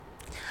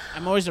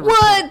I'm always a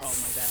reporter. What? Oh,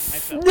 my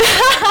bad.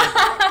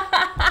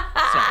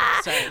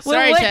 Sorry, Tess.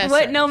 What?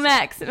 Sorry. No,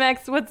 Max, what's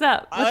up? What's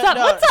up?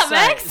 No, What's up, sorry,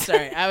 Max?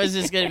 Sorry, I was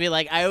just going to be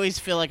like, I always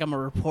feel like I'm a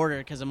reporter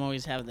because I'm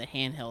always having the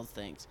handheld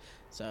things.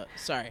 So,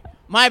 sorry.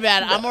 My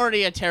bad. I'm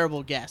already a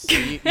terrible guest. So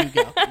you go. You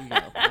go.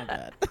 My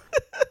bad.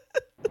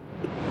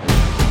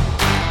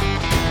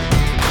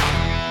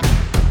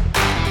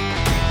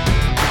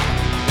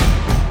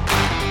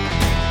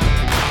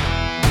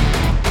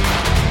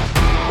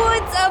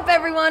 What's up,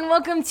 everyone?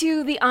 Welcome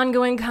to the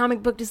ongoing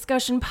comic book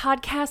discussion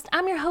podcast.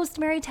 I'm your host,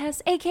 Mary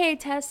Tess, aka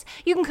Tess.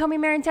 You can call me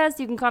Mary Tess,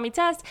 you can call me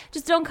Tess.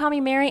 Just don't call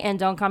me Mary and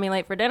don't call me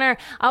late for dinner.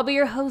 I'll be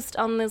your host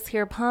on this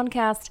here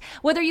podcast.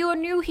 Whether you are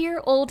new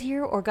here, old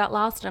here, or got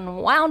lost and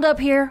wound up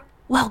here,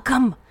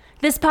 welcome.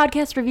 This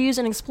podcast reviews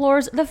and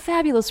explores the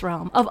fabulous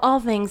realm of all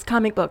things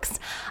comic books.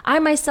 I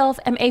myself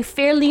am a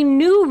fairly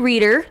new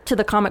reader to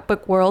the comic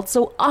book world,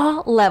 so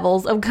all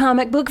levels of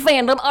comic book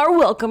fandom are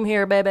welcome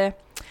here, baby.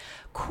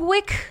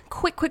 Quick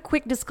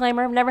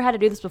disclaimer. I've never had to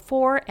do this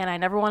before, and I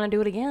never want to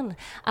do it again.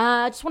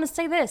 I just want to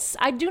say this.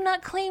 I do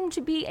not claim to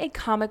be a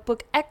comic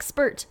book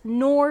expert,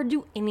 nor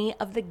do any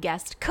of the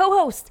guest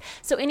co-hosts.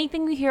 So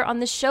anything we hear on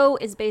the show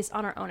is based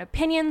on our own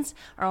opinions,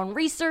 our own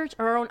research,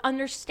 or our own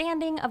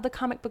understanding of the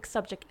comic book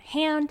subject at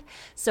hand.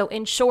 So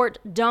in short,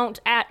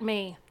 don't at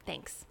me.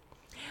 Thanks.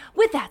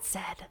 With that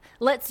said,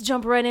 let's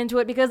jump right into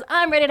it because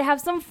I'm ready to have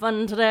some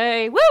fun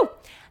today. Woo!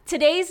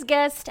 Today's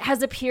guest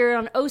has appeared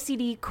on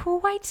OCD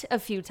quite a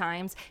few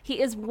times. He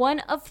is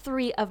one of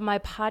 3 of my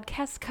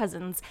podcast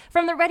cousins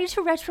from the Ready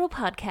to Retro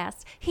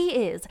podcast. He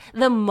is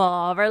the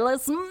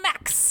marvelous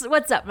Max.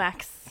 What's up,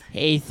 Max?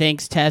 Hey,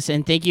 thanks, Tess.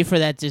 And thank you for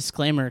that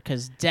disclaimer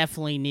because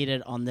definitely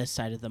needed on this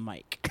side of the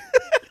mic.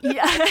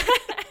 Yeah.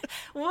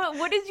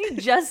 What did you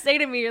just say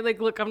to me? You're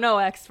like, look, I'm no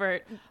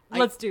expert.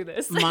 Let's do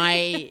this.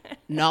 My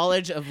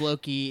knowledge of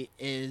Loki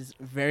is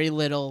very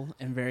little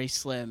and very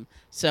slim.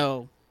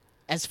 So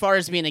as far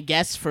as being a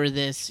guest for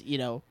this,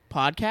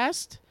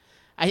 podcast,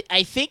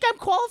 I think I'm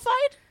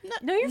qualified.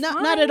 No, you're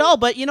fine. Not at all.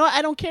 But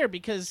I don't care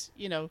because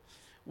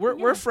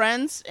we're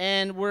friends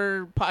and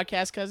we're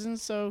podcast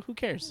cousins. So who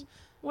cares?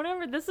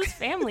 Whatever. This is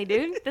family,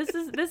 dude. This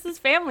is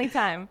family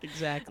time.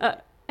 Exactly.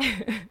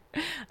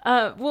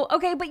 Well,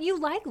 okay, but you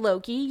like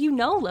Loki. You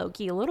know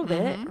Loki a little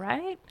bit,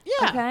 right?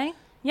 Yeah. Okay.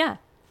 Yeah.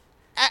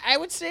 I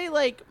would say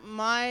I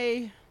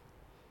wouldn't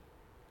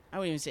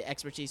even say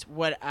expertise.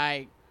 What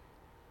I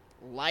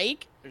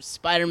like there's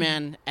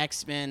Spider-Man,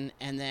 X-Men,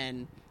 and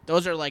then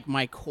those are like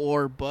my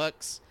core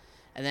books.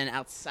 And then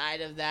outside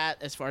of that,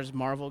 as far as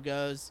Marvel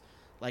goes,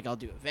 I'll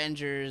do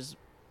Avengers,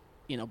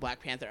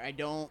 Black Panther. I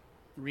don't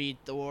read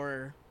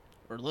Thor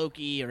or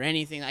Loki or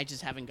anything. I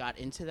just haven't got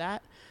into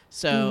that.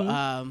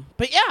 So,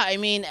 but yeah, I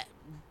mean,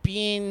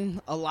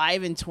 being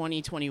alive in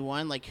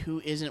 2021,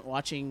 who isn't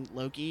watching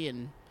Loki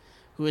and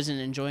who isn't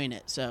enjoying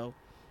it? So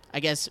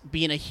I guess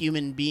being a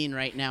human being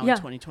right now in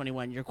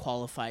 2021, you're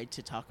qualified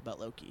to talk about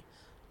Loki.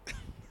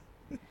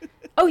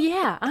 Oh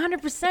yeah,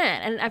 100%.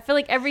 And I feel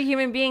like every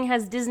human being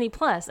has Disney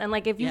Plus, and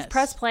if you've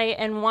pressed play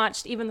and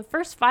watched even the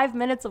first 5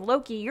 minutes of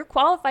Loki, you're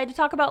qualified to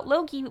talk about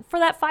Loki for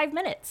that 5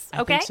 minutes.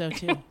 Okay, I think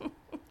so too.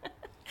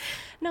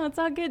 No, it's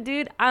all good,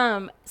 dude.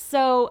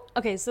 So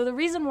the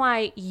reason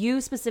why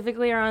you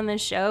specifically are on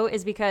this show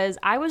is because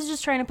I was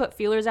just trying to put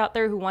feelers out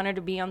there who wanted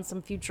to be on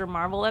some future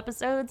Marvel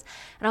episodes.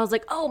 And I was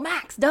like, oh,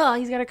 Max, duh,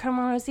 he's got to come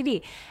on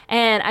OCD.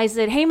 And I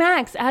said, hey,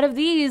 Max, out of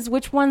these,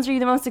 which ones are you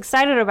the most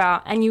excited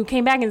about? And you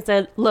came back and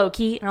said,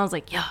 Loki. And I was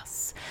like,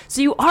 yes. So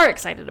you are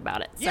excited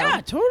about it. So.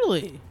 Yeah,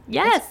 totally.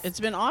 Yes.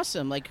 It's been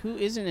awesome. Who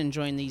isn't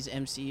enjoying these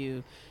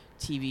MCU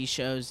TV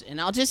shows? And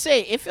I'll just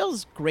say it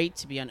feels great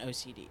to be on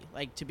OCD,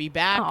 to be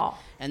back. Aww.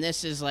 And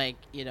this is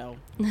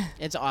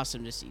it's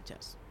awesome to see,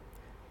 Tess.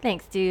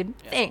 Thanks, dude.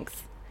 Yeah.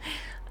 Thanks.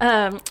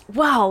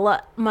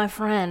 Well, my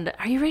friend,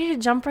 are you ready to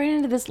jump right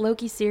into this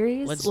Loki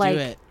series? Let's do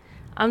it.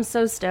 I'm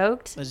so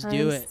stoked. Let's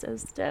do it. So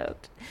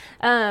stoked.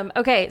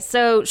 Okay,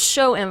 so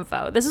show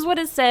info. This is what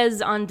it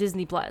says on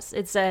Disney Plus.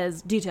 It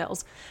says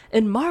details.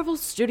 In Marvel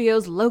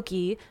Studios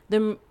Loki,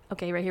 right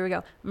here we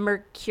go.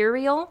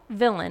 Mercurial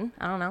villain,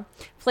 I don't know,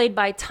 played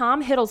by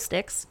Tom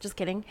Hiddleston, just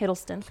kidding,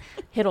 Hiddlestone,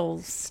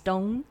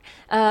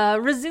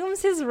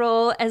 resumes his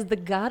role as the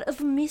God of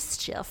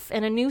Mischief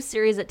in a new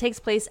series that takes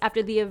place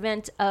after the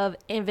event of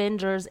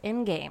Avengers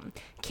Endgame.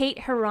 Kate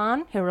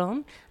Herron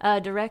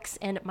directs,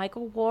 and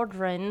Michael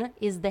Waldron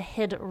is the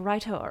head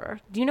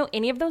writer. Do you know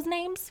any of those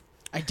names?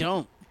 I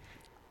don't.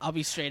 I'll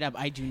be straight up.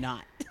 I do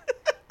not.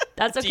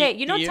 That's okay.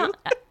 Do Tom.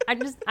 I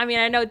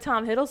know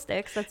Tom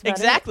Hiddleston. That's about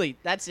exactly.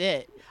 That's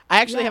it.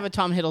 I actually have a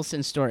Tom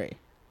Hiddleston story.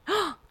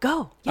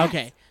 Go. Yes.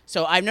 Okay.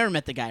 So I've never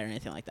met the guy or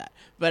anything like that,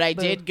 but I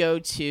did go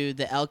to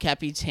the El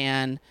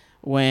Capitan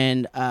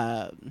when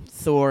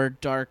Thor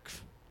Dark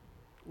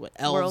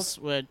Elves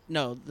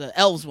the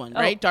Elves one,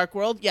 right? Dark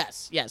World.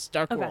 Yes,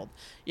 Dark World.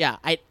 Yeah,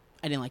 I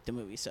didn't like the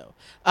movie, so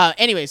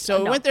anyway,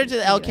 so we went there to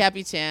the El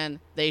Capitan.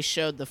 They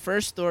showed the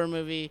first Thor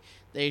movie.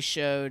 They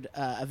showed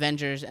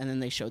Avengers, and then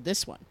they showed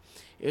this one.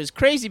 It was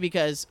crazy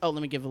because, let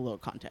me give a little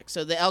context.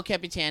 So the El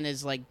Capitan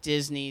is like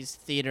Disney's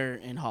theater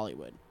in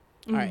Hollywood.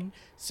 All right.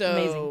 So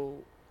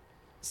Amazing.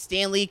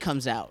 Stan Lee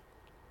comes out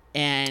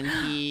and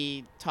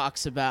he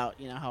talks about,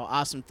 how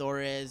awesome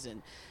Thor is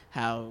and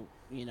how,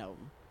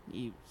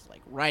 he's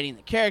like writing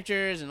the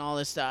characters and all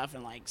this stuff.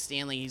 And like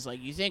Stan Lee, he's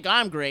like, you think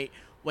I'm great?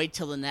 Wait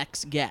till the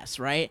next guest,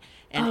 right?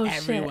 And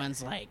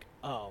everyone's like,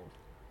 oh,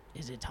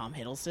 is it Tom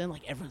Hiddleston?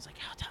 Like everyone's like,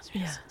 oh, Tom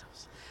Hiddleston. Yeah.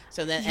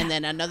 So then, and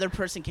then another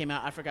person came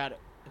out. I forgot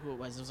who it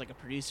was. It was like a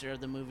producer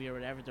of the movie or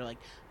whatever. They're like,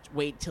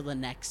 wait till the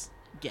next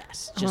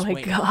guest. Just oh my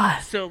wait.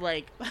 God. So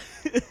like,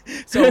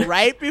 so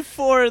right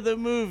before the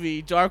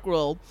movie Dark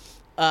World,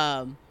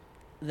 the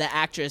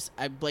actress,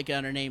 I blank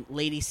on her name,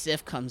 Lady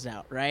Sif comes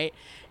out, right?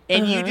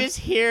 And you just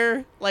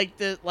hear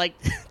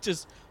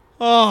just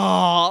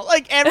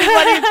like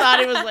everybody thought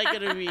it was like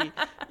gonna be,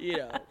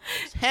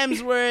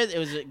 Hemsworth. It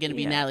was gonna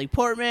be Natalie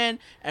Portman.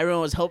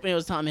 Everyone was hoping it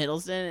was Tom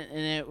Hiddleston, and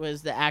it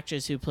was the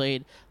actress who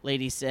played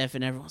Lady Sif.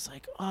 And everyone was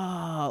like,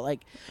 oh, like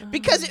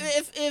because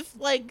if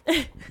like,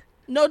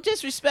 no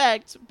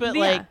disrespect, but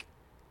like,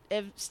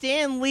 if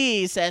Stan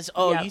Lee says,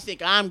 oh, you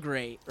think I'm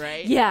great,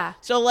 right? Yeah.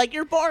 So like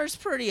your bar is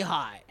pretty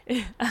high.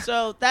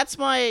 So that's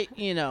my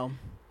they Tom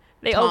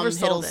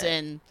oversold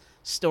Hiddleston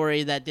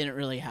story that didn't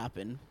really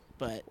happen.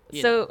 But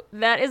so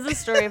that is the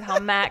story of how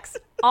Max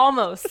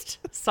almost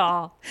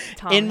saw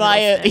Tom in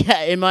Hiddleston.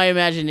 my in my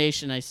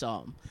imagination I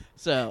saw him.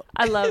 So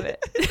I love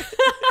it.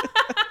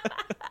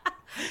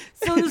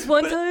 So this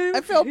one time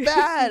I felt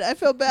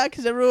bad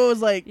because everyone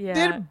was like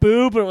did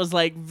boo, but it was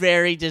like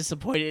very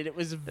disappointed. It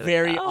was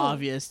very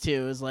obvious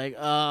too. It was like,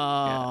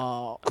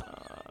 oh.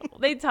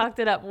 They talked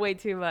it up way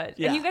too much.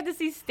 And you got to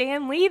see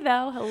Stan Lee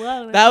though.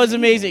 Hello. That was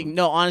amazing.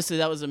 No, honestly,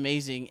 that was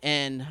amazing.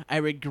 And I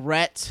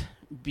regret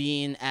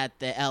being at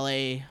the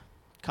LA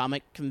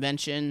comic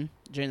convention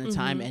during the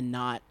time and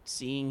not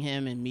seeing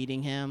him and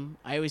meeting him.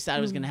 I always thought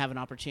I was going to have an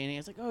opportunity. I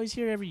was like, oh, he's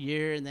here every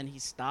year. And then he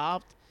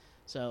stopped.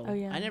 So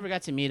I never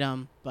got to meet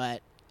him,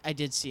 but I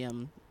did see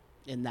him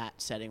in that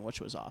setting,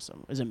 which was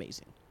awesome. It was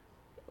amazing.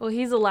 Well,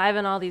 he's alive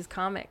in all these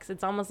comics.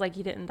 It's almost like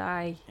he didn't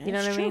die. You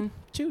know what I mean?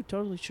 True.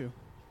 Totally true.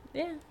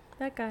 Yeah,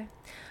 that guy.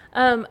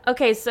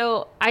 Okay,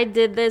 so I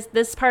did this.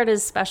 This part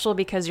is special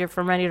because you're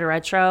from Ready to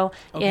Retro.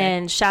 Okay.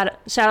 And shout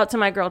out to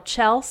my girl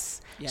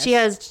Chelsea. Yes. She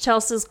has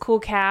Chelsea's cool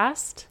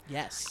cast.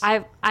 Yes.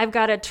 I've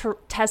got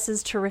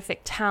Tessa's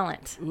terrific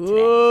talent.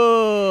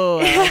 Ooh,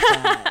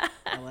 I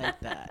like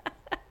that.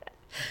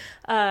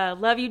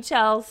 Love you,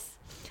 Chelsea.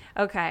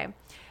 Okay,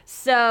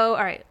 so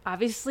all right.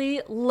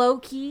 Obviously,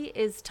 Loki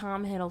is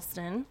Tom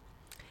Hiddleston,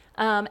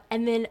 and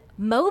then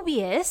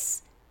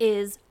Mobius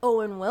is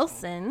Owen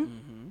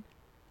Wilson.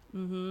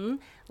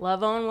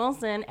 Love Owen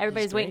Wilson.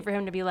 Everybody's waiting for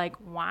him to be like,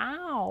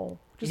 wow.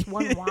 Just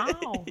one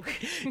wow.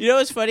 You know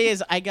what's funny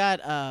is I got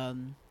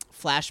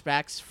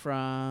flashbacks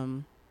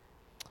from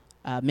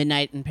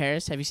Midnight in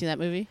Paris. Have you seen that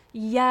movie?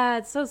 Yeah,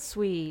 it's so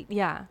sweet.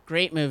 Yeah.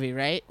 Great movie,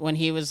 right? When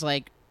he was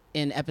like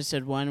in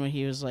episode 1, when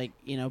he was like,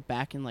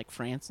 back in like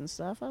France and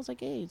stuff. I was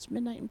like, hey, it's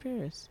Midnight in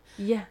Paris.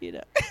 Yeah.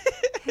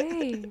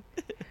 Hey.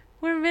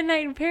 We're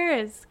Midnight in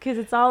Paris because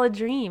it's all a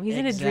dream. He's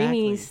in a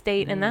dreamy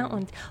state in that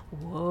one.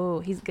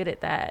 Whoa, he's good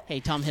at that. Hey,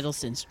 Tom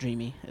Hiddleston's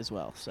dreamy as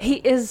well. So. He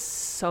is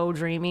so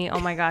dreamy.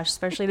 Oh my gosh,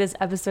 especially this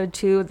episode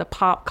 2, the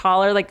pop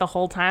collar. Like the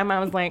whole time, I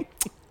was like,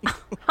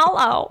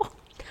 "Hello,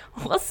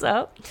 what's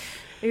up?"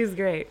 He was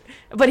great,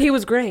 but he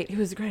was great. He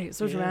was great.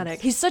 So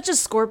dramatic. He's such a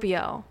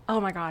Scorpio. Oh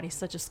my God, he's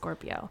such a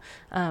Scorpio.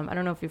 I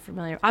don't know if you're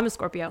familiar. I'm a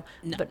Scorpio.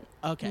 No. But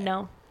okay.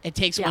 No. It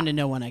takes one to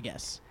know one, I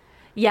guess.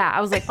 Yeah,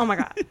 I was like, oh my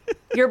God,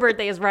 your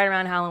birthday is right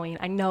around Halloween.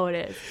 I know it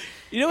is.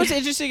 You know what's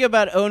interesting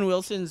about Owen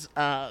Wilson's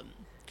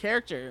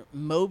character,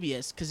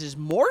 Mobius, because there's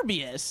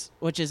Morbius,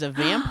 which is a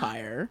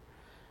vampire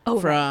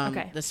from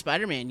the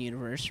Spider-Man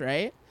universe,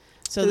 right?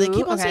 So they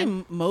keep on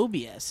saying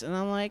Mobius, and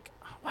I'm like,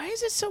 why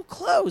is it so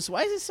close?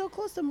 Why is it so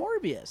close to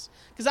Morbius?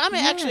 Because I'm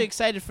actually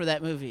excited for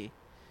that movie.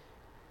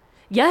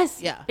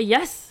 Yes. Yeah.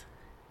 Yes.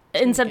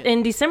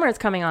 In December it's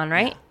coming on,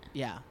 right?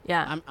 Yeah.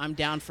 Yeah. I'm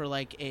down for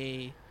like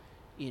a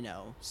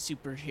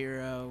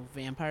superhero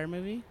vampire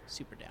movie.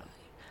 Super down.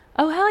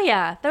 Oh, hell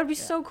yeah. That would be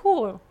so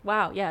cool.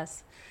 Wow,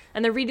 yes.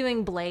 And they're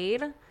redoing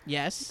Blade.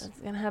 Yes. That's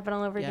going to happen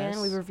all over again.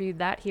 We reviewed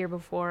that here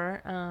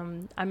before.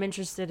 I'm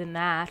interested in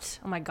that.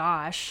 Oh, my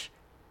gosh.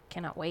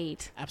 Cannot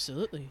wait.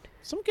 Absolutely.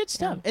 Some good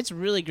stuff. Yeah. It's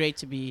really great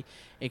to be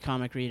a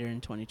comic reader in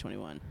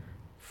 2021.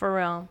 For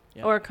real.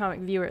 Yep. Or a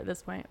comic viewer at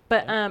this point.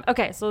 But,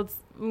 okay, so let's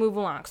move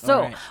along.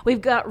 So we've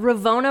got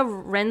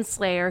Ravonna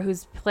Renslayer,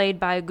 who's played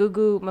by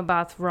Gugu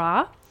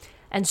Mbatha-Raw.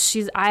 And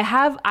I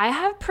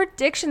have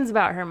predictions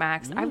about her,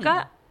 Max. I've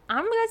got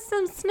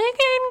some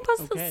sneaking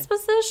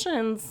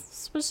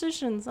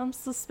suspicions. I'm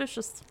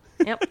suspicious.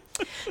 Yep.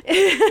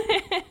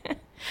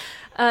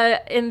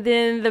 And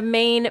then the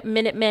main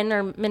Minutemen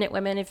or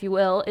Minutewomen, if you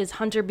will, is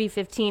Hunter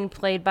B-15,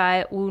 played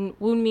by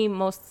Wunmi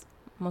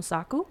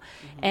Mosaku,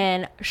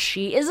 and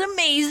she is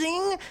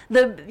amazing.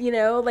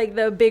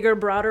 The bigger,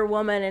 broader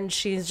woman, and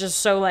she's just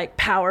so like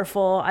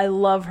powerful. I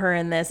love her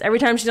in this. Every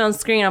time she's on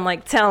screen, I'm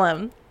like, tell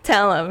him,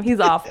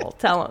 he's awful.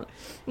 Tell him.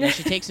 Yeah,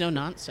 she takes no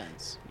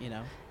nonsense.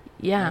 Yeah,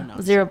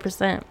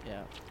 0%.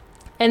 Yeah.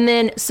 And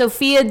then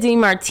Sophia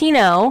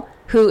DiMartino,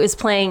 who is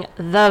playing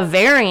the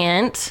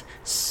Variant,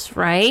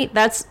 right?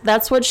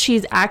 That's what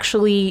she's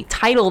actually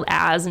titled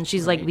as, and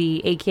she's like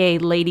the AKA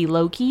Lady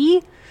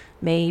Loki.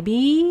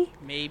 Maybe.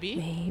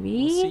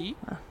 We'll see.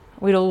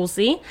 We'll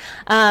see.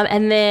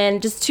 And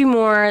then just two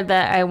more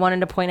that I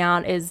wanted to point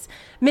out is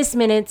Miss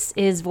Minutes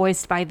is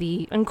voiced by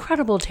the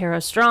incredible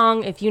Tara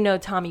Strong. If you know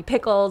Tommy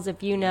Pickles,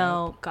 if you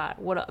know, God,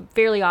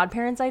 Fairly Odd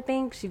Parents, I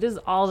think. She does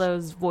all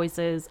those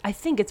voices. I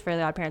think it's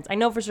Fairly Odd Parents. I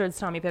know for sure it's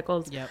Tommy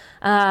Pickles. Yep.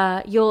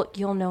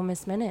 You'll know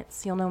Miss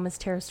Minutes. You'll know Miss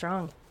Tara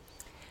Strong.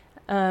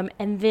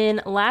 And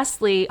then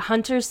lastly,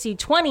 Hunter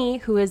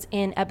C20, who is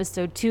in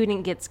episode 2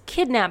 and gets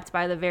kidnapped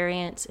by the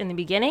Variant in the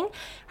beginning.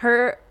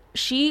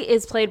 She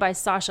is played by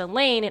Sasha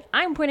Lane, and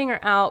I'm putting her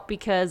out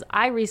because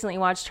I recently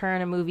watched her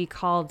in a movie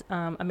called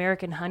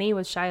American Honey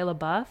with Shia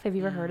LaBeouf. Have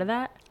you ever heard of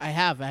that? I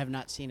have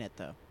not seen it,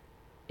 though.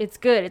 It's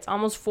good. It's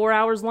almost 4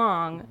 hours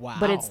long. Wow.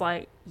 But it's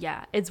like,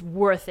 yeah, it's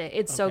worth it.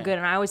 It's so good.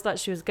 And I always thought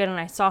she was good, and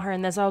I saw her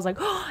in this. I was like,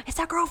 oh, it's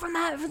that girl from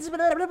that.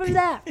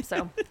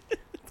 So,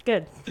 it's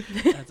good.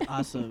 That's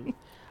awesome.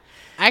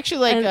 I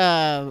actually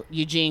like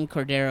Eugene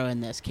Cordero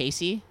in this.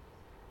 Casey.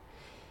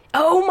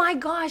 Oh my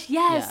gosh,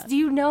 yes. Yeah. Do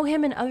you know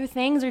him in other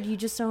things, or do you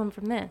just know him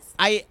from this?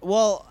 I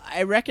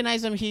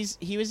recognize him.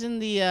 He was in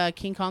the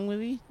King Kong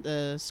movie,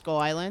 the Skull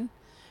Island,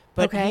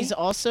 but he's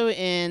also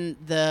in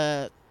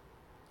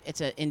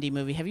it's an indie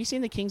movie. Have you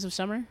seen The Kings of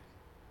Summer?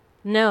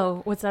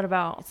 No. What's that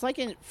about? It's like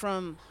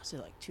from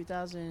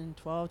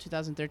 2012,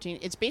 2013.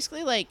 It's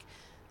basically like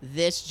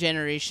this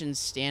generation's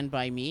Stand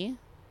By Me.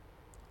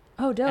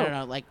 Oh, dope. I don't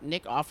know, like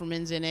Nick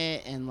Offerman's in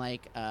it, and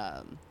like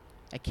a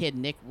kid,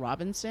 Nick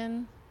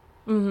Robinson.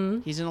 Mm-hmm.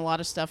 He's in a lot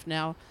of stuff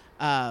now.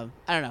 I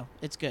don't know.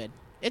 It's good.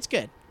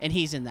 And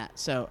he's in that.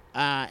 So,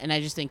 and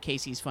I just think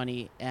Casey's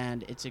funny,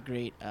 and it's a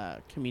great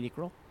comedic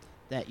role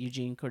that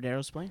Eugene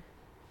Cordero's playing.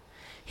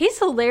 He's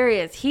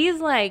hilarious. He's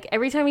like,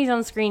 every time he's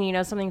on screen, you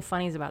know something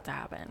funny's about to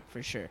happen.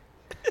 For sure.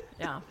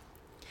 Yeah.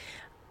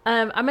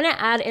 I'm going to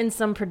add in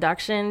some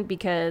production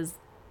because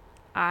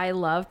I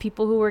love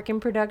people who work in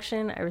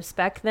production. I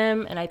respect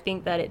them, and I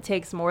think that it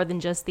takes more than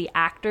just the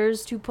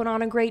actors to put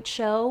on a great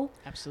show.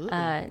 Absolutely.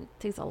 It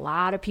takes a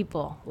lot of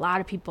people,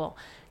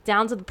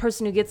 down to the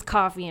person who gets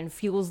coffee and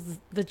fuels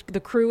the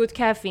crew with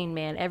caffeine,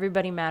 man.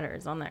 Everybody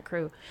matters on that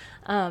crew.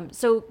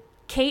 So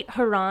Kate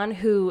Haran,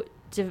 who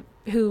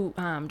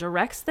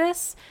directs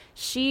this,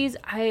 she's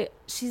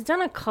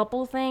done a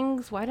couple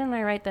things. Why didn't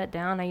I write that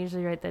down? I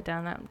usually write that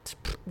down.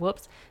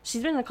 Whoops.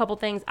 She's been in a couple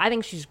things. I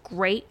think she's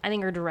great. I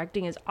think her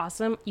directing is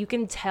awesome. You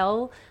can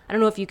tell, I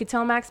don't know if you could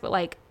tell, Max, but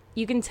like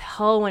you can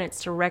tell when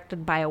it's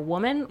directed by a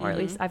woman, or at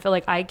least I feel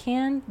like I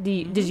can.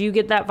 Did you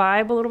get that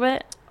vibe a little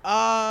bit?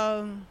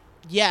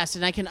 Yes,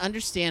 and I can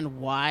understand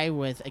why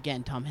with,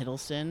 again, Tom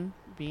Hiddleston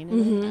being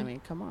in it. I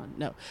mean, come on.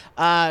 No.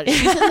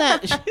 She's in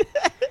that.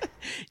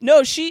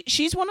 No,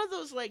 she's one of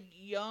those like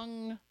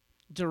young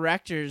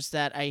directors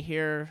that I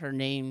hear her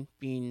name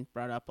being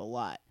brought up a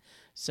lot.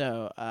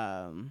 So,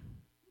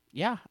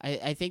 yeah,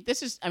 I think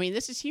this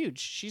is huge.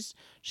 She's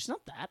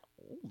not that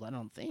old, I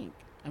don't think.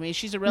 I mean,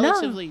 she's a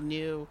relatively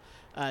new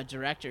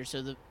director,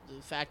 so the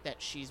fact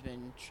that she's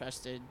been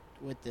trusted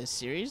with this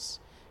series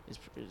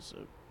is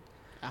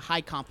a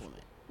high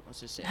compliment. Let's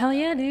just say. Hell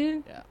yeah,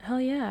 dude. Yeah.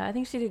 Hell yeah. I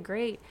think she did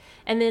great.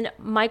 And then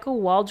Michael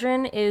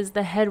Waldron is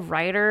the head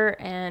writer,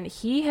 and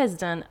he has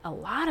done a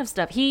lot of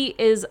stuff. He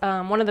is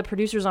one of the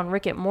producers on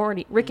Rick and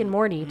Morty,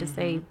 to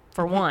say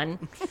for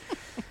one.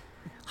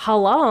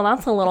 Hello,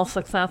 that's a little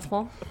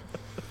successful.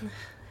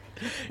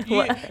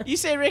 You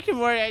say Rick and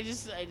Morty, I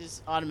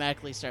just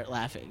automatically start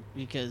laughing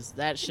because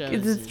that show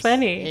is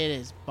funny. It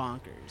is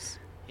bonkers.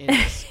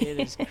 It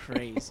is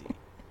crazy.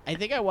 I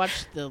think I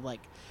watched the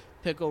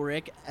Pickle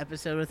Rick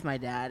episode with my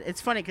dad.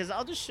 It's funny because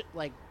I'll just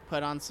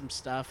put on some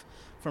stuff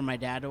for my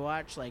dad to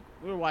watch. Like,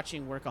 we were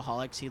watching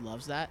Workaholics. He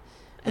loves that.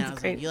 And I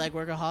was like, you like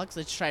Workaholics?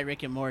 Let's try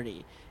Rick and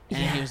Morty. And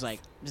he was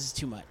like, this is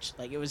too much.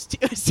 Like, it was too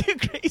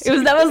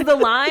crazy. That was the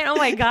line? Oh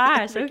my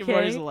gosh. Rick and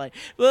Morty's the line.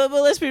 But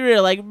let's be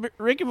real. Like,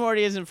 Rick and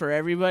Morty isn't for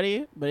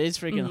everybody, but it's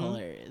freaking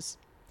hilarious.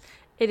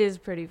 It is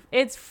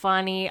it's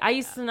funny. I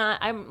used to not,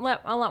 I'm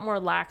a lot more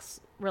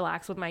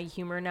relax with my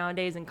humor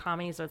nowadays in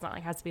comedy, so it's not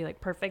like it has to be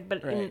perfect,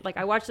 but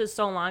I watched this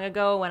so long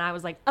ago when I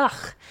was like,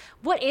 ugh,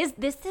 what is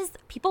this?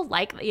 People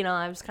like,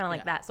 I was kind of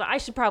like that, so I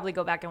should probably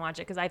go back and watch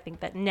it because I think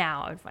that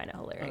now I would find it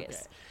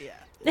hilarious. Okay.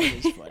 Yeah,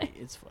 it is funny.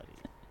 It's funny.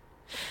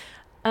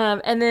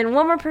 And then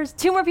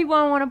two more people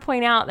I want to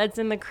point out that's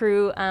in the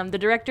crew. The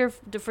director of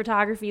the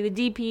photography, the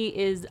DP,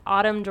 is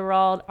Autumn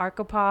Durald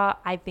Arkapaw.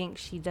 I think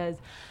she does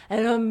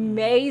an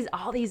amazing,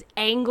 all these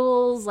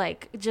angles,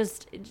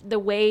 just the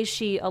way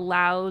she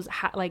allows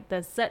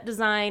the set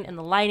design and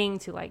the lighting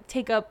to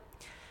take up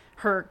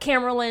her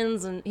camera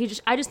lens, and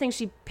I just think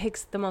she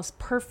picks the most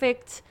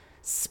perfect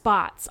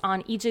spots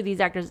on each of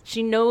these actors.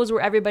 She knows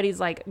where everybody's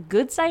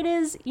good side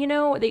is,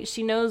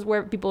 she knows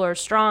where people are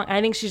strong, and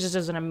I think she just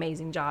does an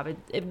amazing job.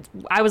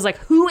 I was like,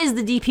 who is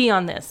the DP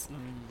on this?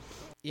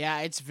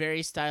 Yeah, it's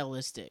very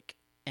stylistic,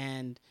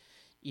 and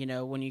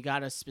when you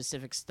got a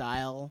specific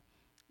style,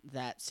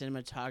 that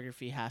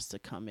cinematography has to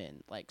come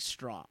in like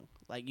strong.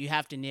 Like you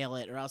have to nail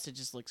it, or else it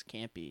just looks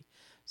campy.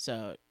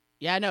 So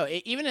yeah, no.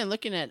 Even in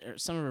looking at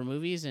some of her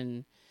movies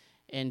and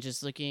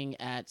just looking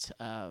at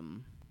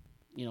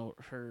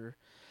her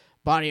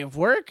body of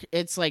work,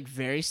 it's like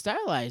very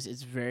stylized.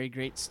 It's very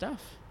great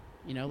stuff.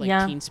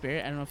 Like Teen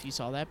Spirit. I don't know if you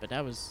saw that, but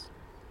that was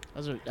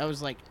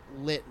like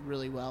lit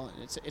really well,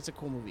 and it's a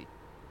cool movie.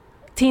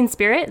 Teen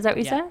Spirit, is that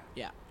what you said?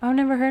 Yeah. Oh, I've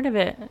never heard of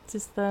it. It's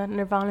just the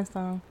Nirvana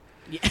song.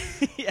 Yeah.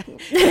 Yeah.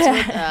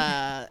 It's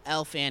with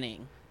Elle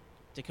Fanning.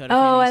 Dakota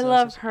Oh, Fanning, I so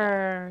love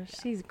her. Yeah.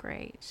 She's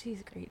great.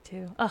 She's great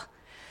too. Oh.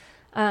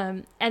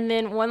 And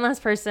then one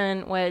last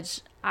person,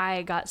 which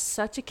I got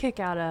such a kick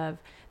out of.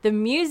 The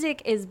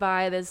music is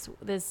by this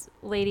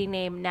lady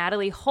named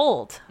Natalie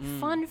Holt.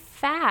 Fun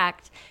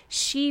fact,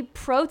 she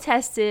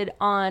protested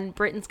on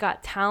Britain's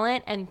Got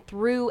Talent and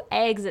threw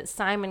eggs at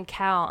Simon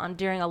Cowell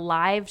during a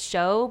live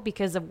show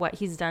because of what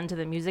he's done to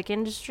the music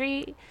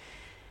industry.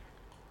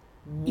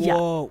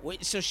 Whoa. Yeah.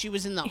 Wait, so she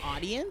was in the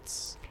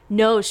audience?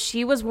 No,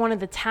 she was one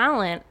of the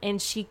talent,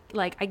 and she,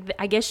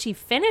 I guess she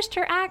finished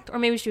her act, or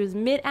maybe she was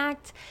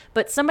mid-act,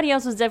 but somebody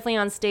else was definitely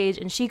on stage,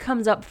 and she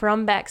comes up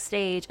from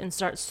backstage and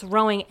starts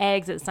throwing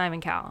eggs at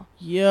Simon Cowell.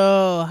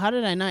 Yo, how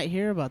did I not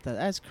hear about that?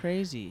 That's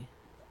crazy.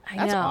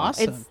 That's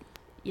awesome.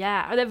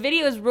 Yeah, the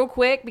video is real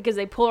quick because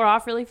they pull her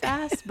off really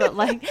fast, but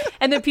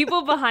and the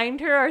people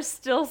behind her are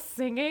still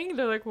singing.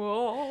 They're like,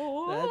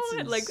 whoa.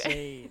 That's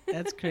insane.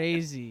 That's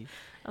crazy.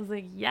 I was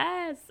like,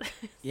 yes.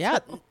 Yeah,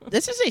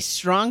 this is a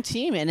strong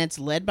team, and it's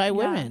led by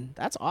women.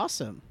 That's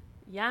awesome.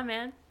 Yeah,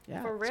 man.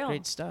 Yeah, for real. It's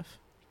great stuff.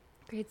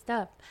 Great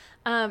stuff.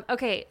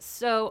 Okay,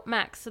 so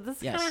Max, so this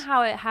is kind of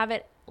how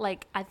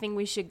I think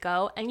we should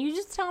go, and you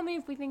just tell me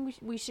if we think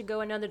we should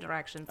go another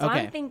direction. So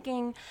I'm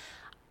thinking,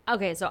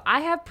 so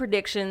I have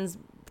predictions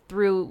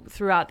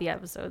throughout the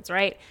episodes,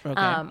 right?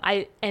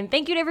 Okay. And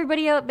thank you to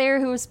everybody out there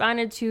who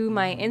responded to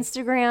my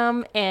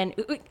Instagram, and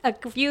a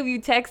few of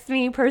you text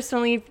me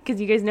personally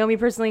because you guys know me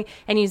personally,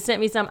 and you sent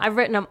me some. I've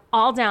written them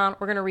all down.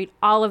 We're gonna read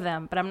all of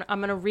them, but I'm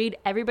gonna read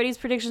everybody's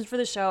predictions for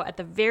the show at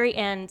the very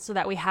end so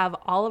that we have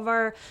all of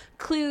our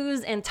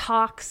clues and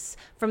talks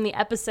from the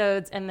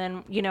episodes, and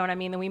then you know what I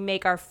mean. Then we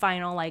make our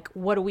final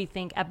what do we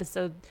think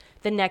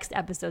the next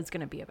episode's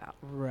gonna be about?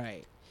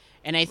 Right.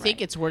 And I think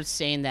it's worth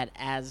saying that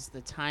as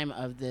the time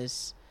of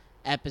this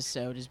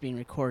episode is being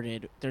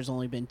recorded, there's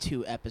only been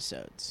 2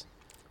 episodes.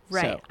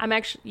 Right. So, I'm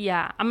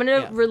going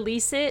to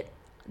release it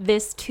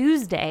this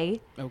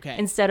Tuesday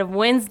instead of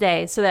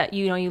Wednesday so that,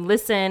 you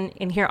listen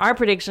and hear our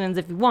predictions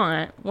if you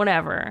want,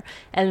 whatever,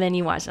 and then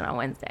you watch it on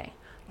Wednesday.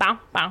 Bow,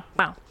 bow,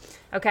 bow.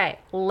 Okay,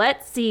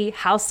 let's see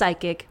how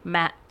psychic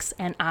Max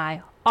and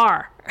I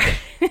are.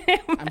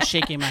 I'm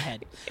shaking my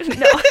head.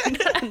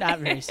 No. Not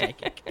very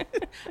psychic.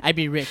 I'd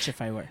be rich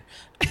if I were.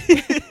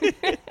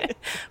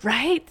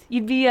 Right?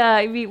 You'd be,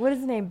 what is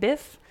his name,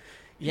 Biff?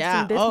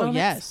 Yeah. Biff moments? Moments?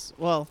 Yes.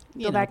 Well,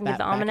 go back and get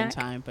the almanac. Back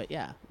in time, but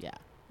yeah.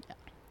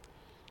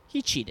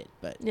 He cheated,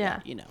 but yeah.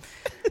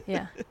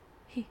 Yeah.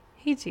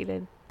 He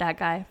cheated. That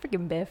guy.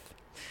 Freaking Biff.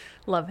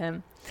 Love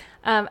him.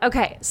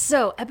 Okay,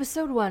 so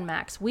episode 1,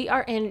 Max. We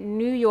are in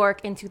New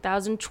York in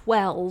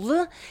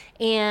 2012,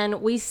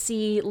 and we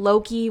see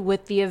Loki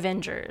with the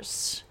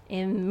Avengers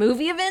in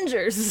movie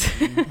Avengers.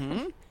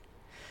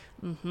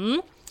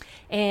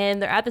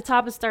 And they're at the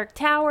top of Stark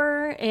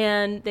Tower,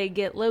 and they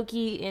get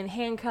Loki in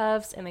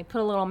handcuffs, and they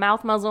put a little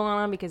mouth muzzle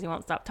on him because he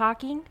won't stop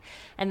talking.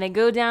 And they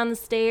go down the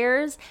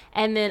stairs,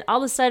 and then all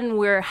of a sudden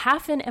we're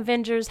half in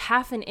Avengers,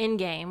 half in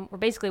Endgame. We're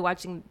basically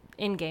watching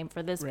Endgame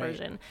for this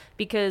version,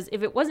 because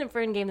if it wasn't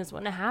for Endgame, this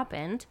wouldn't have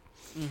happened.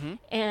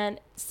 And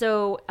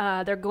so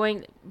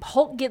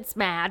Hulk gets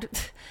mad.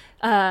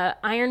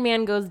 Iron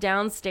Man goes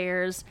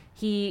downstairs.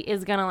 He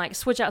is gonna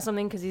switch out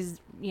something because he's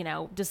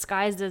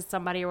disguised as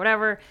somebody or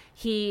whatever.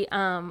 He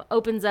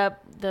opens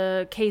up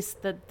the case,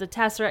 the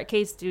Tesseract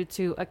case, due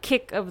to a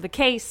kick of the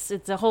case.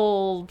 It's a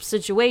whole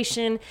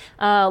situation.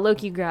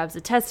 Loki grabs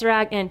the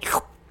Tesseract,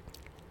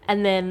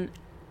 and then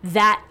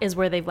that is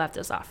where they've left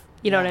us off.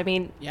 You know what I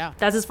mean? Yeah.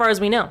 That's as far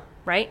as we know,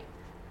 right?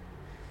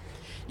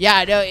 Yeah,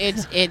 I know.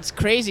 It's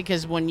crazy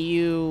because when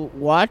you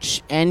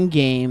watch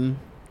Endgame,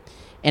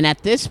 and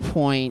at this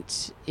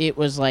point, it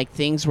was like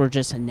things were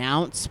just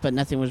announced, but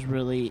nothing was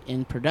really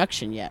in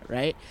production yet,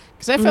 right?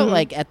 Because I felt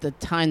like at the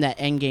time that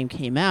Endgame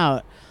came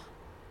out,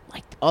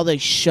 like all the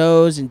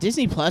shows, and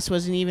Disney Plus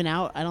wasn't even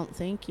out, I don't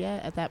think,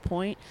 yet at that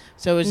point.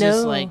 So it was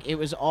just like, it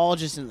was all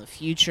just in the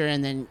future,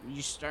 and then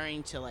you're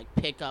starting to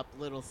pick up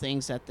little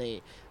things that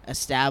they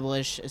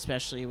establish,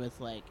 especially with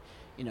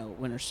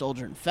Winter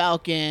Soldier and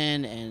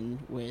Falcon, and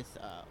with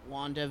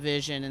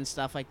WandaVision and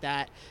stuff like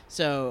that.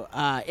 So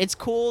it's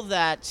cool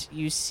that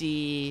you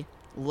see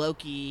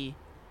Loki.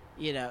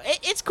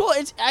 It's cool.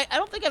 I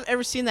don't think I've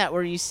ever seen that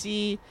where you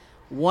see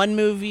one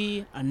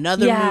movie,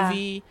 another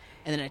movie,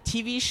 and then a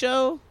TV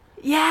show.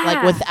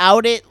 Yeah.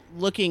 Without it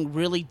looking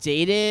really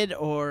dated,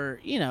 or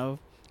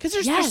because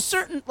there's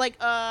certain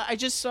I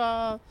just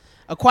saw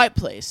A Quiet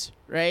Place,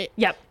 right?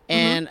 Yep.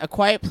 And A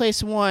Quiet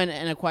Place 1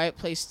 and A Quiet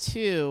Place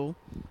 2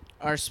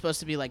 are supposed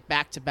to be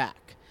back to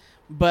back,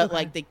 but Okay.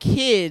 like the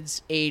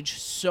kids age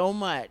so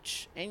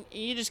much, and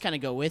you just kind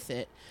of go with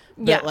it.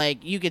 But Yeah.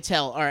 like you could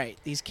tell, all right,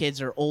 these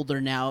kids are older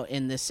now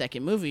in this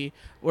second movie,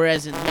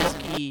 whereas in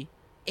Loki,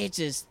 it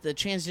just the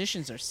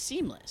transitions are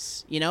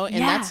seamless, and Yeah.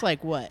 that's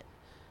like what,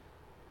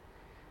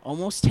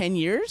 almost 10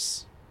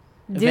 years.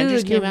 Dude,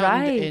 Avengers came you're out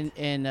right.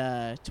 in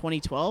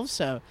 2012,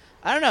 so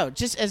I don't know.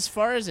 Just as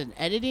far as an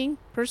editing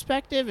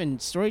perspective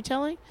and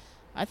storytelling,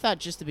 I thought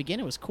just the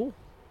beginning was cool.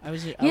 I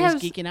was it was-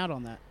 geeking out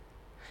on that.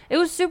 It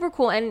was super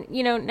cool. And,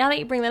 now that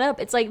you bring that up,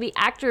 it's like the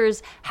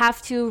actors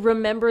have to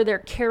remember their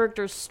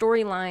character's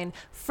storyline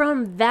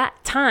from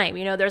that time.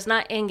 There's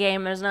not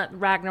Endgame, there's not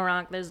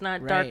Ragnarok, there's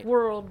not Dark Right.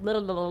 World, blah,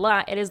 blah, blah,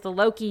 blah. It is the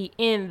Loki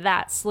in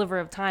that sliver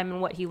of time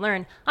and what he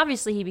learned.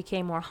 Obviously, he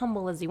became more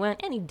humble as he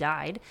went, and he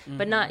died,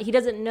 but he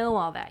doesn't know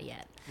all that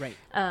yet. Right.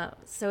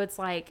 So it's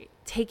like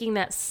taking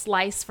that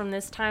slice from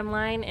this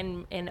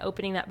timeline and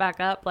opening that back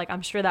up. Like,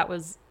 I'm sure that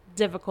was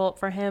difficult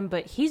for him,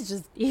 but he's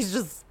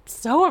just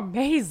so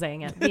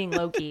amazing at being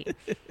Loki.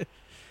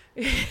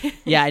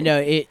 Yeah, I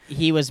know.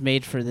 He was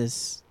made for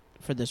this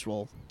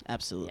role.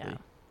 Absolutely. Yeah.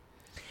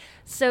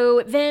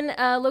 So then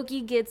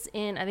Loki gets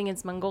in, I think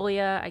it's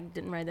Mongolia. I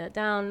didn't write that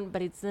down,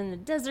 but it's in the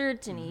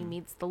desert and he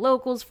meets the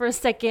locals for a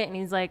second and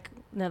he's like,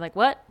 they're like,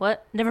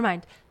 what? Never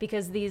mind.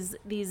 Because these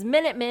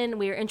Minutemen,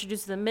 we are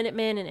introduced to the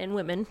Minutemen and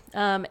women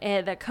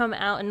that come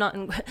out, and not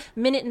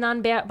Minute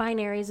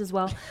non-binaries as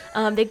well.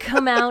 They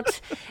come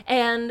out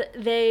and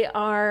they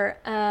are,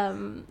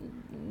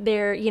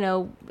 they're,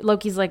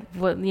 Loki's like,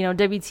 what,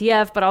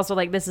 WTF, but also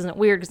like, this isn't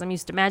weird because I'm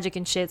used to magic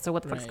and shit, so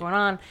what the fuck's Right. going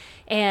on?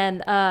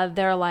 And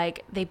they're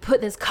like, they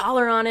put this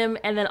collar on him,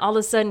 and then all of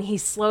a sudden he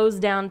slows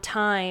down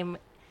time,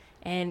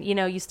 and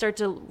you start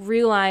to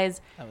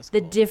realize That was the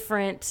cool.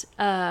 different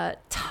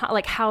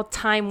like how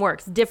time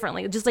works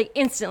differently, just like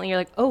instantly you're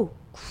like, oh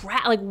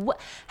crap, like what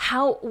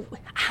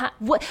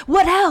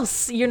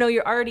else,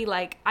 you're already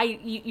like,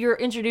 you're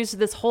introduced to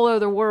this whole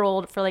other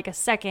world for like a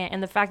second,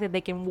 and the fact that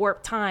they can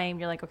warp time,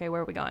 you're like, okay,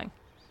 where are we going?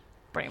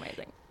 Pretty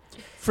amazing.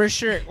 For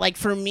sure. Like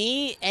for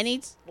me,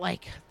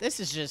 this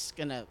is just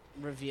gonna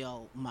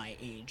reveal my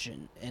age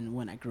and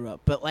when I grew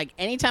up. But like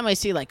anytime I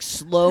see like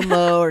slow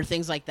mo or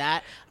things like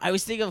that, I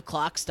always think of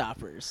Clock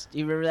Stoppers. Do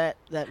you remember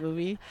that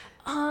movie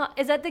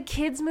Is that the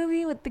kids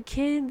movie with the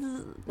kids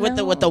with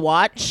No. the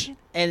watch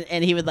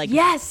and he would like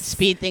Yes.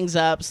 speed things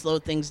up, slow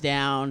things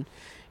down,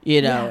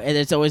 Yeah. and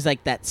it's always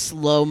like that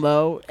slow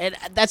mo, and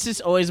that's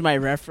just always my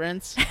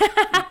reference.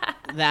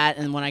 That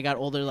and when I got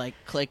older, like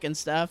Click and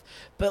stuff,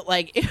 but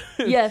like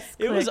Yes,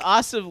 it was Click.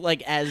 awesome.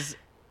 Like as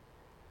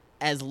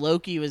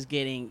Loki was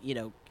getting,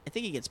 I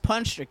think he gets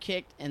punched or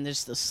kicked, and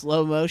there's the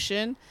slow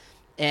motion,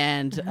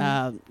 and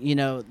the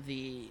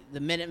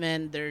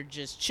Minutemen, they're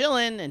just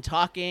chilling and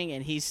talking,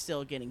 and he's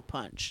still getting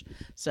punched.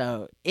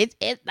 So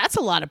that's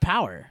a lot of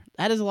power.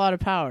 That is a lot of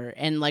power,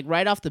 and like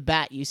right off the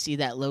bat, you see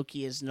that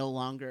Loki is no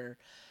longer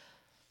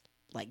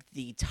like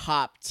the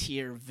top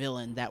tier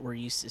villain that we're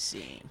used to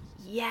seeing.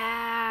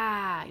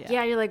 Yeah,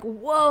 Yeah. you're like,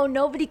 whoa,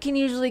 nobody can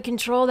usually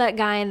control that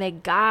guy, and they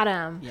got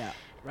him. Yeah,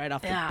 right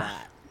off the Yeah.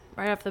 bat.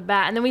 Right off the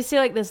bat. And then we see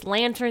like this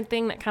lantern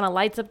thing that kind of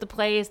lights up the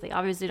place. They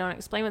obviously don't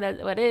explain what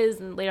it is,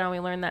 and later on we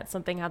learn that's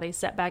something how they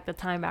set back the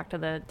time back to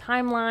the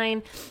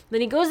timeline.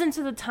 Then he goes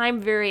into the time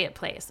variant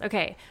place.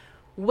 Okay,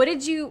 what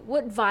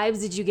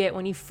vibes did you get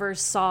when you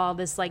first saw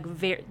this like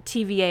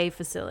TVA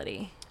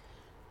facility?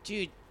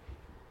 Dude,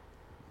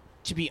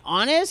 to be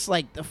honest,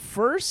 like the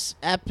first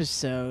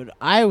episode,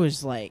 I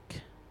was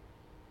like,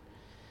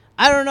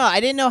 I don't know. I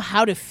didn't know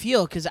how to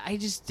feel because I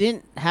just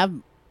didn't have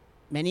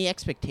many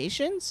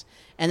expectations.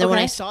 And then when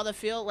Okay. I saw the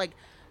feel, like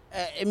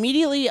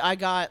immediately I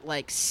got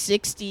like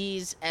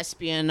 60s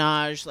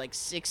espionage, like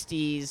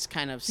 60s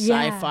kind of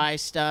Yeah. sci-fi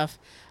stuff.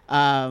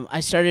 I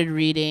started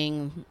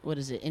reading, what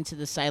is it, Into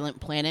the Silent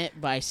Planet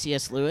by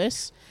C.S.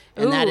 Lewis.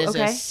 And that Ooh, is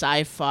a okay.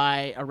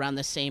 sci-fi around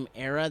the same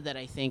era that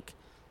I think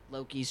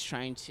Loki's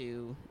trying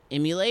to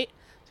emulate.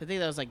 So I think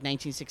that was like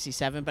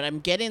 1967. But I'm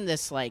getting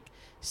this like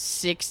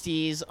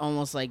 60s,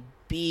 almost like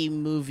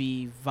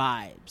B-movie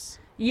vibes.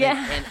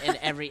 Yeah. Like, in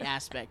every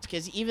aspect.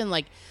 Because even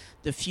like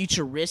the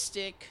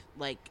futuristic,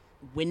 like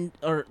in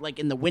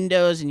the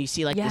windows and you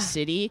see like Yeah. the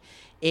city,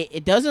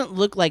 it doesn't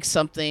look like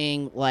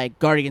something like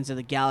Guardians of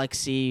the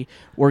Galaxy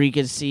where you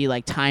can see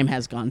like time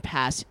has gone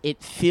past.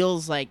 It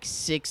feels like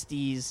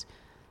 60s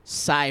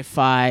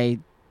sci-fi,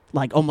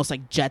 like almost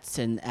like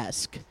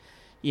Jetson-esque,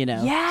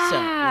 Yeah. So,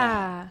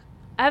 yeah.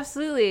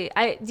 Absolutely.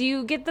 Do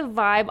you get the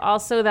vibe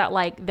also that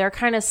like they're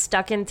kind of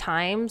stuck in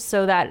time,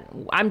 so that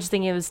I'm just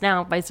thinking of this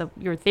now based on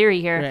your theory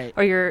here, Right.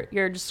 or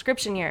your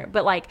description here,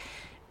 but like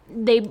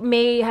they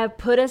may have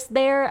put us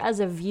there as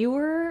a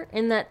viewer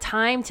in that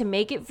time to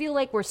make it feel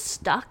like we're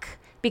stuck,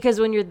 because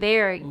when you're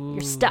there,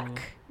 you're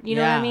stuck. You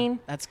know what I Yeah, mean?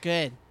 That's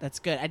good. That's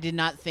good. I did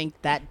not think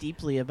that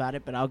deeply about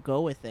it, but I'll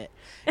go with it.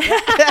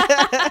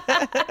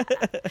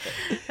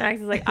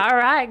 Max is like, all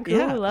right, cool,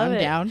 Yeah, love I'm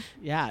it. down.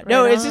 Yeah.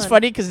 No, it's just on.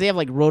 funny because they have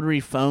like rotary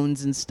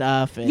phones and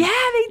stuff. And, Yeah,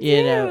 they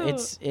do.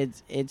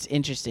 It's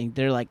interesting.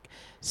 They're like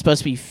supposed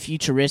to be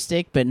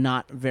futuristic, but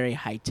not very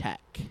high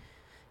tech.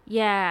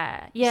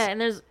 Yeah,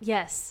 and there's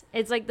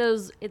it's like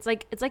those. It's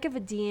like if a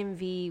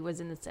DMV was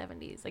in the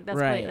 70s. Like that's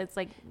Right. what it's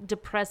like,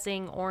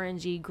 depressing,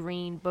 orangey,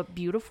 green, but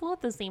beautiful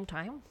at the same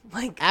time.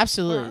 Like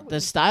Absolutely, where are we?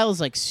 the style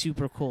is like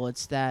super cool.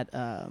 It's that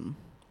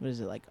what is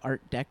it, like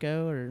Art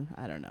Deco, or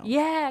I don't know.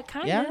 Yeah,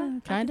 kind of. Yeah, I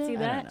can kinda? see I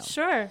that. don't know.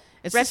 Sure.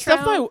 It's Retro.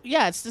 the stuff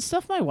it's the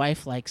stuff my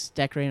wife likes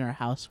decorating our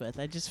house with.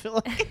 I just feel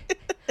like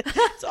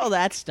it's all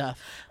that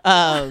stuff.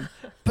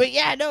 But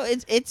yeah, no,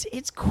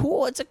 it's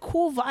cool. It's a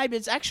cool vibe.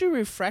 It's actually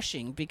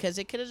refreshing because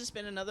it could have just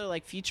been another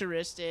like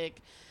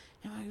futuristic.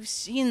 We've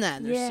seen that.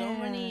 And there's so Yeah.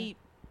 many,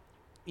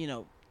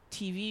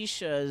 TV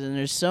shows, and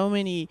there's so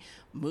many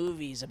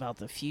movies about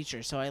the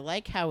future. So I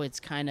like how it's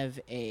kind of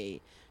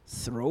a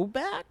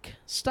throwback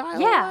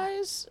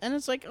style-wise, and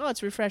it's like, oh,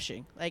 it's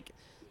refreshing. Like,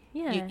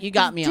 Yeah, you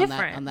got it's me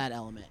different. on that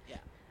element. Yeah.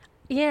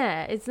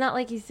 Yeah, it's not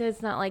like you said.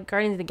 It's not like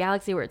Guardians of the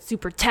Galaxy where it's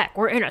super tech.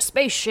 We're in a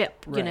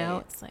spaceship, you know.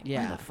 Right. It's like,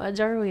 Yeah. where the fudge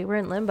are we? We're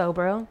in limbo,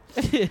 bro.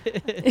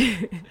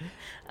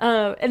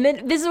 And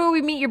then this is where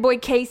we meet your boy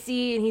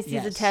Casey, and he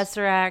sees a Yes.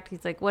 Tesseract.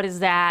 He's like, "What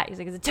is that?" He's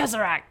like, "It's a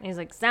Tesseract." And he's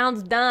like,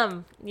 "Sounds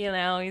dumb," you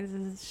know.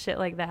 He's shit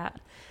like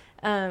that.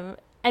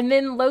 And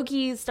then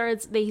Loki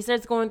starts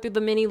going through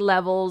the mini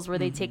levels where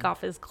they take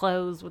off his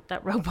clothes with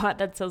that robot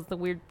that does the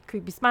weird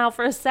creepy smile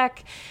for a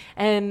sec,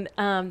 and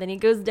then he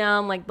goes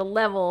down like the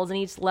levels, and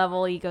each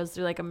level he goes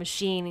through like a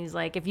machine. He's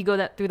like, if you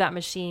go through that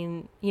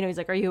machine, he's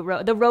like, are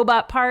you the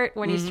robot part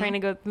when he's trying to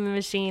go through the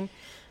machine?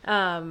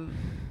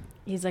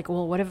 He's like,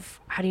 well,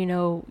 how do you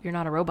know you're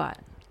not a robot?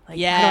 Like,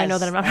 how do I know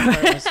that I'm not a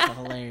robot? That was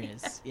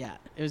hilarious. Yeah,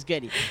 it was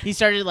good. He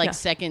started like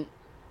second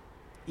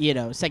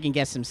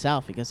guess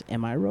himself. He goes,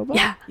 "Am I a robot?"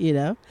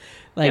 Yeah.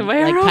 Like, Am I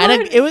a like kind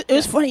of. robot? It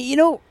was funny.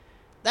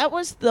 That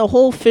was the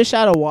whole fish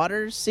out of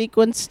water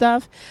sequence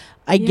stuff.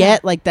 I Yeah.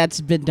 get like that's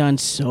been done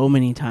so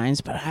many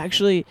times, but I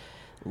actually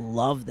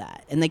love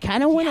that. And they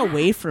kind of went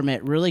away from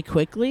it really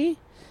quickly.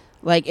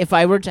 Like if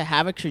I were to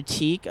have a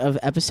critique of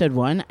episode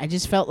 1, I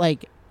just felt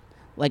like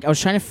I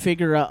was trying to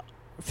figure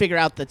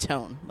out the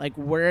tone. Like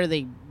where are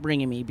they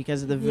bringing me?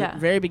 Because at the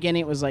very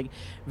beginning it was like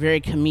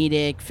very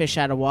comedic, fish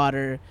out of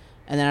water.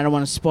 And then I don't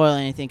want to spoil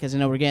anything because I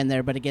know we're getting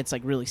there, but it gets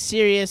like really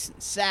serious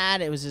and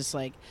sad. It was just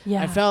like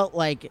I felt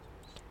like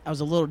I was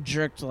a little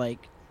jerked,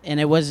 like, and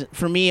it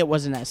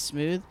wasn't as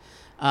smooth.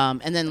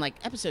 And then like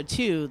episode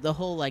 2, the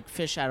whole like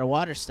fish out of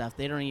water stuff,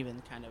 they don't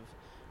even kind of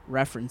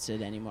reference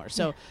it anymore.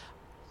 So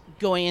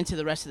going into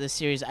the rest of the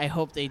series, I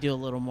hope they do a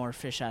little more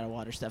fish out of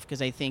water stuff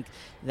because I think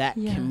that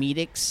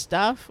comedic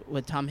stuff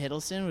with Tom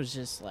Hiddleston was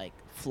just like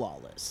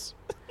flawless.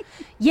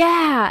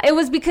 Yeah, it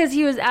was because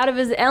he was out of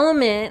his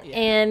element,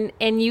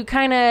 and you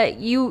kind of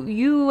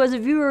you as a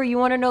viewer, you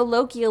want to know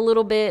Loki a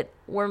little bit,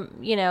 where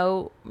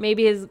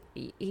maybe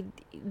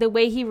the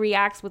way he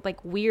reacts with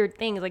like weird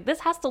things, like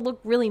this has to look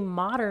really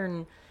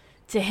modern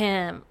to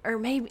him, or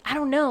maybe I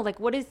don't know, like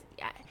what is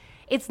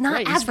it's not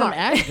right, Asgard. He's from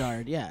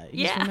Asgard, yeah.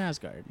 He's from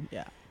Asgard,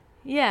 yeah.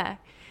 Yeah,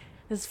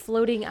 this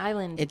floating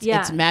island. It's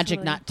magic,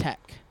 totally. not tech.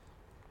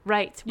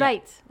 Right.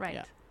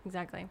 Yeah.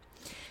 Exactly.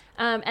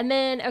 And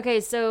then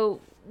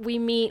so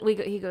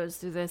he goes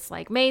through this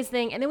like maze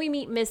thing, and then we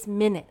meet Miss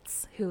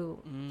Minutes, who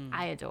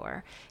I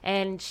adore,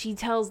 and she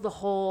tells the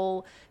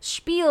whole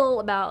spiel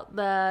about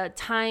the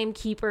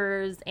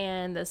timekeepers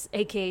and the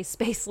aka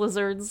space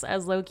lizards,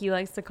 as Loki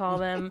likes to call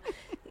them.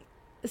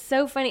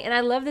 So funny. And I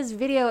love this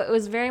video. It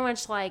was very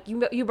much like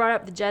you brought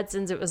up the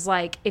Jetsons. It was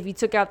like if you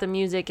took out the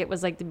music, it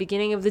was like the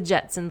beginning of the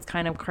Jetsons,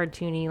 kind of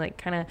cartoony, like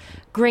kind of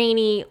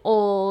grainy,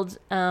 old,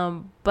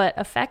 but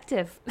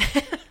effective.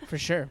 For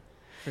sure.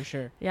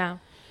 Yeah.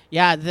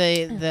 Yeah,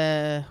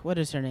 the what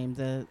is her name?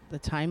 The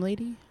time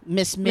lady?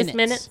 Miss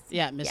Minutes.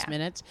 Yeah, Miss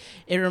Minutes.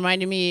 It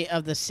reminded me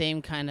of the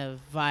same kind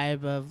of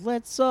vibe of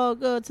let's all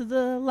go to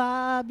the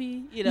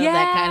lobby.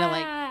 That kind of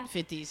like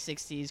 50s,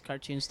 60s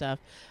cartoon stuff.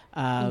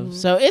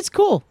 So it's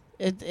cool.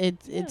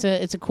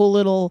 It's a cool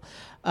little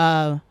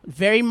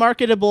very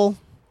marketable,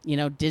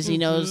 Disney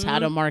knows how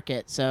to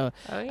market. So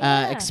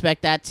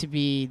expect that to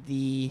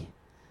be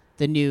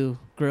the new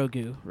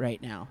Grogu right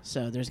now.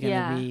 So there's going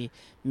to be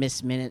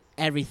Miss Minute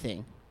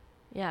everything.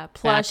 Yeah,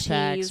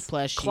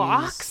 Backpacks,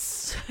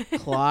 clocks,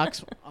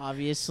 clocks,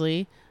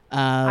 obviously.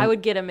 I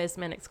would get a Miss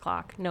Minutes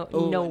clock. No,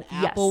 an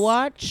Apple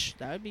Watch.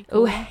 That would be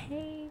cool. Oh,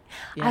 hey.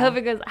 Yeah. I hope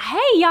it goes, hey,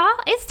 y'all,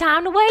 it's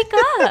time to wake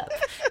up.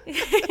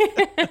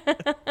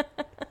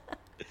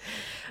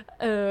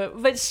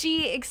 But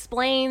she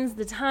explains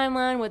the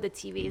timeline, what the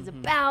TV is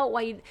about.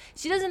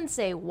 She doesn't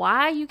say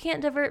why you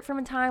can't divert from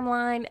a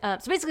timeline.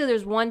 So basically,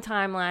 there's one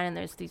timeline, and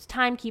there's these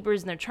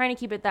timekeepers, and they're trying to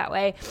keep it that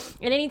way.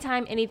 And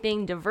anytime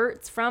anything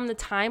diverts from the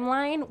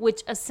timeline,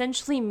 which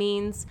essentially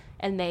means,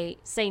 and they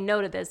say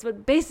no to this,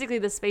 but basically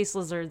the space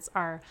lizards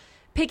are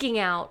picking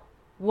out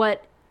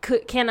what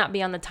cannot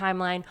be on the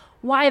timeline,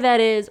 why that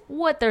is,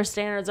 what their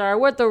standards are,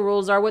 what their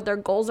rules are, what their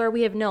goals are.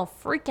 We have no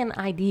freaking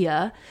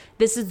idea.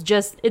 This is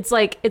just, it's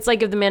like if the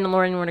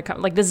Mandalorian were to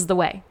come, like, this is the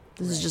way.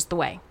 This is just the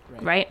way,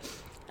 right?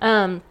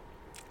 And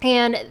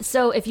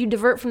so if you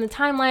divert from the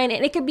timeline,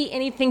 and it could be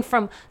anything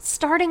from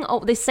starting,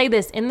 they say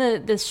this in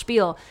the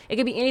spiel, it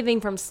could be anything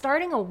from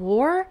starting a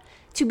war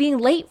to being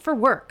late for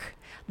work.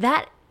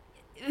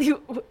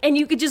 And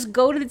you could just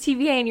go to the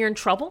TVA and you're in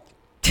trouble.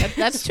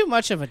 That's too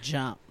much of a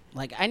jump.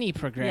 Like, I need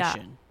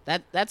progression.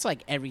 That's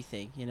like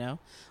everything, you know?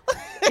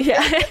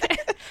 Yeah.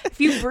 If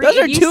you breathe, those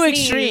are you two sneeze.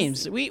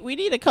 extremes. We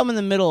need to come in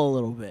the middle a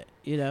little bit,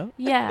 you know?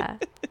 Yeah.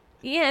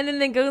 Yeah, and then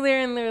they go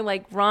there and they're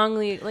like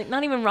wrongly, like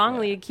not even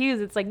wrongly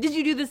accused. It's like, did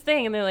you do this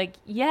thing? And they're like,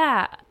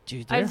 yeah.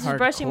 Dude, I was just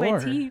brushing my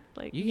teeth.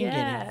 Like, you can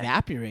get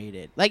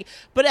evaporated. Like,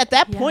 but at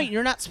that point,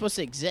 you're not supposed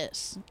to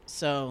exist.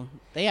 So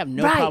they have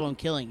no problem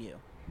killing you.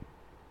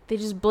 They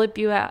just blip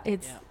you out.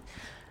 It's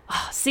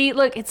see,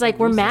 look, it's like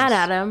we're mad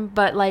at him,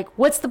 but like,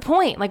 what's the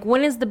point? Like,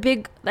 when is the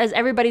big, as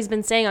everybody's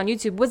been saying on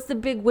YouTube, what's the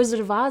big Wizard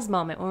of Oz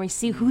moment when we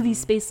see who these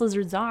space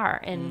lizards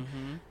are and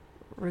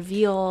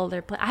reveal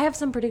their plan? I have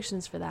some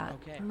predictions for that.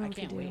 Okay, I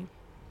can't wait.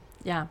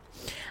 Yeah.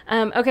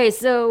 Okay,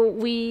 so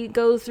we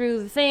go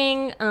through the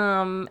thing,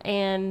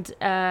 and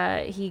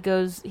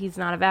he's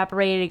not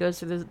evaporated. He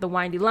goes through the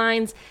windy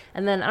lines,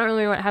 and then I don't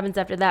remember what happens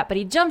after that, but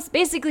he jumps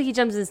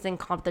in this thing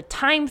called the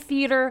Time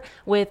Theater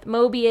with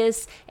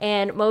Mobius,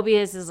 and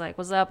Mobius is like,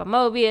 what's up, I'm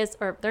Mobius,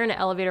 or they're in an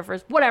elevator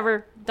first,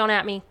 whatever, don't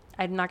at me.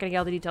 I'm not going to get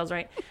all the details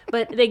right.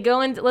 But they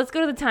go in, let's go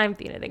to the Time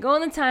Theater. They go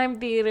in the Time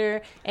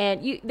Theater,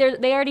 and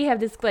they already have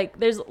this, like,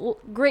 there's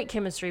great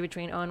chemistry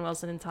between Owen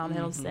Wilson and Tom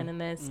Hiddleston in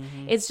this.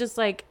 It's just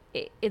like,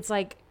 it's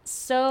like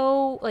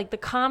so, like, the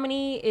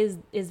comedy is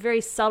very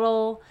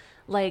subtle,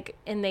 like,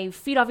 and they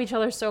feed off each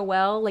other so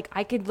well. Like,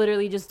 I could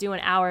literally just do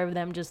an hour of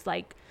them just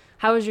like,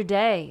 how was your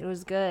day? It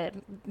was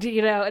good.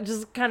 You know,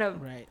 just kind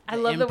of, I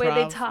love the way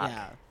they talk.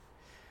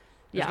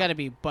 There's got to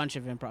be a bunch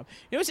of improv.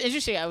 You know what's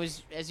interesting?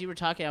 As you were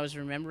talking, I was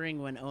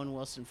remembering when Owen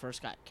Wilson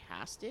first got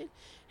casted.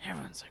 And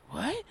everyone's like,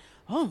 "What?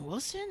 Owen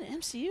Wilson,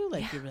 MCU?"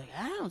 Like, you're like,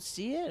 "I don't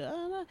see it. I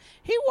don't know.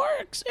 He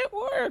works. It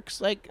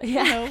works." Like,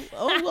 you know,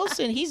 Owen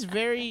Wilson, he's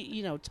very,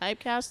 you know,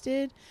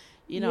 typecasted.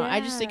 You know, I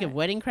just think of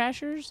Wedding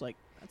Crashers. Like,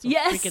 that's a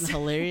freaking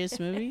hilarious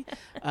movie.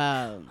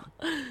 But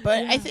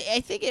I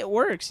think it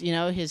works. You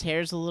know, his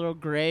hair's a little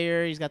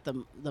grayer. He's got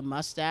the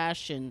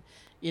mustache, and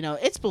you know,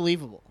 it's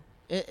believable.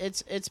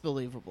 It's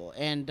believable,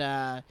 and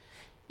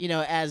you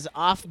know, as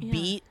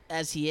offbeat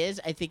as he is,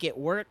 I think it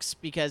works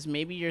because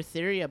maybe your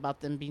theory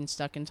about them being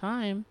stuck in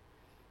time,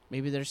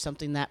 maybe there's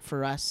something that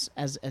for us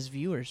as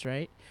viewers,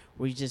 right?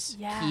 We just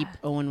keep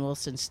Owen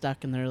Wilson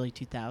stuck in the early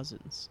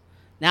 2000s.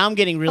 Now I'm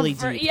getting really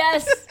deep.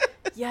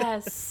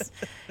 Yes.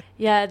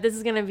 Yeah, this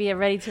is gonna be a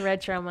Ready to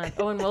Retro month,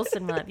 Owen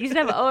Wilson month. You should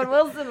have an Owen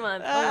Wilson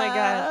month. Oh my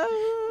gosh.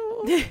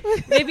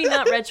 Maybe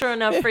not retro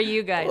enough for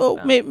you guys. Well,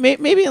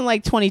 maybe in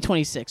like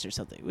 2026 or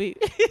something.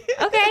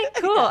 Okay,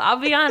 cool. I'll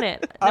be on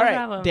it. No All right,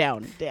 problem.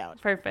 Down.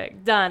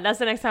 Perfect. Done. That's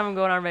the next time I'm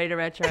going on Ready to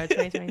Retro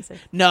 2026.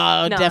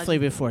 No, definitely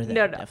before that.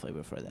 No. Definitely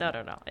before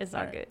that. No. It's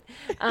all good.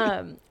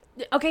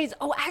 Okay.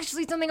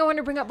 Actually, something I wanted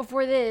to bring up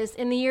before this.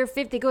 In the year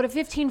 50, they go to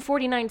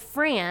 1549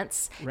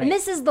 France. Right. And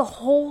this is the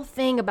whole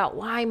thing about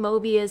why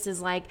Mobius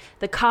is like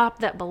the cop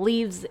that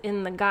believes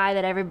in the guy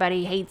that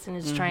everybody hates and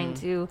is trying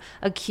to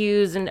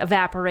accuse and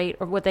evaporate,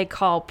 or what they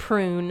call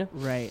prune.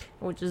 Right.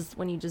 Which is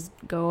when you just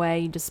go away,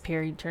 you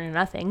disappear, you turn to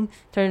nothing,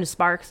 turn into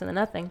sparks and then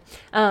nothing.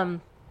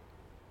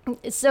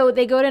 So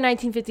they go to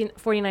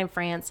 1949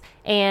 France,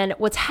 and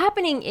what's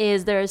happening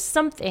is there is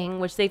something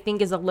which they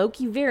think is a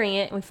Loki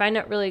variant, and we find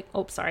out really...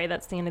 Oh, sorry,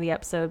 that's the end of the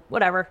episode.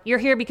 Whatever. You're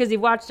here because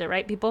you've watched it,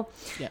 right, people?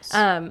 Yes.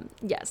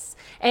 Yes.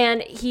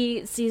 And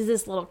he sees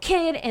this little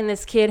kid, and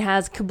this kid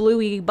has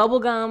kablooey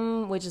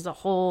bubblegum, which is a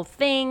whole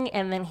thing,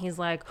 and then he's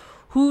like,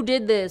 who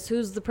did this?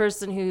 Who's the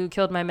person who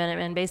killed my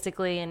Minutemen,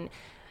 basically? And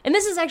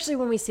this is actually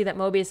when we see that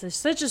Mobius is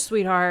such a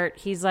sweetheart.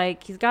 He's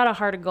like, he's got a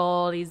heart of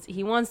gold.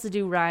 He wants to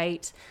do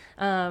right.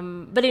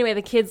 But anyway,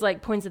 the kid's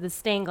like points at the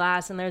stained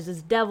glass, and there's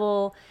this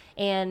devil,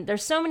 and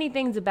there's so many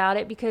things about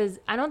it because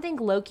I don't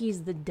think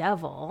Loki's the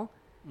devil.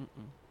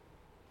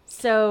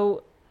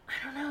 So I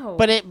don't know.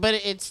 But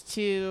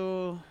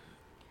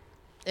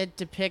it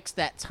depicts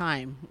that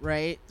time,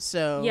 right?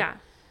 So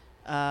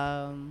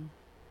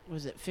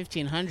was it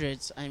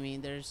 1500s? I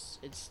mean, it's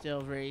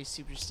still very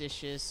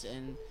superstitious,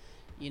 and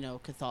you know,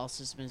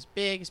 Catholicism is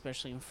big,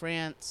 especially in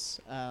France.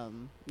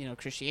 You know,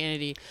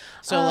 Christianity.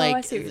 So like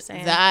I see what you're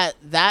saying.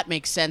 that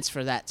makes sense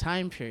for that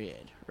time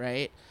period,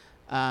 right?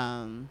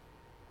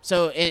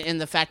 So in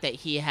the fact that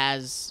he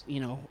has, you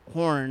know,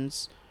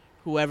 horns,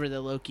 whoever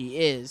the Loki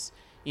is,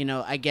 you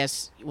know, I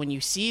guess when you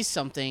see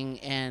something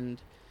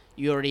and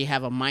you already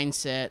have a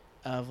mindset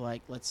of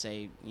like, let's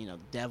say, you know,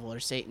 the devil or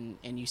Satan,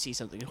 and you see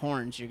something with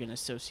horns, you're going to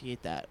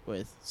associate that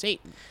with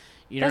Satan.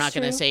 You're not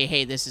going to say,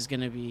 hey, this is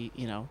going to be,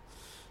 you know,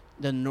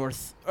 the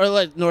North, or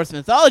like North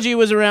mythology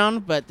was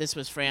around, but this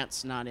was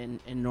France, not in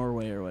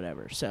Norway or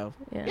whatever. So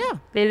they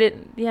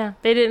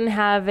didn't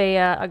have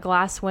a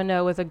glass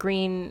window with a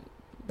green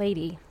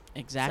lady.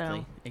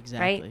 Exactly.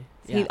 Right?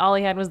 Yeah. All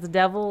he had was the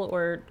devil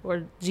or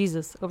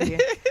Jesus over here.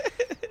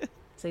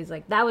 So he's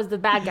like, that was the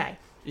bad guy,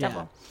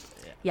 devil.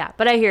 Yeah,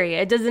 but I hear you.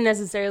 It doesn't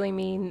necessarily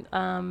mean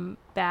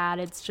bad.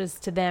 It's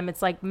just to them,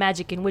 it's like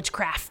magic and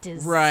witchcraft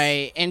is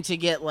right. And to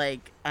get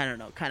like, I don't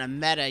know, kind of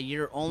meta,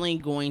 you're only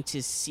going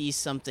to see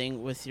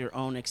something with your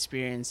own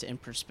experience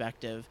and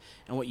perspective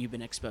and what you've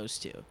been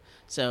exposed to.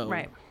 So,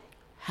 right.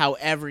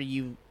 however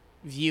you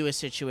view a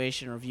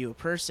situation or view a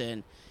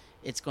person,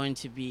 it's going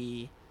to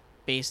be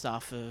based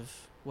off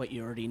of what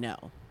you already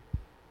know,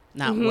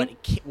 not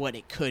what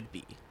it could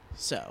be.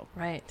 So,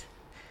 right.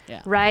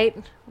 yeah.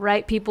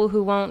 Right. People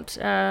who won't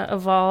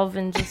evolve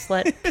and just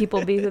let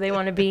people be who they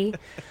want to be.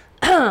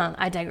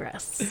 I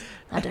digress.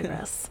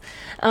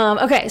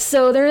 Okay,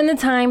 so they're in the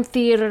Time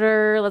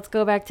Theater. Let's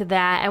go back to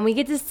that. And we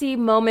get to see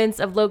moments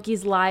of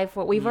Loki's life,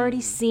 what we've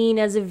already seen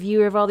as a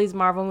viewer of all these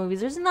Marvel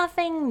movies. There's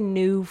nothing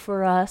new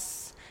for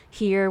us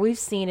here. We've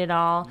seen it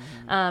all.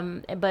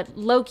 But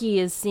Loki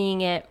is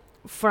seeing it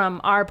from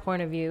our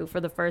point of view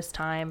for the first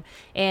time,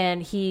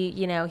 and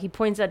he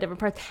points out different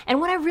parts. And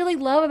what I really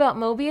love about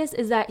Mobius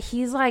is that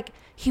he's like,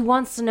 he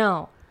wants to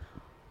know,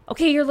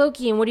 okay, you're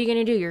Loki, and what are you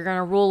gonna do? You're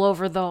gonna rule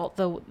over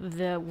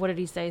the what did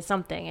he say,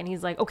 something? And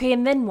he's like, okay,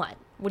 and then what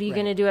are you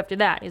gonna do after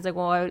that? He's like,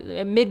 well,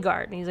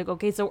 Midgard. And he's like,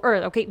 okay, so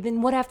Earth. Okay,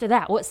 then what after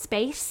that? What,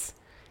 space?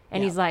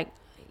 And he's like,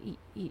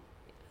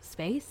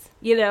 space,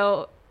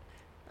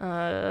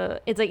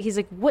 it's like, he's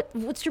like,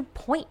 what's your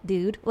point,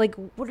 dude? Like,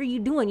 what are you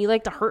doing? You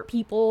like to hurt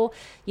people,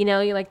 you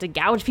like to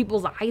gouge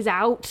people's eyes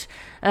out.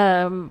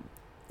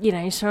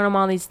 He's showing him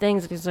all these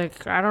things. And he's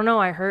like, I don't know,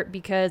 I hurt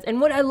because, and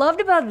what I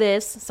loved about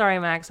this, sorry,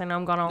 Max, I know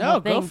I'm going on the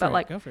whole thing, but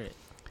like, go for it.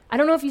 I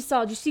don't know if you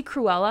saw, did you see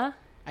Cruella?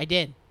 I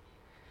did.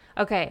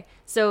 Okay.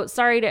 So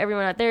sorry to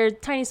everyone out there,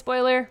 tiny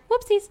spoiler,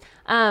 whoopsies.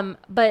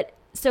 But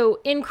so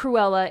in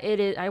Cruella, it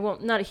is,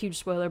 not a huge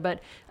spoiler, but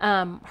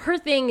her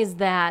thing is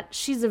that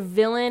she's a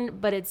villain,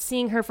 but it's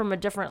seeing her from a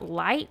different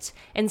light.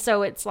 And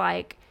so it's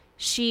like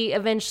she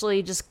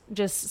eventually just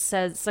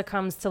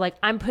succumbs to like,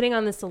 I'm putting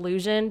on this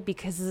illusion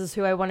because this is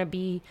who I want to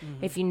be.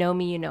 If you know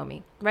me, you know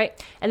me.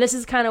 Right. And this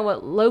is kind of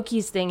what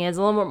Loki's thing is,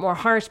 a little bit more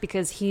harsh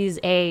because he's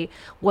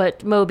what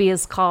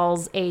Mobius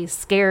calls a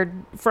scared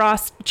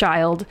frost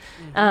child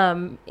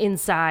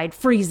inside,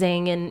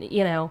 freezing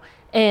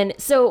and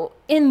so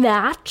in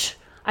that,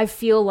 I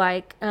feel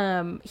like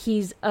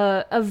he's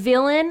a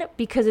villain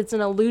because it's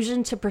an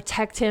illusion to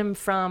protect him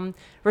from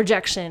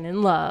rejection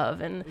and love.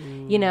 And,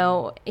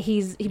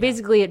 he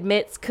basically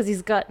admits because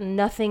he's got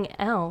nothing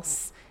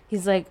else.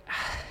 He's like,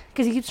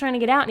 because he keeps trying to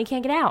get out and he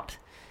can't get out.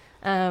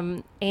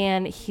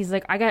 And he's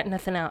like, I got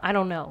nothing else. I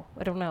don't know.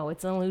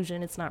 It's an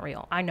illusion. It's not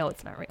real. I know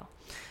it's not real.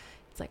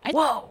 It's like,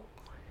 whoa.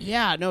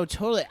 Yeah, no,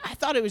 totally. I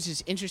thought it was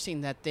just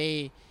interesting that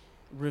they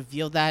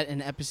revealed that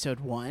in episode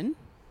 1.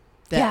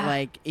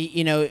 That,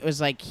 it was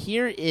like,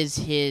 here is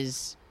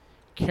his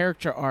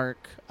character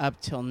arc up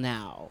till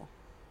now.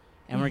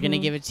 And we're going to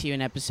give it to you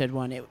in episode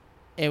 1.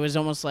 It was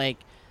almost like,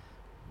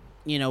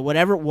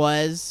 whatever it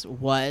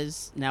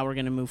was, now we're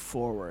going to move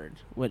forward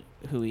with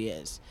who he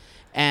is.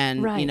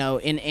 And,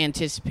 in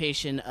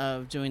anticipation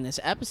of doing this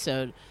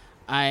episode,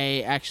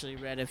 I actually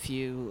read a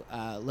few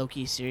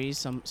Loki series,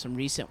 some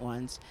recent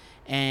ones,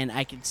 and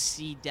I could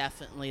see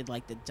definitely,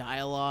 like, the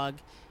dialogue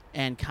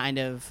and kind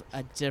of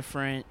a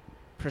different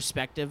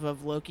perspective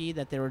of Loki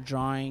that they were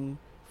drawing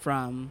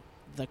from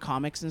the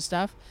comics and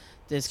stuff.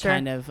 This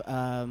kind of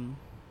I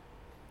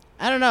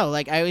don't know,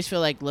 like I always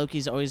feel like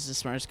Loki's always the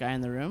smartest guy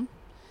in the room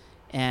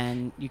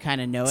and you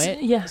kind of know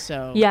it.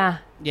 So yeah,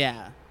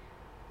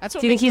 that's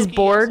what. Do you think he's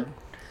bored?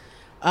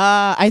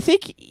 Awesome. I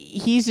think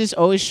he's just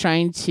always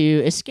trying to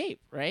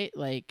escape, right?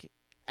 Like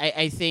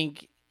I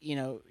think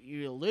you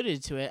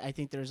alluded to it. I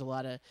think there's a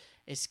lot of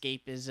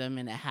escapism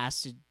and it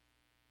has to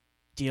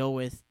deal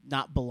with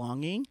not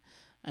belonging.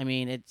 I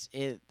mean,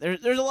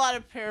 there's a lot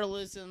of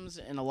parallelisms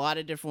and a lot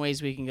of different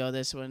ways we can go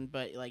this one,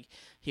 but like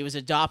he was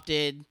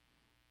adopted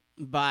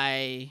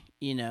by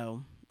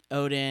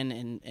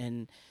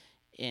Odin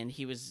and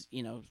he was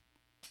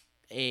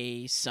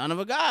a son of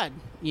a god,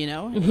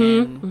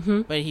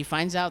 but he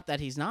finds out that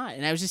he's not.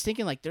 And I was just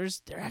thinking like there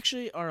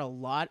actually are a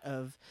lot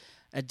of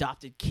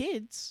adopted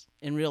kids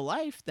in real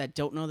life that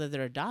don't know that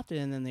they're adopted,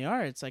 and then they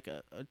are. It's like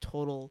a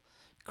total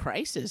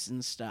crisis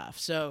and stuff.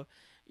 So.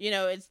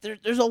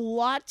 There's a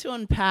lot to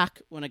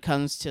unpack when it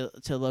comes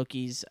to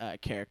Loki's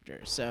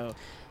character. So,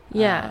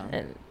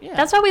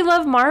 that's why we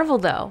love Marvel,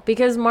 though,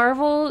 because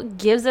Marvel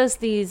gives us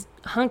these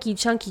hunky,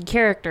 chunky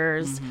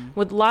characters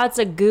with lots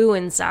of goo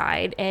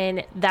inside,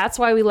 and that's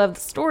why we love the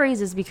stories,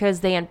 is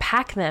because they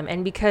unpack them,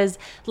 and because,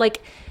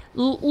 like,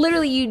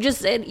 literally you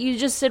just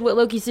said what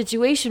Loki's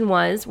situation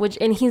was,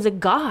 and he's a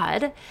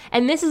god,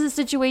 and this is a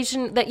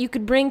situation that you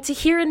could bring to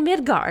here in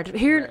Midgard,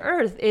 here in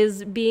Earth,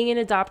 is being an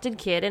adopted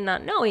kid and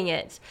not knowing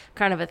it,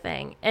 kind of a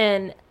thing.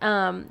 And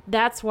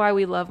that's why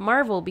we love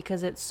Marvel,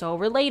 because it's so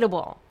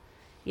relatable,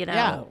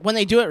 Yeah, when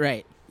they do it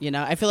right,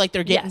 I feel like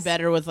they're getting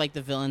better with like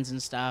the villains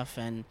and stuff,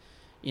 and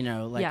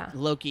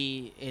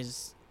Loki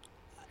is,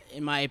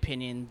 in my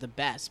opinion, the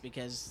best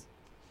because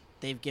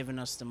they've given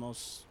us the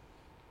most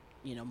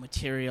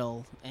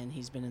material, and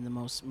he's been in the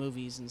most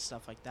movies and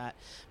stuff like that.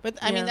 But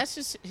I mean, that's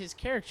just his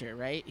character,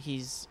 right?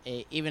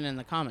 Even in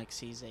the comics,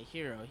 he's a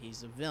hero,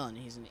 he's a villain,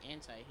 he's an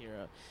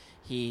anti-hero,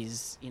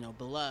 he's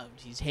beloved,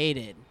 he's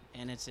hated,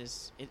 and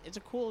it's a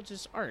cool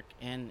just arc.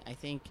 And I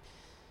think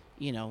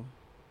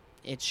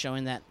it's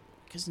showing that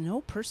because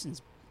no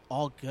person's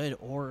all good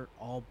or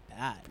all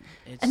bad.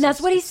 And that's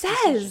what he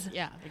says.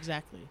 Yeah,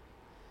 exactly.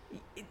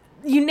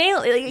 You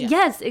nail it.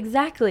 Yes,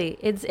 exactly.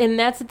 And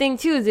that's the thing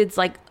too. Is it's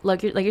like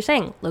you're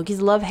saying, Loki's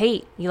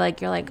love-hate. You're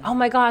like, oh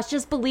my gosh,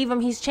 just believe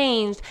him. He's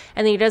changed,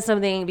 and then he does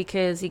something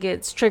because he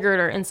gets triggered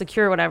or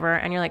insecure or whatever,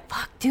 and you're like,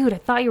 fuck, dude, I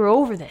thought you were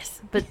over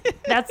this. But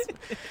that's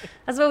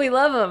why we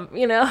love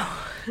him,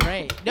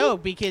 Right. No,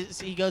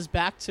 because he goes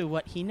back to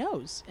what he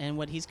knows and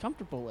what he's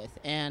comfortable with,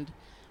 and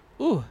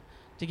to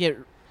get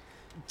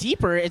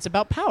deeper, it's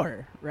about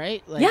power,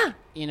 right?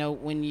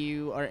 When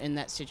you are in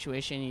that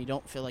situation and you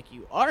don't feel like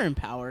you are in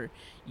power,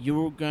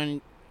 you are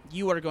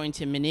going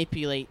to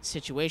manipulate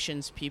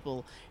situations,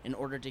 people, in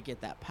order to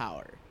get that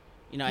power.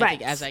 I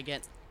think as I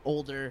get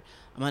older,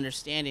 I'm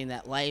understanding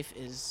that life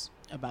is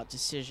about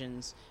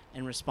decisions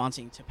and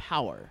responding to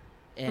power,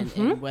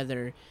 and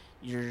whether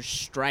you're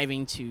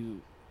striving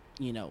to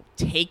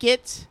take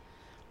it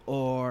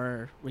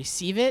or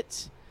receive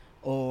it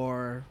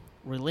or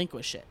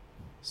relinquish it.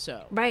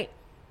 So right.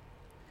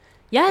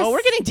 Yes. Oh,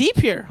 we're getting deep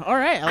here. All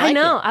right. I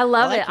know. I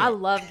love it. I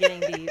love getting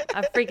deep.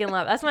 I freaking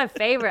love it. That's my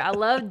favorite. I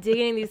love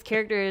digging in these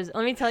characters.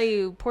 Let me tell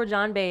you, poor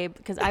John Babe,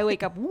 because I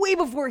wake up way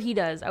before he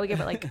does. I wake up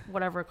at like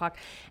whatever o'clock.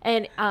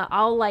 And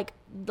I'll like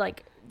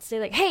say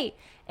like, hey.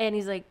 And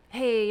he's like,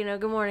 hey,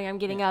 good morning, I'm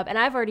getting up. And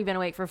I've already been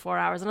awake for 4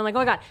 hours. And I'm like, oh,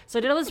 my God. So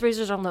I did all this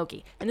research on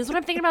Loki. And this is what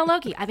I'm thinking about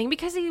Loki. I think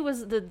because he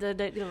was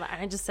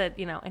I just said,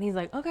 and he's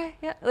like, okay,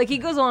 yeah. Like, he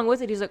goes along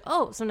with it. He's like,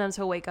 oh, sometimes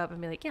he'll wake up and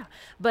be like, yeah.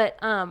 But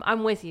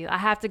I'm with you. I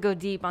have to go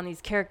deep on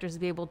these characters to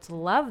be able to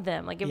love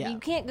them. Like, if you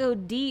can't go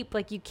deep,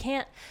 like, you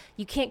can't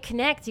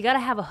connect. You got to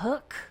have a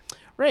hook.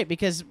 Right,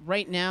 because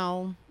right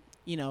now,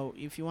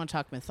 if you want to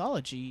talk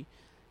mythology,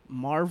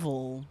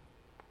 Marvel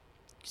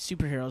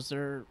superheroes,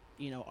 they're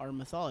our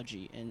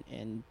mythology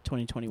in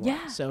 2021.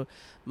 Yeah. So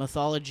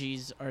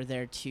mythologies are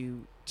there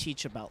to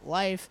teach about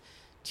life,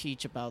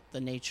 teach about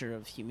the nature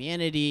of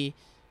humanity,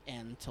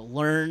 and to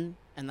learn.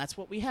 And that's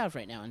what we have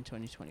right now in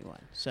 2021.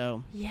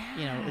 So,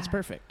 it's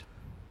perfect.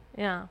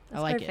 Yeah, that's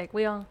I like perfect. it.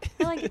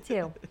 I like it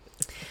too.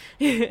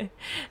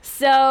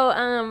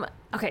 So,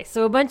 okay,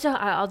 so a bunch of,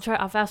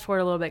 I'll fast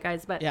forward a little bit,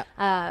 guys, but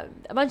a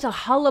bunch of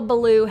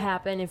hullabaloo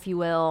happen, if you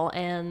will,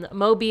 and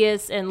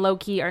Mobius and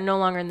Loki are no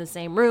longer in the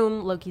same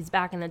room. Loki's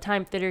back in the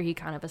time theater. He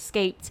kind of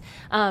escaped.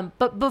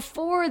 But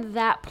before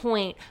that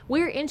point,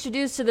 we're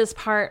introduced to this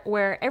part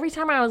where every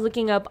time I was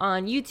looking up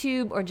on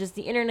YouTube or just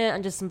the internet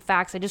and just some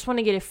facts, I just want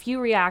to get a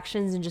few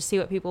reactions and just see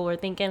what people were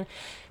thinking.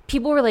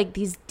 People were like,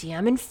 these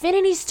damn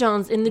Infinity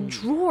Stones in the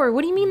drawer.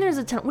 What do you mean there's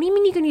a ton? What do you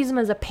mean you can use them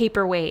as a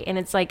paperweight? And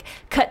it's like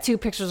cut to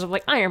pictures of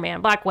like Iron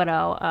Man, Black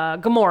Widow,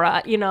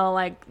 Gamora,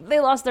 like they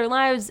lost their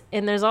lives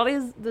and there's all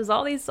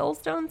these soul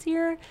stones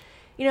here.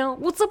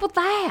 What's up with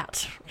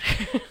that?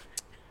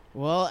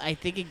 Well, I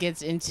think it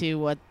gets into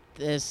what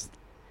this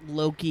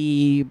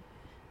Loki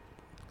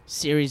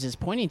series is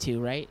pointing to,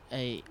 right?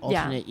 A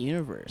alternate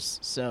universe.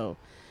 So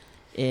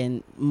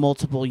in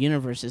multiple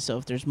universes. So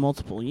if there's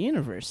multiple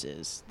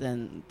universes,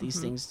 then these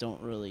things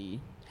don't really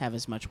have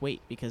as much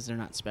weight because they're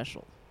not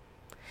special.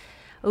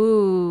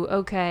 Ooh,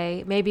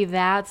 okay. Maybe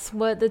that's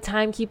what the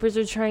timekeepers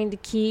are trying to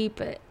keep.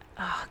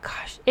 Oh,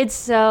 gosh. It's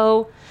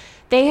so...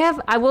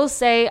 I will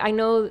say, I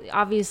know,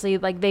 obviously,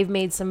 like, they've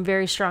made some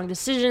very strong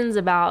decisions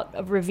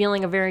about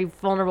revealing a very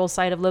vulnerable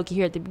side of Loki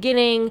here at the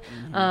beginning,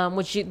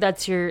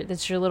 that's your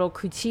little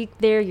critique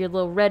there, your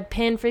little red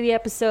pen for the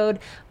episode.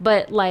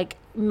 But, like,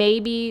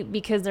 maybe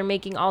because they're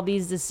making all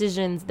these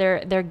decisions,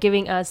 they're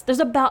giving us, there's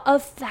about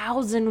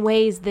 1,000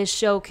 ways this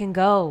show can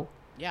go.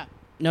 Yeah.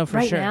 No,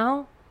 for sure. Right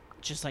now?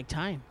 Just like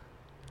time.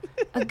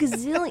 A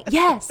gazillion.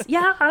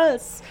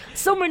 Yes.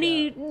 So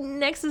many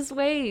Nexus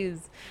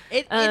ways.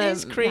 It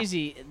is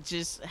crazy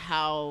just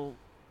how,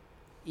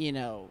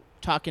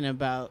 talking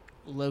about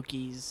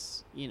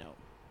Loki's,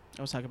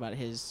 I was talking about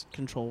his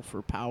control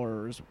for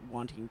power, or his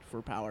wanting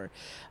for power.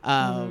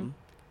 And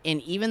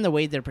even the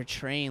way they're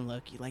portraying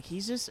Loki, like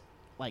he's just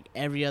like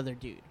every other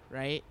dude,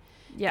 right?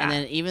 Yeah. And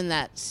then even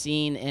that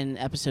scene in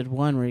episode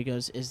 1 where he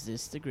goes, "Is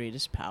this the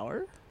greatest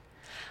power?"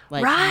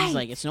 Like, he's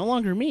like, it's no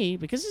longer me,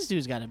 because this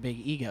dude's got a big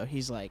ego.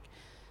 He's like,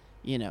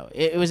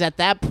 it was at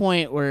that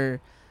point where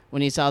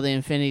when he saw the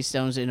Infinity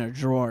Stones in a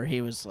drawer,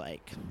 he was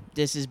like,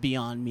 this is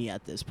beyond me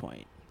at this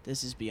point.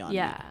 This is beyond me.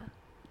 Yeah.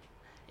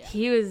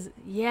 He was,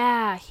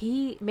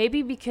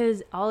 maybe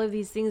because all of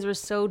these things were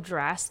so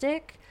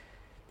drastic,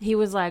 he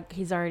was like,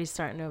 he's already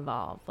starting to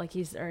evolve. Like,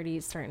 he's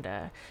already starting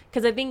to...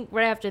 Because I think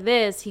right after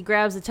this, he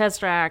grabs the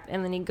Tesseract,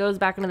 and then he goes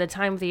back into the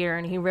time theater,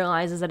 and he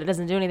realizes that it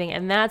doesn't do anything.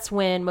 And that's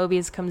when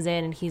Mobius comes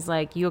in, and he's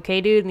like, you okay,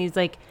 dude? And he's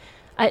like,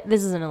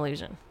 this is an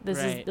illusion. This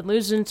is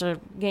illusion to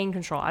gain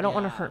control. I don't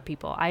want to hurt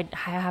people. I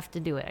have to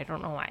do it. I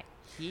don't know why.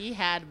 He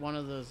had one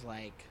of those,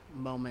 like,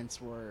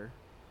 moments where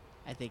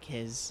I think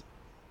his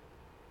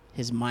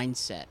his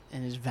mindset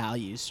and his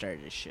values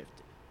started to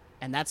shift.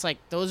 And that's like,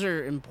 those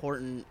are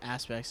important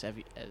aspects of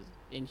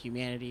in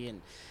humanity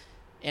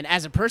and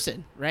as a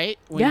person, right?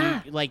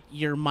 When you, like,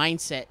 your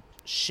mindset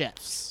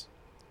shifts,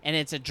 and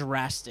it's a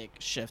drastic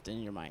shift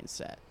in your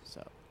mindset.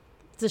 So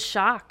it's a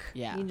shock.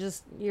 Yeah.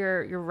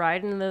 You're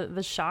riding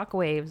the shock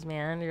waves,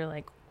 man. You're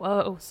like,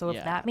 whoa, so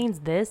if that means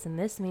this and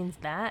this means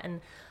that,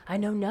 and I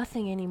know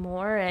nothing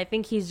anymore. And I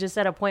think he's just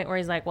at a point where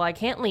he's like, well, I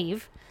can't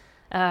leave.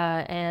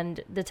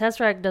 And the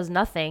Tesseract does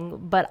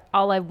nothing, but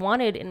all I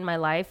wanted in my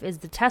life is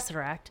the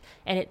Tesseract,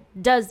 and it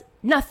does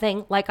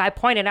nothing, like I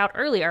pointed out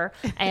earlier.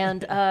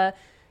 And,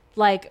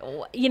 like,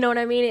 you know what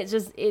I mean?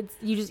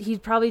 He's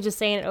probably just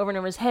saying it over and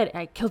over his head.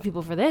 I killed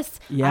people for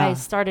this. Yeah. I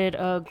started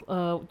a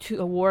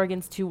war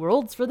against two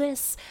worlds for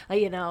this.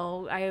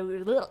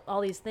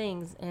 All these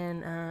things.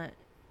 And,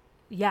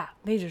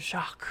 major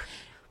shock.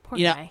 Poor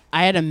guy.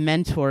 I had a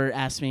mentor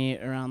ask me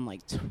around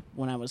like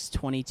when I was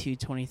 22,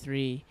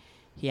 23.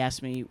 He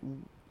asked me,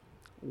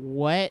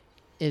 what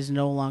is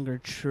no longer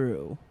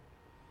true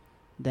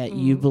that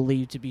you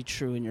believe to be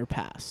true in your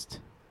past?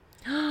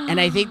 And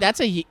I think that's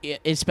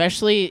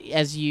especially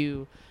as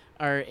you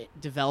are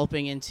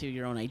developing into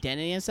your own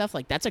identity and stuff,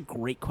 like, that's a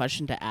great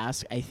question to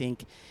ask, I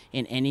think,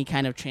 in any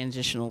kind of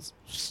transitional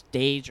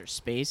stage or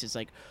space. It's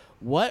like,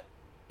 what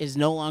is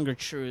no longer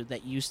true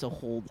that you still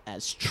hold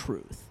as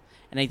truth?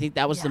 And I think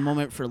that was the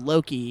moment for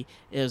Loki.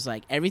 It was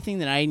like, everything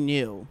that I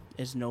knew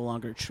is no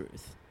longer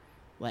truth.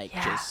 Like,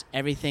 just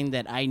everything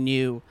that I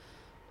knew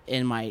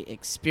in my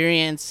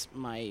experience,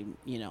 my,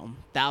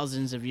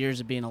 thousands of years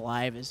of being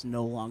alive is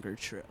no longer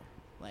true.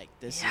 Like,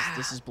 this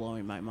is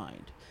blowing my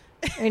mind.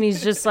 And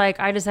he's just like,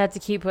 I just had to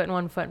keep putting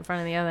one foot in front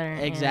of the other.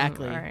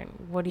 Exactly. And, all right,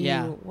 what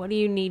do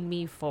you need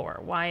me for?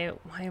 Why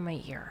am I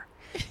here?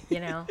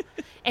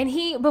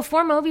 And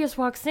before Mobius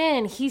walks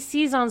in, he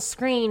sees on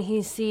screen,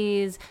 he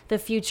sees the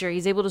future.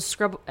 He's able to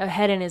scrub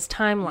ahead in his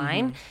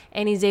timeline,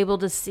 and he's able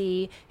to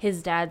see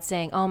his dad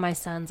saying, oh, my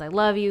sons, I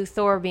love you.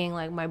 Thor being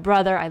like, my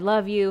brother, I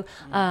love you.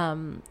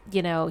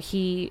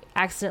 He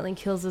accidentally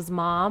kills his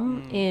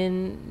mom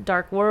in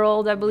Dark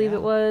World, I believe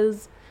it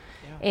was.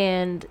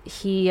 And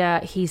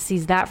he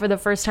sees that for the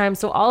first time.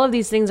 So all of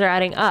these things are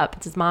adding up.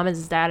 It's his mom, it's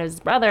his dad, it's his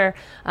brother,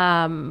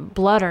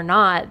 blood or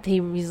not.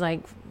 He's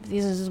like,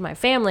 this is my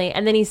family.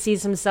 And then he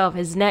sees himself,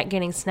 his neck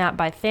getting snapped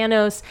by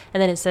Thanos,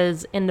 and then it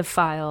says in the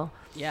file.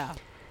 Yeah.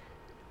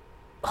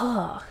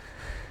 Oh.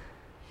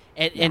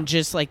 And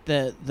just like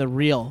the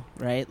reel,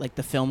 right? Like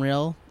the film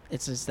reel,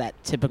 it's just that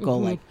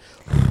typical like,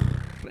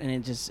 and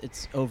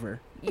it's over.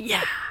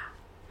 Yeah.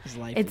 His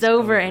life it's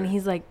over, and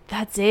he's like,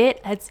 that's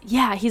it.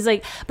 He's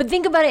like, but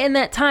think about it. In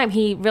that time,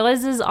 he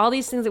realizes all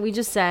these things that we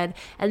just said,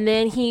 and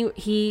then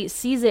he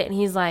sees it, and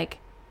he's like,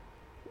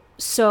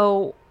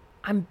 so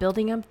I'm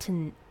building up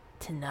to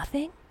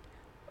nothing.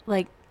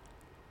 Like,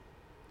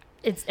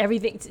 it's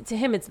everything to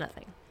him. It's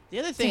nothing. The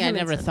other thing I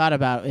never thought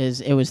about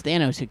is it was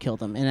Thanos who killed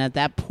him, and at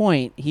that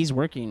point, he's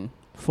working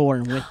for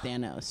and with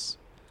Thanos.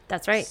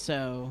 That's right.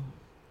 So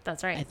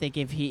that's right. I think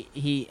if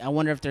he I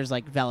wonder if there's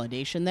like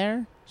validation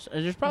there. So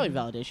there's probably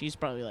validation. He's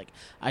probably like,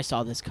 I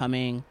saw this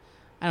coming.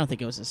 I don't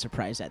think it was a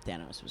surprise that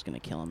Thanos was going to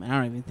kill him. And I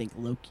don't even think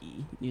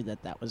Loki knew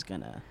that was going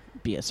to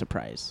be a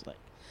surprise. Like,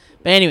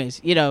 but anyways,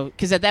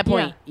 because at that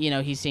point,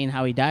 he's seeing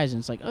how he dies,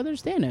 and it's like, oh,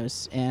 there's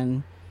Thanos.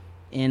 And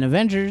in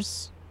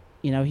Avengers,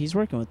 he's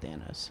working with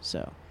Thanos.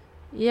 So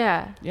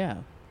yeah,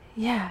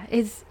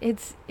 it's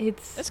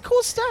that's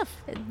cool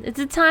stuff. It's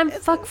a time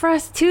fuck for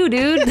us too,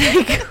 dude.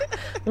 Like,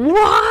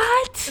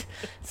 what?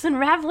 It's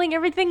unraveling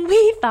everything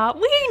we thought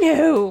we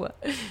knew.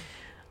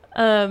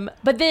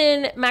 But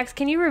then, Max,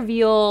 can you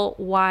reveal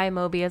why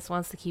Mobius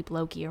wants to keep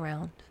Loki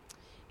around?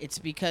 It's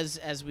because,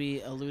 as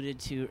we alluded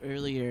to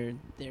earlier,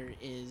 there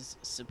is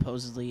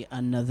supposedly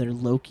another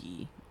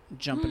Loki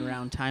jumping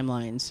around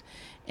timelines.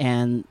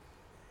 And,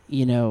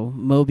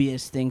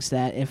 Mobius thinks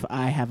that if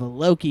I have a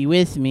Loki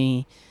with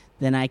me,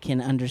 then I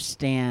can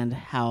understand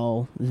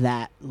how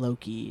that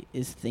Loki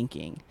is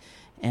thinking.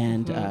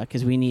 And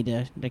because we need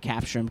to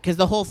capture him. Because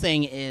the whole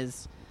thing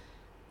is,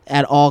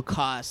 at all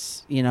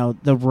costs,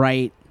 the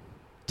right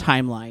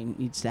timeline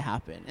needs to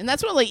happen. And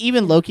that's what, like,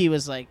 even Loki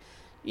was like,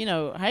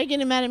 how are you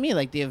getting mad at me?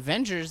 Like, the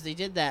Avengers, they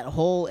did that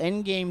whole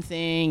Endgame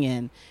thing,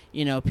 and,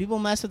 people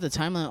mess with the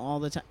timeline all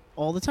the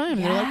time.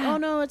 Yeah. They're like, oh,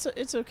 no,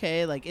 it's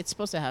okay. Like, it's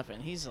supposed to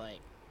happen. He's like,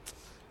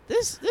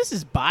 this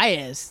is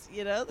biased,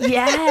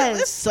 Yes.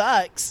 This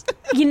sucks.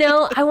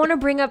 I want to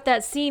bring up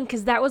that scene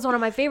because that was one of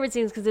my favorite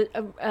scenes because it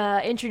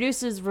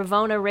introduces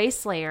Ravonna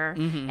Rayslayer.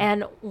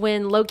 And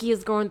when Loki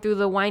is going through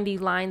the windy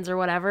lines or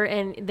whatever,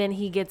 and then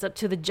he gets up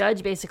to the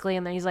judge basically,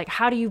 and then he's like,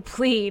 how do you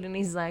plead? And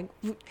he's like,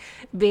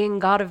 being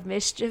God of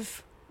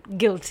mischief,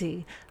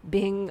 guilty.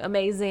 Being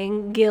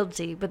amazing,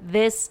 guilty. But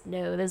this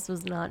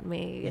was not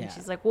me. And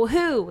she's like, well,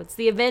 who? It's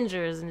the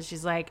Avengers. And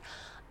she's like,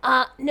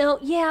 no,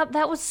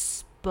 that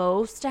was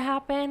supposed to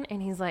happen.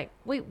 And he's like,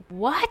 wait,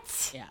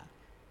 what? Yeah.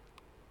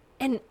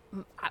 And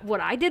what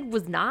I did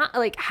was not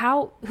like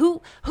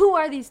who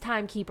are these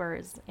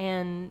timekeepers?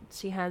 And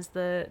she has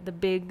the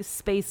big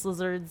space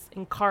lizards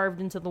and carved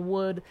into the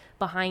wood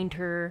behind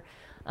her,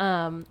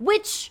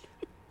 which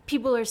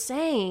people are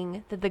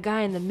saying that the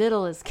guy in the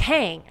middle is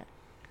Kang.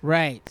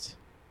 Right.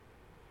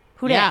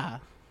 Who yeah.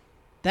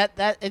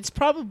 That it's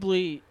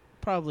probably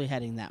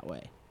heading that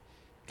way.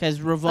 Because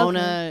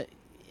Ravonna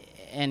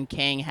and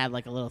Kang had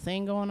like a little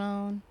thing going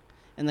on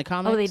in the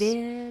comics. Oh, they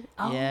did?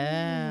 Oh.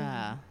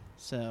 Yeah.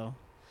 So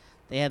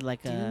they had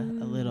like a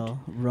little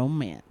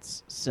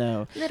romance.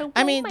 So Little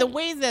I mean, the romance.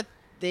 way that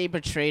they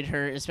portrayed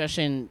her,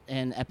 especially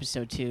in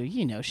episode 2,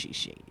 you know she's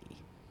shady.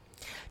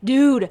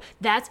 Dude,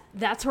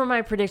 that's where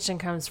my prediction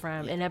comes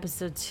from in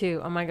episode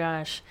 2. Oh my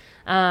gosh.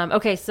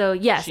 Okay, so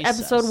yes, She's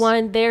episode sus.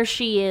 1, there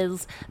she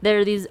is. There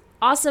are these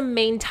awesome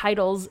main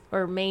titles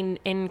or main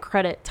end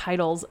credit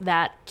titles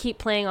that keep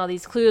playing all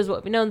these clues.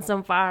 What we've known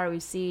so far, we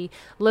see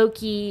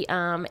Loki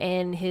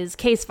and his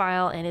case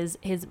file, and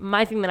his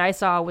my thing that I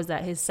saw was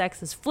that his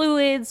sex is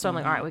fluid. So I'm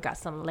like, all right, we got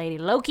some Lady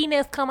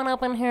Loki-ness coming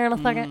up in here in a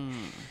second.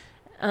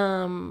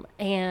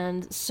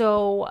 And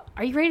so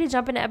are you ready to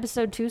jump into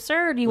episode 2,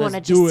 sir? Or do you want to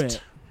Let's do just...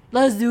 it.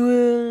 Let's do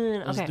it.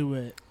 Okay. Let's do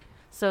it.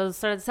 So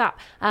start at the top.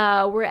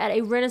 We're at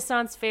a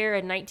Renaissance fair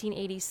in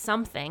 1980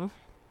 something.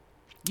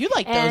 You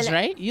like those, And-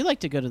 right? You like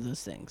to go to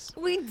those things.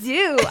 We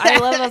do. I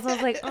love those. I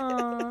was like,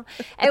 oh.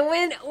 And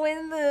when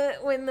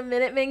the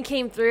Minutemen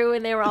came through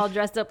and they were all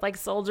dressed up like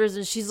soldiers,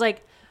 and she's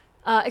like,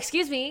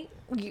 excuse me,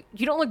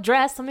 you don't look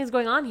dressed. Something's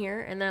going on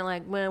here. And they're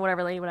like, well,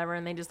 whatever, lady, whatever.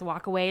 And they just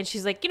walk away. And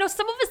she's like,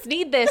 some of us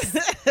need this.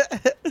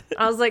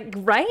 I was like,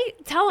 right?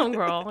 Tell them,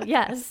 girl.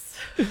 Yes.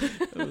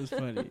 It was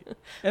funny.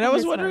 And I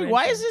was Miss wondering,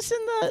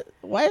 Valentine.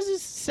 why is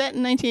this set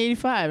in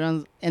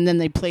 1985? And then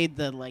they played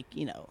the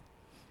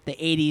the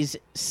 80s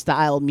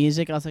style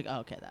music. I was like,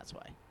 oh, okay, that's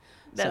why.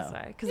 That's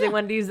why. Because they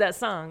wanted to use that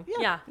song.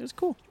 Yeah. It was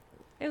cool.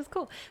 It was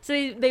cool.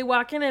 So they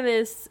walk into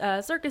this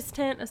circus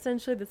tent,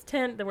 essentially this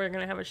tent that we're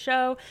going to have a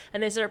show,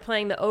 and they start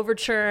playing the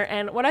overture.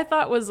 And what I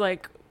thought was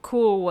like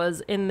cool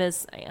was in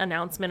this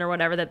announcement or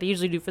whatever that they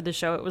usually do for the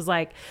show, it was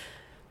like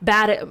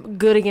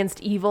good against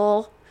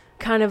evil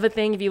kind of a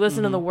thing. If you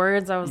listen to the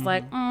words, I was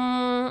like,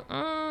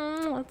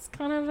 that's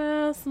kind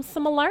of some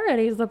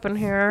similarities up in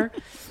here.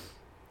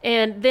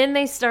 And then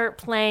they start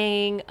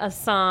playing a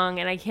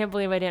song, and I can't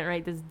believe I didn't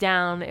write this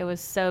down. It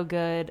was so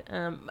good.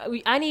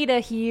 I Need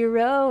a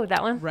Hero,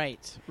 that one.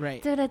 Right.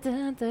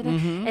 Da-da-da-da-da.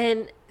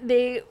 And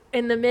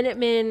the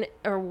Minutemen,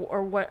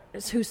 or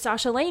who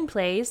Sasha Lane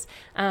plays,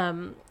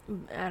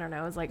 I don't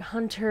know, it's like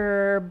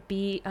Hunter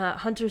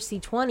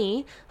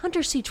C20. Hunter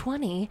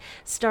C20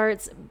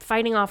 starts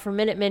fighting off for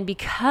Minutemen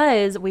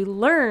because we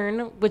learn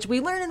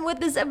in what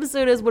this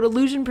episode is, what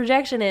illusion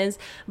projection is.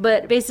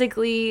 But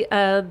basically,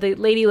 the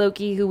Lady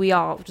Loki, who we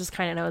all just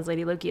kind of know as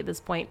Lady Loki at this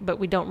point, but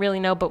we don't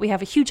really know, but we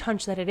have a huge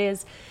hunch that it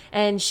is.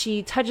 And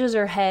she touches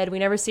her head. We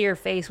never see her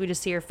face. We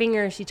just see her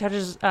fingers. She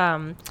touches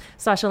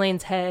Sasha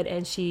Lane's head,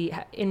 and she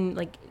has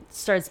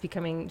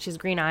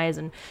green eyes,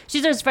 and she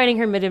starts fighting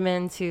her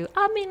Minutemen to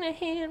I'm in a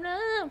hero,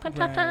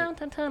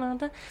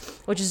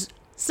 which is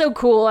so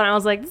cool. And I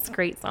was like, this is a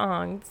great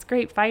song. It's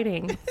great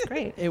fighting. It's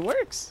great. It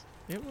works.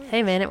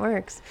 Hey man, it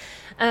works.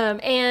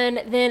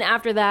 And then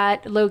after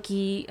that,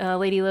 Lady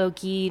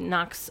Loki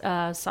knocks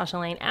Sasha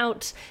Lane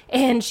out,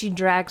 and she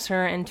drags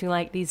her into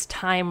like these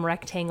time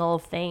rectangle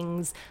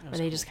things where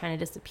they just kind of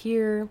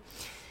disappear.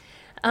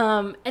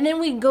 And then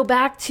we go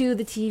back to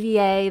the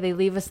TVA. They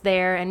leave us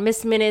there, and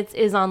Miss Minutes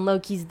is on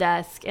Loki's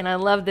desk. And I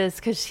love this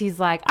because she's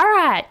like, all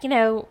right,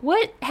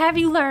 what have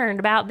you learned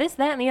about this,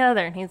 that, and the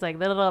other? And he's like,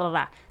 da da da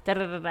da da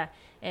da da da.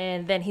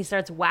 And then he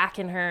starts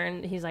whacking her,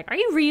 and he's like, are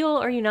you real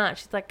or are you not?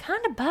 She's like,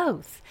 kind of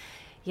both.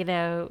 We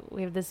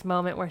have this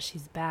moment where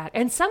she's back.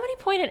 And somebody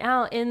pointed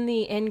out in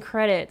the end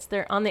credits,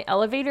 they're on the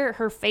elevator,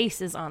 her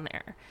face is on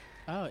there.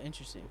 Oh,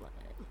 interesting.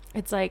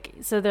 It's like,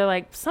 so they're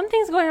like,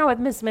 something's going on with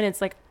Miss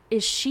Minutes. Like,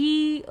 is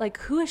she, like,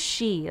 who is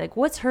she? Like,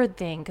 what's her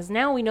thing? Because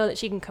now we know that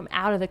she can come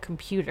out of the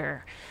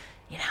computer,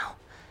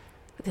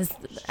 Because,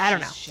 I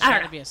don't know. She's I don't got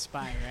to know. be a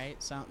spy,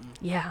 right? Something.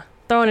 Yeah,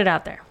 throwing it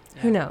out there.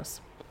 Yeah. Who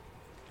knows?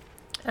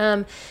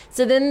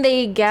 So then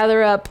they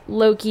gather up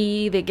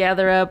Loki. They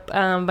gather up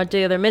a bunch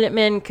of other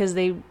Minutemen because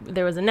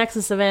there was a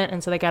Nexus event,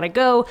 and so they got to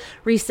go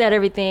reset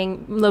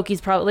everything.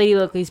 Lady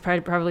Loki's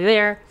probably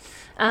there,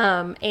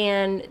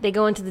 and they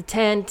go into the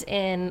tent,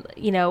 and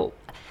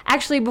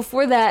actually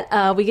before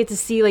that, we get to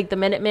see like the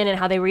Minutemen and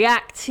how they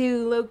react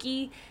to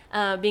Loki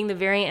being the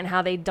variant and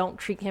how they don't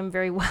treat him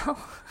very well.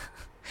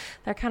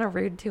 They're kind of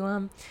rude to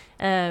him,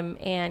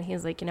 and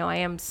he's like, I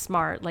am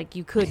smart. Like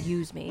you could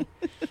use me.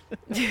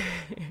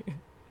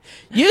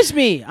 Use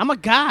me. I'm a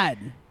god.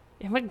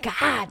 Oh my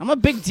God. I'm a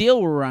big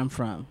deal where I'm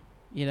from.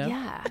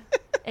 Yeah.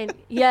 And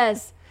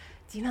yes.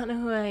 Do you not know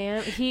who I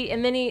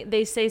am?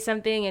 They say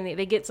something and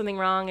they get something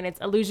wrong, and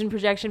it's illusion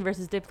projection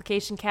versus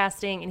duplication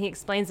casting, and he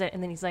explains it,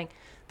 and then he's like,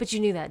 but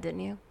you knew that, didn't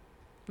you?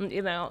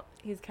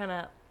 He's kind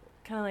of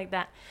kind of like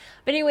that.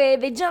 But anyway,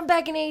 they jump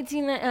back in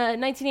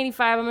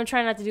 1985. I'm going to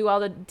try not to do all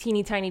the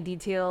teeny tiny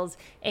details.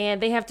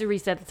 And they have to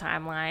reset the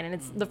timeline. And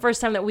it's the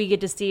first time that we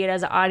get to see it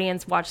as an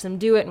audience, watch them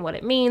do it and what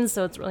it means.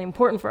 So it's really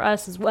important for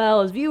us as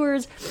well as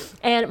viewers.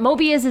 And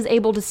Mobius is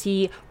able to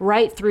see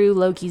right through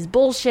Loki's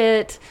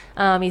bullshit.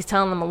 He's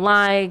telling them a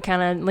lie,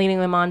 kind of leading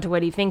them on to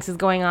what he thinks is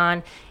going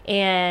on.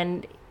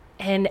 And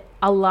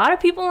a lot of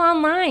people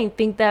online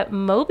think that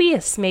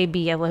Mobius may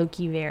be a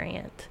Loki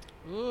variant.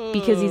 Ooh.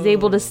 Because he's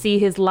able to see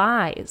his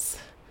lies.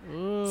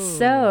 Ooh.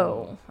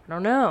 So, I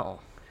don't know.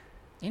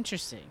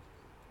 Interesting.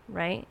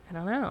 Right? I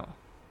don't know.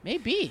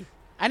 Maybe.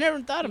 I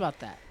never thought about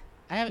that.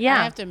 I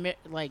have to,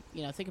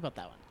 think about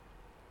that one.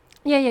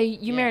 Yeah,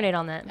 you marinate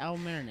on that. I'll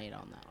marinate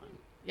on that one.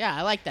 Yeah,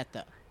 I like that,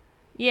 though.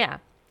 Yeah.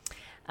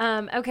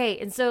 Okay,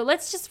 and so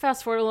let's just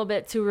fast forward a little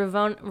bit to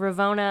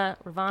Ravonna,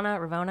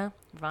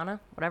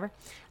 whatever.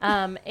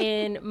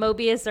 And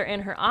Mobius are in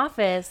her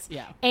office.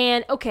 Yeah.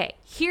 And okay,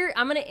 here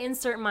I'm going to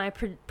insert my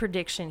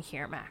prediction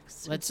here,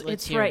 Max.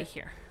 It's hear right it.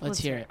 here. Let's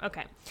hear it.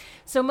 Okay.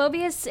 So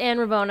Mobius and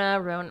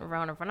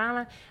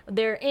Ravonna,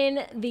 they're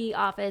in the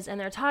office and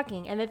they're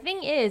talking. And the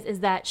thing is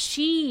that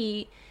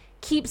she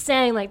keeps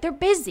saying, like, they're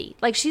busy.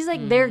 Like, she's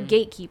like their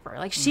gatekeeper.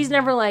 Like, she's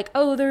never like,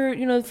 oh,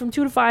 they're, from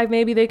 2 to 5,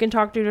 maybe they can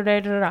talk to today.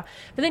 But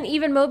then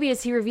even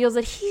Mobius, he reveals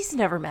that he's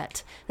never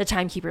met the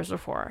timekeepers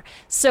before.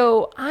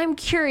 So I'm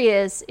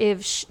curious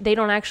if they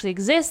don't actually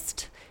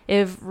exist,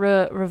 if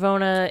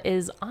Ravonna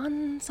is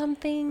on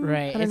something.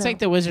 Right. It's like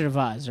the Wizard of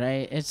Oz,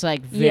 right? It's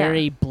like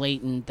very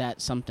blatant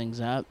that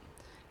something's up.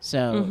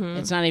 So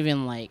it's not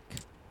even like...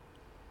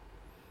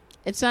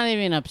 It's not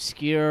even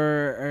obscure,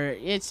 or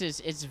it's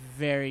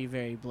very,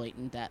 very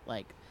blatant that,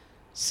 like,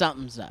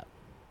 something's up.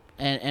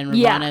 And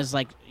Ravonna's,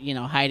 like,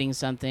 hiding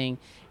something.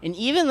 And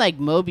even, like,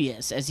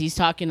 Mobius, as he's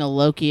talking to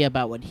Loki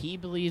about what he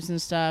believes and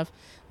stuff,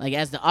 like,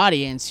 as the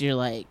audience, you're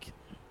like,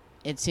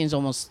 it seems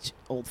almost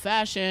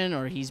old-fashioned,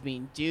 or he's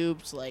being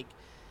duped. Like,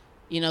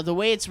 the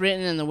way it's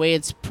written and the way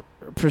it's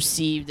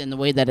perceived and the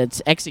way that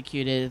it's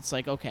executed, it's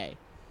like, okay,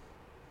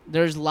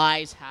 there's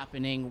lies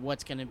happening.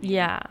 What's going to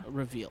be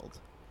revealed?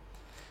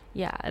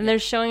 Yeah, and they're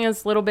showing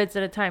us little bits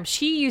at a time.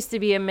 She used to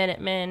be a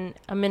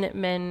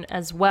Minuteman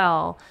as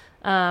well,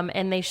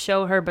 and they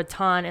show her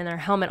baton and their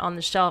helmet on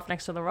the shelf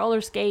next to the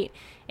roller skate,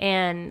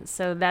 and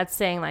so that's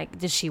saying, like,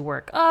 did she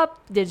work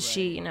up? Did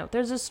she,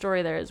 there's a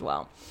story there as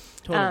well.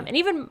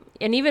 Totally.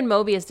 And even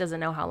Mobius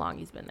doesn't know how long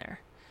he's been there.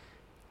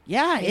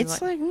 Yeah,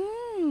 it's like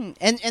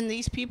and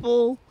these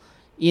people,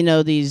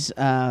 these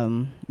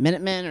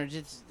Minutemen or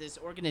just this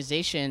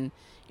organization.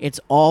 It's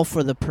all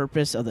for the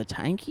purpose of the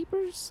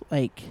timekeepers,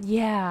 like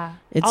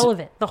all of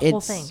it, the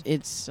whole thing.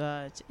 It's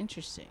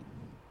interesting.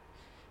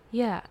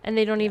 Yeah, and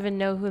they don't even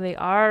know who they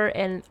are,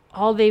 and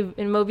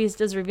Mobius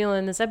does reveal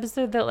in this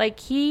episode that, like,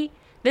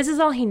 this is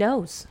all he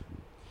knows.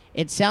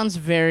 It sounds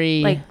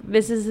very like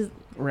this is his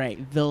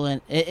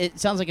villain.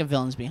 It sounds like a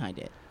villain's behind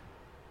it.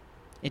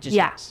 It just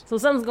does. So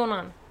something's going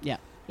on.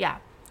 Yeah.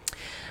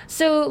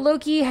 So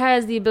Loki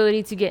has the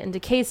ability to get into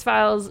case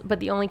files,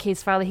 but the only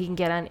case file that he can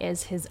get on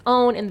is his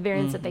own and the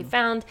variants that they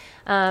found.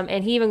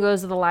 And he even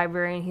goes to the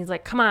library and he's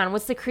like, come on,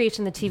 what's the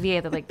creation of the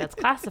TVA? They're like, that's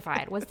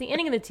classified. What's the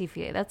ending of the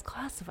TVA? That's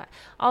classified.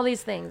 All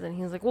these things. And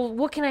he's like, well,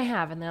 what can I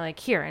have? And they're like,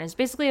 here. And it's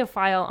basically a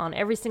file on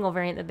every single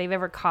variant that they've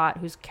ever caught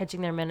who's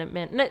catching their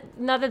Minutemen.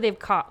 Not that they've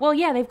caught. Well,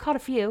 yeah, they've caught a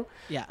few.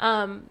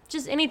 Yeah.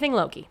 Just anything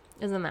Loki.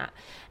 Isn't that?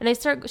 And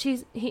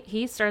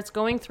he starts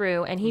going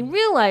through and he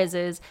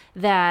realizes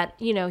that,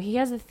 he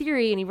has a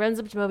theory and he runs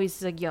up to Mobius.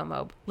 He's like, yo,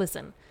 Mob,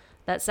 listen,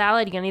 that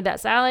salad, you gonna need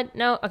that salad?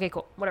 No? Okay,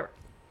 cool. Whatever.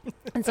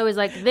 And so he's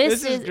like,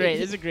 this is great.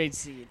 This is a great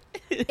scene.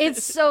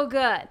 It's so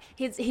good.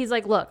 He's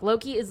like, look,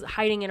 Loki is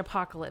hiding in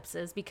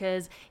apocalypses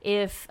because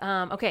if,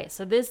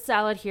 so this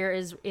salad here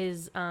is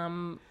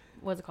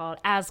what's it called?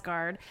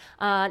 Asgard.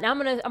 Now I'm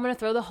gonna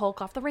throw the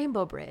Hulk off the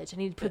Rainbow Bridge,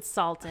 and he puts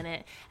salt in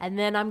it, and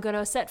then I'm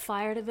gonna set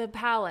fire to the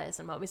palace.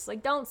 And Mobius is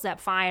like, don't set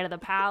fire to the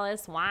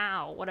palace.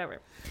 Wow, whatever.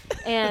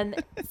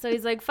 And so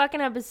he's like fucking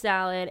up his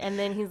salad, and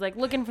then he's like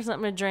looking for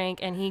something to drink,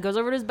 and he goes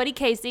over to his buddy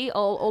Casey,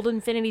 old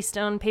Infinity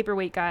Stone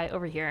paperweight guy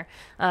over here,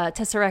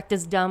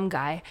 Tesseractus dumb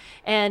guy,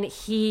 and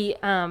he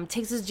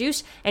takes his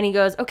juice and he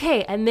goes,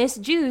 okay, and this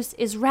juice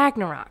is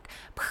Ragnarok.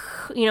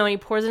 And he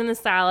pours it in the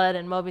salad,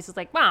 and Mobius is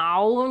like,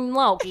 wow,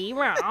 Loki,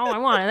 wow, I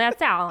wanted that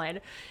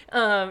salad.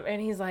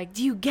 And he's like,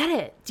 do you get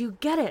it? Do you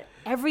get it?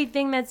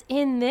 Everything that's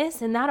in this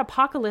and that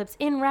apocalypse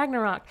in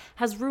Ragnarok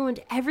has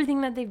ruined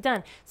everything that they've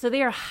done. So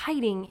they are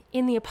hiding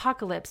in the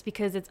apocalypse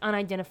because it's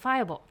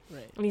unidentifiable.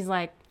 Right. And he's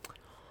like,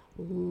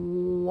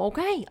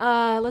 okay,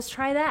 let's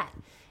try that.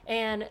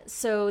 And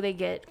so they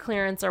get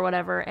clearance or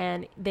whatever,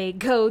 and they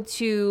go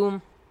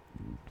to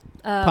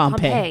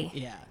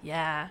Pompeii.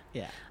 Yeah.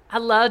 I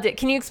loved it.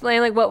 Can you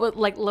explain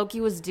what Loki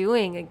was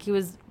doing? Like, he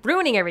was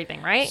ruining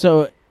everything, right?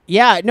 So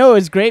it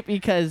was great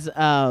because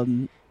they're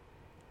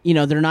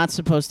not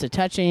supposed to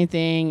touch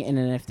anything, and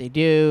then if they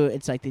do,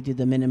 it's like they do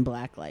the Men in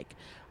Black, like,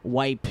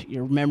 wipe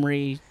your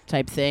memory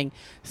type thing.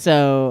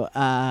 So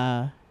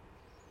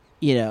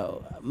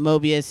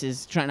Mobius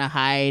is trying to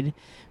hide,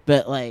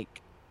 but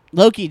like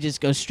Loki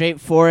just goes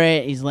straight for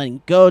it. He's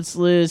letting goats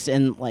loose,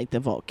 and like the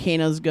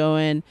volcano's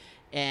going.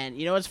 And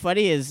you know what's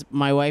funny is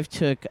my wife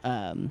took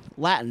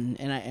Latin,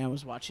 and I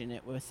was watching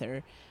it with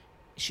her.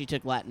 She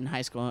took Latin in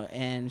high school,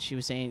 and she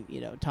was saying,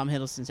 Tom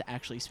Hiddleston's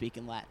actually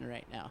speaking Latin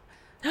right now.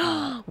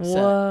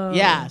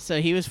 Whoa.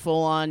 So he was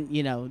full on,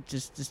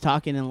 just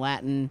talking in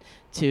Latin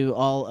to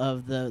all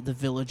of the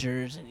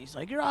villagers, and he's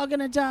like, "You're all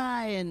gonna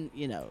die," and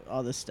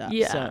all this stuff.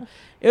 Yeah. So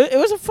it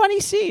was a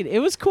funny scene. It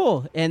was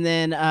cool, and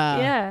then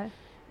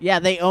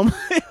they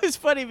it was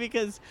funny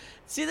because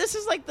see, this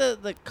is like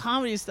the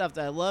comedy stuff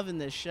that I love in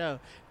this show,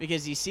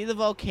 because you see the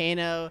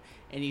volcano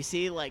and you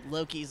see like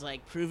Loki's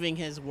like proving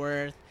his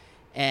worth,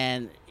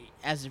 and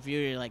as a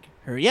viewer you're like,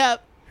 hurry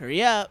up,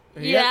 hurry up,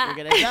 you're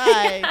gonna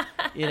die.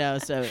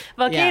 So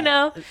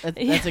volcano.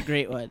 That's a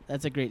great one.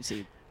 That's a great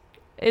scene.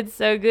 It's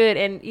so good.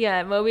 And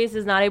Mobius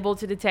is not able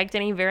to detect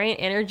any variant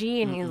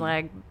energy, and he's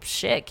like,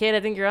 shit, kid, I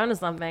think you're onto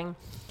something.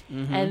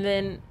 And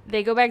then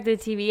they go back to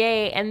the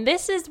TVA, and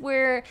this is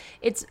where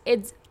it's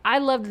I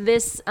loved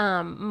this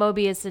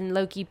Mobius and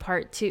Loki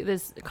part 2.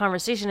 This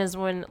conversation is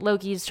when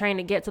Loki is trying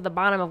to get to the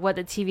bottom of what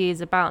the TVA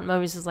is about, and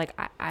Mobius is like,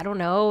 I don't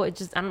know.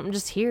 I'm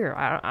just here.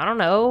 I don't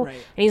know. Right.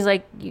 And he's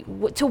like,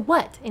 to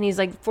what? And he's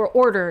like, for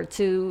order.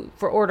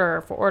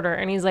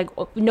 And he's like,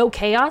 no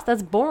chaos.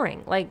 That's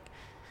boring. Like,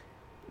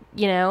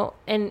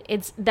 and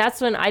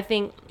that's when I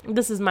think,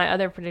 this is my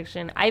other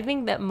prediction, I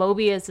think that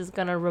Mobius is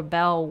gonna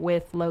rebel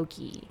with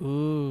Loki.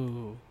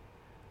 Ooh,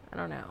 I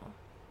don't know.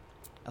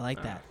 I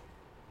like that.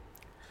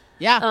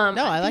 Yeah, I like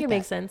that. It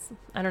makes sense.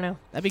 I don't know.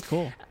 That'd be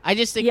cool. I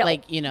just think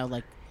like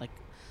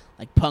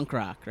punk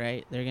rock,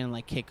 right? They're gonna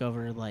like kick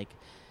over like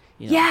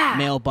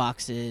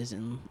mailboxes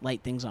and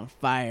light things on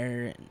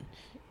fire, and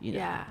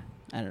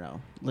I don't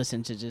know,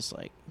 listen to just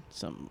like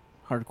some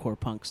hardcore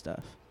punk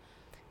stuff.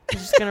 They're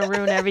just gonna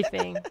ruin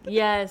everything.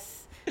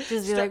 Yes.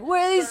 Just be like,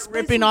 where are these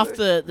ripping off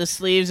the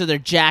sleeves of their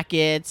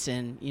jackets,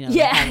 and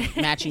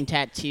matching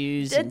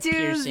tattoos and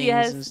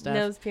piercings and stuff.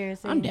 Nose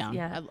piercings. I'm down.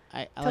 Yeah.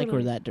 I like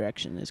where that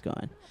direction is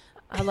going.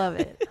 I love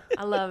it.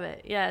 I love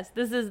it. Yes,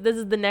 this is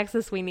the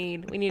nexus we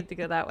need. We need to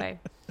go that way.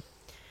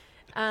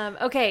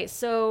 Okay,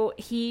 so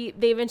they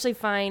eventually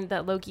find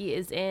that Loki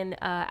is in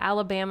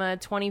Alabama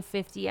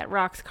 2050 at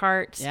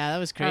Roxcart. Yeah, that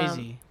was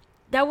crazy.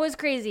 That was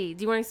crazy.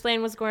 Do you want to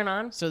explain what's going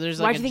on? So there's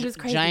like a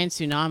giant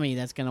tsunami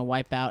that's going to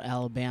wipe out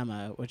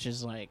Alabama, which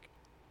is like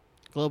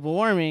global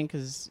warming,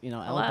 because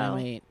Alabama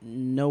ain't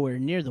nowhere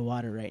near the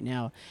water right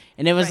now.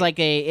 And it was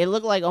it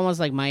looked like almost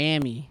like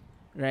Miami,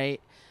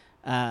 right?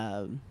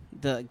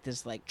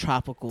 This like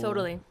tropical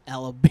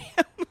Alabama.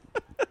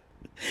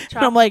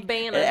 And I'm like,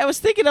 I was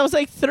thinking, I was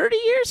like, 30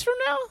 years from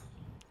now,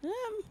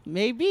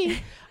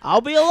 maybe I'll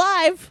be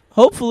alive.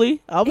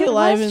 Hopefully, I'll be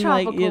alive. And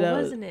tropical,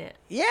 wasn't it?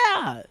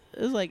 Yeah, it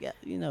was like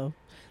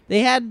they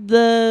had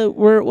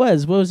where it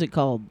was. What was it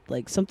called?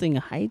 Like something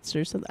Heights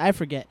or something. I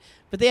forget.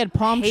 But they had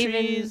palm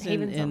trees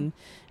and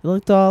it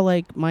looked all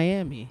like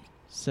Miami.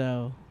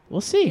 So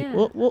we'll see.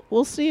 Yeah.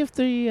 We'll see if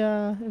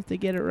they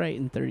get it right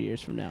in 30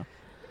 years from now.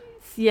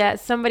 Yeah,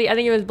 somebody, I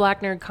think it was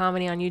Black Nerd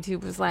Comedy on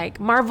YouTube, was like,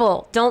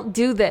 Marvel, don't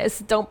do this.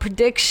 Don't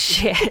predict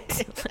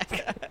shit.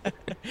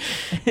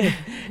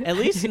 At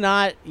least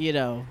not,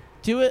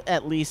 do it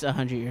at least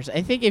 100 years.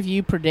 I think if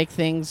you predict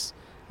things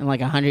in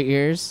like 100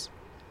 years,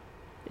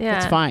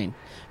 that's fine.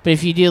 But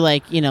if you do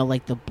like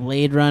the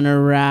Blade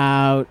Runner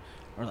route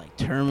or like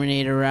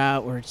Terminator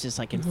route, where it's just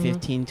like in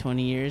 15,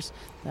 20 years,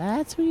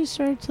 that's when you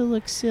start to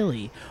look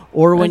silly.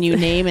 Or when you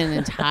name an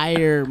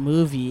entire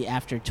movie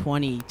after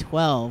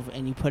 2012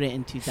 and you put it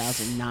in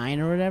 2009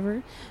 or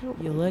whatever,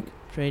 you look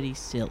pretty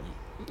silly.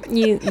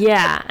 And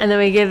then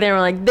we get there and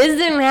we're like, this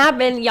didn't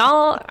happen.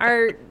 Y'all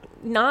are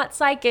not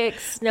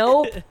psychics.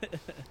 Nope.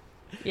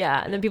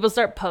 Yeah, and then people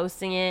start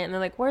posting it, and they're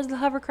like, where's the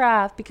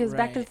hovercraft? Because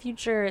Back to the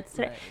Future, it's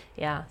today. Right.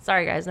 Yeah,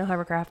 sorry guys, no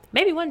hovercraft.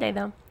 Maybe one day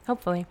though,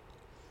 hopefully.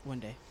 One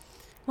day.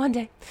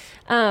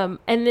 And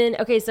then,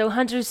 okay, so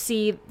hunters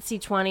see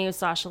C-20 with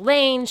Sasha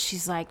Lane.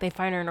 She's like, they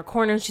find her in a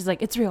corner. She's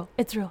like, it's real.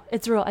 I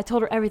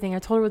told her everything. I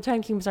told her what the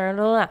time keepers are.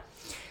 Blah, blah,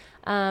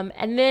 blah.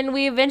 And then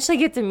we eventually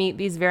get to meet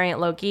these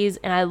variant Lokis,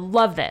 and I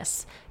love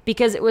this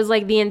because it was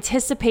like the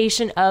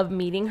anticipation of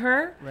meeting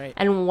her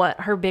and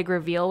what her big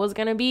reveal was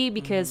going to be.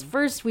 Because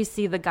first we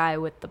see the guy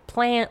with the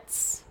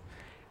plants,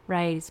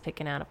 right? He's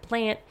picking out a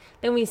plant.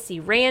 Then we see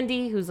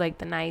Randy, who's like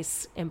the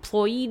nice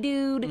employee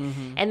dude.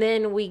 And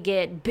then we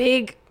get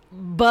Big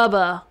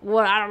Bubba.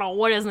 I don't know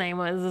what his name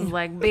was. This is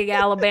like Big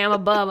Alabama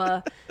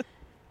Bubba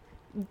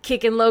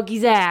kicking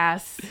Loki's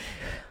ass.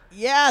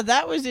 Yeah,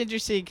 that was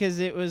interesting because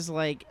it was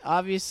like,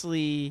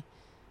 obviously,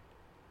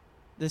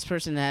 this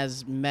person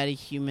has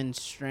metahuman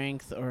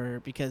strength, or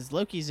because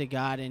Loki's a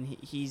god and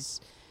he's,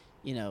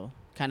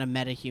 kind of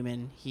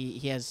metahuman. He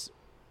has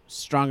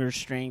stronger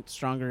strength,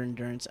 stronger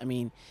endurance. I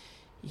mean,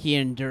 he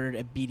endured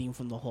a beating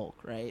from the Hulk,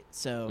 right?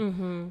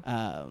 So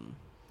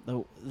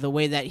the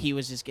way that he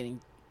was just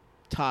getting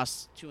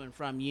tossed to and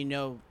from,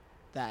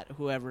 that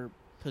whoever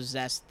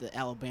possessed the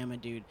Alabama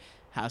dude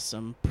has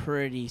some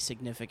pretty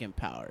significant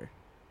power.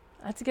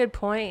 That's a good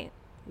point.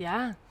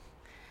 Yeah.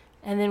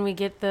 And then we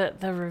get the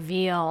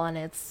reveal, and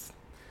it's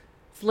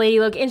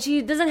Lady Loki. And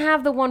she doesn't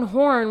have the one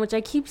horn, which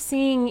I keep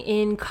seeing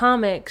in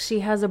comics.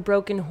 She has a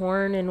broken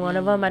horn in one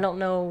of them. I don't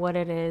know what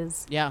it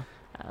is. Yeah.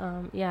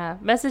 Yeah.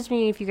 Message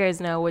me if you guys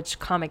know which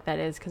comic that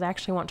is, because I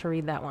actually want to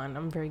read that one.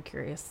 I'm very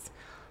curious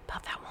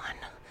about that one.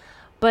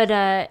 But,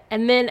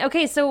 and then,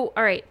 okay, so,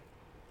 all right.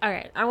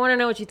 I want to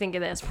know what you think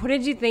of this. What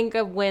did you think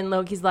of when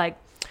Loki's like,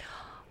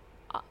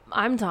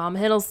 I'm Tom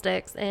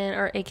Hiddlesticks,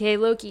 or aka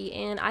Loki,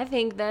 and I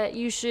think that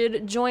you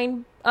should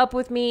join up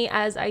with me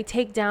as I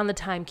take down the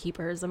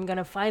Timekeepers. I'm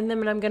gonna find them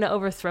and I'm gonna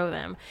overthrow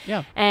them.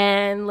 Yeah.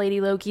 And Lady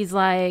Loki's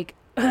like,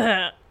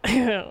 okay,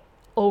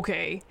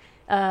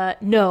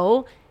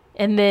 no.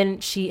 And then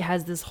she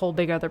has this whole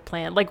big other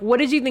plan. Like, what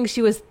did you think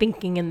she was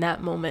thinking in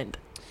that moment?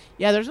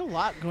 Yeah, there's a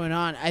lot going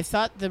on. I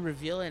thought the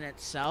reveal in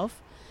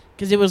itself,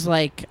 because it was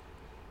like,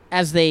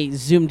 as they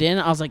zoomed in,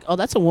 I was like, oh,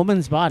 that's a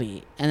woman's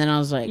body. And then I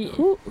was like,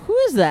 who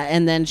is that?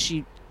 And then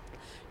she,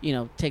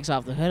 takes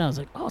off the hood. I was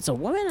like, oh, it's a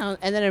woman?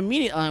 And then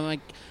immediately I'm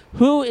like,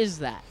 who is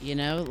that?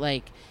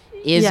 Like,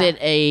 is it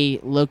a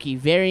Loki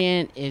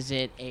variant? Is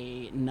it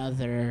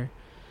another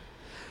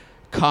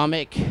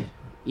comic,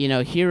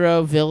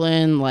 hero,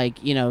 villain?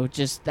 Like,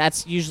 just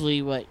that's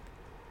usually what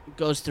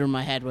goes through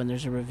my head when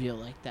there's a reveal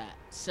like that.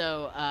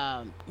 So,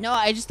 no,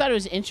 I just thought it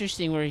was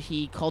interesting where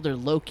he called her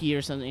Loki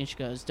or something. And she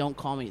goes, don't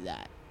call me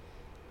that.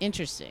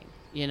 Interesting,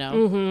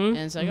 and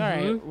it's like, all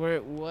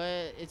right,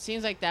 what? It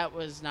seems like that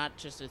was not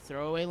just a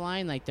throwaway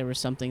line, like there was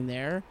something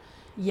there.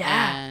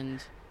 Yeah.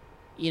 And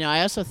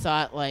I also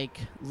thought,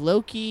 like,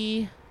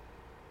 Loki,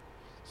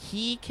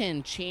 he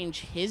can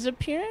change his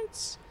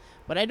appearance,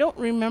 but I don't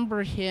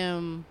remember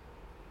him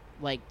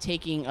like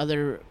taking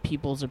other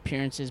people's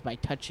appearances by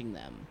touching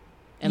them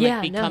and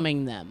like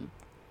becoming them.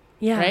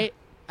 Yeah. Right?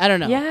 I don't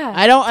know. Yeah.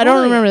 I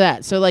don't remember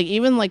that. So like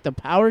even like the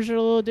powers are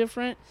a little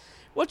different.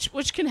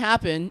 Which can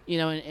happen,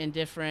 in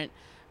different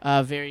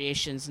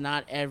variations.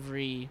 Not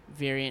every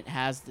variant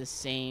has the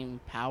same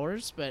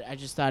powers, but I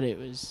just thought it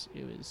was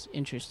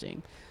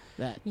interesting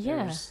that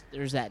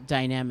there's that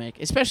dynamic,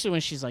 especially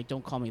when she's like,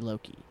 "Don't call me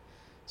Loki."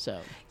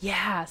 So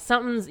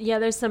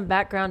there's some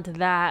background to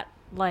that.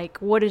 Like,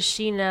 what does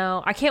she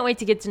know? I can't wait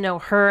to get to know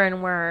her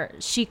and where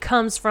she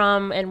comes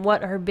from and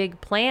what her big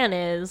plan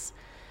is.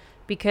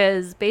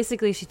 Because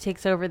basically she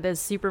takes over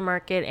this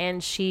supermarket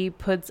and she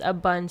puts a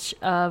bunch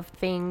of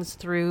things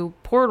through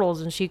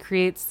portals and she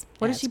creates...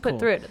 What does she put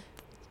through it?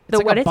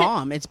 It's like a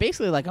bomb. It's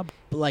basically like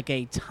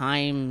a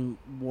time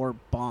warp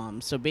bomb.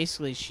 So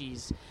basically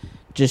she's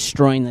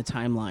destroying the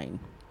timeline.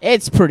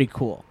 It's pretty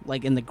cool,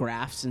 like in the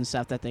graphs and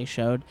stuff that they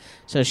showed.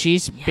 So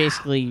she's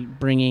basically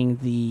bringing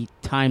the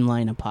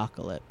timeline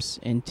apocalypse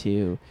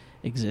into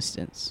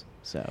existence.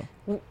 So,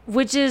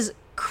 which is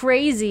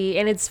crazy.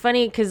 And it's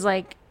funny because,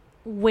 like,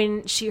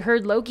 when she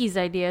heard Loki's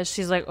idea,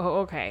 she's like, oh,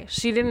 okay.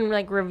 She didn't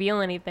like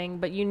reveal anything,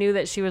 but you knew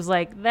that she was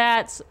like,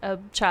 that's a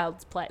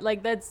child's play.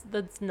 Like, that's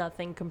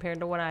nothing compared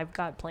to what I've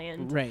got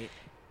planned. Right.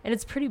 And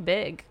it's pretty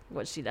big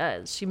what she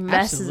does. She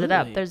messes it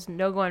up. There's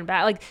no going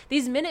back. Like,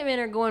 these Minutemen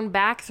are going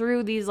back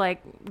through these,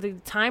 like, the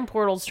time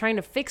portals trying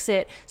to fix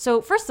it.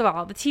 So, first of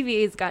all, the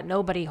TVA's got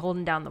nobody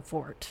holding down the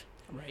fort.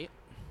 Right.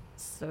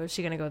 So, is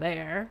she going to go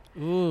there?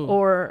 Ooh.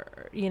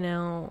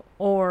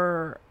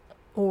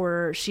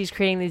 Or she's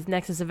creating these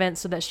Nexus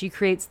events so that she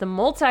creates the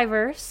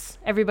multiverse.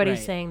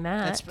 Everybody's saying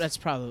that. That's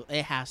probably...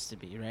 It has to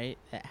be, right?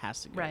 It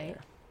has to go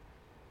there.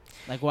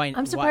 Like, why...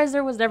 I'm surprised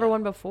there was never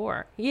one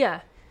before.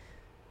 Yeah.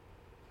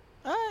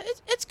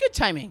 It's good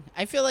timing.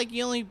 I feel like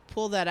you only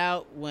pull that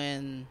out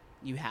when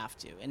you have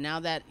to. And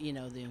now that,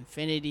 the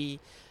Infinity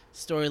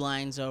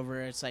storyline's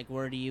over, it's like,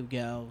 where do you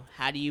go?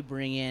 How do you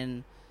bring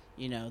in,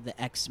 the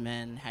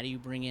X-Men? How do you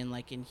bring in,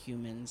 like,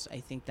 Inhumans? I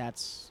think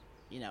that's,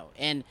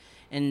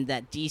 and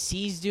that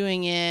DC's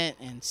doing it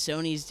and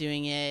Sony's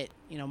doing it.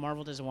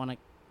 Marvel doesn't want to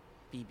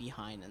be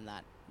behind in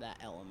that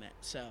element.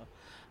 So,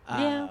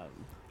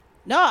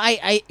 no,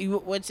 I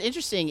what's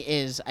interesting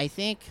is I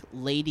think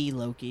Lady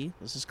Loki,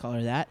 let's just call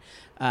her that,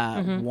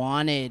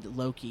 wanted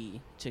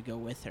Loki to go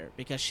with her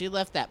because she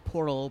left that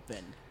portal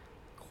open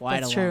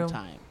quite a long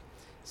time.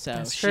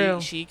 So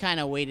she kind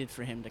of waited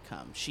for him to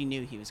come. She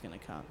knew he was going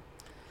to come.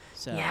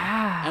 So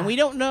and we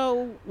don't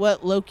know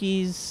what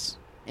Loki's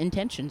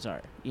intentions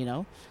are,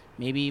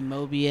 Maybe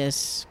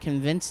Mobius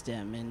convinced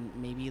him, and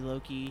maybe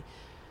Loki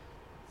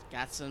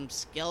got some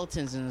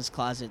skeletons in his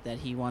closet that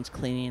he wants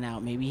cleaning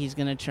out. Maybe he's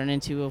going to turn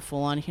into a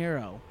full-on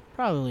hero.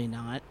 Probably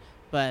not.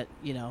 But,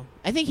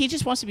 I think he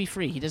just wants to be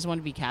free. He doesn't want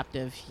to be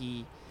captive.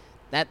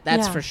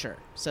 That's for sure.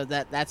 So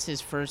that's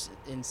his first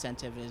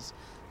incentive is,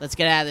 let's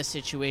get out of this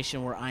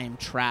situation where I am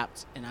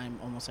trapped and I'm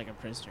almost like a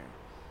prisoner.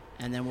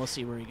 And then we'll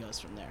see where he goes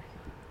from there.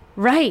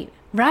 Right.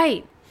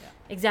 Yeah.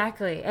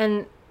 Exactly.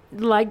 And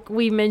like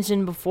we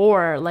mentioned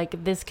before,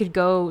 like this could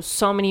go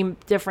so many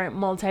different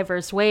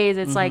multiverse ways.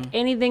 It's like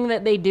anything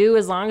that they do,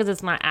 as long as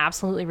it's not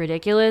absolutely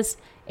ridiculous,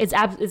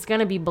 it's going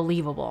to be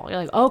believable. You're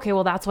like, okay,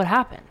 well, that's what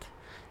happened.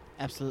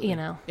 Absolutely.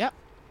 Yep. I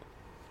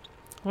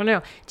don't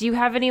know. Do you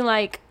have any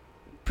like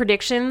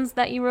predictions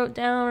that you wrote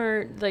down,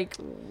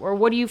 or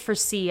what do you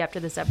foresee after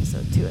this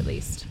episode too, at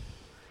least?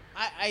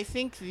 I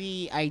think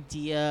the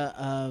idea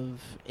of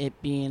it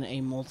being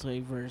a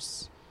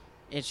multiverse,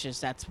 it's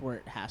just that's where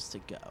it has to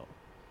go.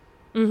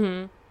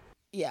 Mm-hmm.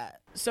 Yeah.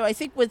 So I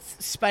think with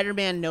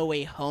Spider-Man No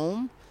Way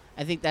Home,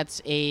 I think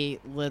that's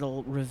a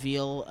little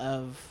reveal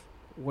of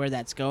where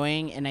that's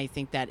going, and I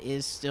think that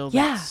is still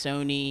that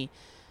Sony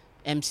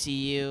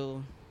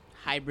MCU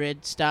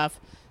hybrid stuff.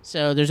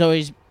 So there's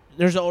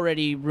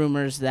already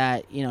rumors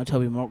that,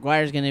 Tobey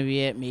Maguire is going to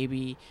be it,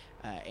 maybe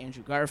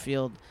Andrew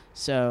Garfield.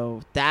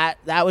 So that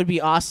would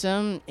be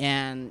awesome.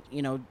 And,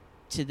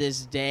 to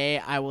this day,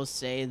 I will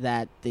say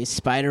that the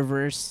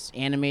Spider-Verse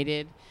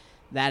animated,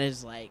 that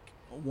is like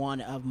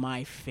one of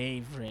my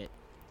favorite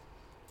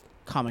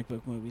comic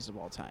book movies of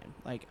all time.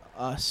 Like,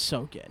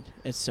 so good.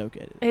 It's so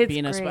good. It's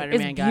Being great. a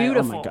Spider-Man guy,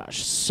 beautiful. oh my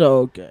gosh,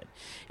 so good.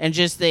 And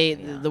just the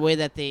way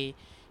that they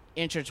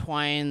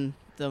intertwine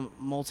the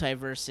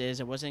multiverses,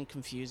 it wasn't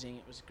confusing.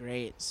 It was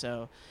great.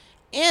 So,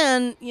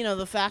 and,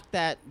 the fact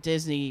that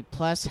Disney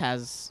Plus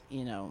has,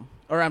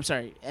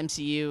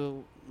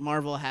 MCU,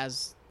 Marvel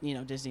has,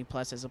 Disney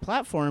Plus as a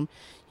platform,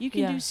 you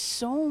can do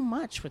so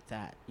much with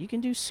that.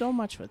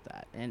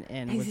 And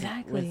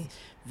exactly. with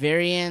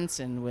variants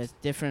and with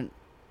different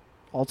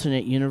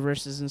alternate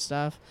universes and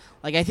stuff.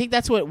 Like, I think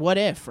that's what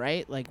If,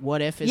 right? Like,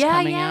 What If is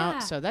coming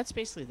out. So that's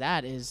basically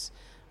that is,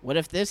 what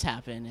if this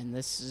happened? And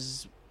this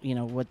is,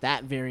 what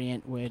that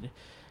variant would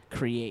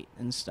create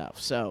and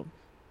stuff. So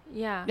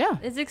yeah,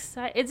 it's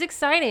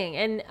exciting.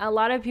 And a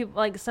lot of people,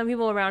 like some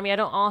people around me, I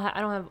don't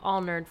have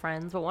all nerd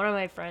friends, but one of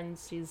my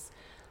friends, she's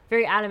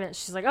very adamant.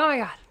 She's like, oh my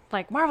God,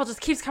 like Marvel just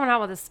keeps coming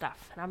out with this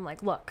stuff. And I'm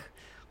like, look,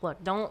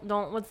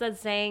 don't, what's that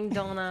saying?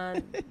 Don't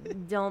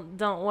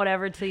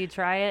whatever till you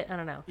try it. I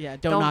don't know. Yeah.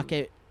 Don't knock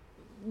it.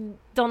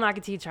 Don't knock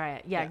it till you try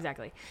it. Yeah,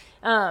 exactly.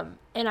 And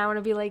I want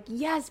to be like,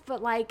 yes,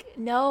 but like,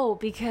 no,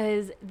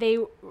 because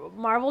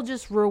Marvel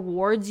just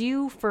rewards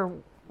you for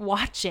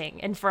watching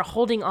and for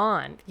holding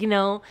on,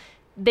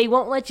 they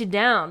won't let you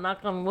down, knock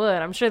on wood.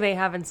 I'm sure they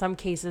have in some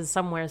cases,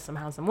 somewhere,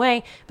 somehow, some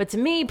way. But to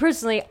me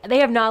personally, they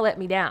have not let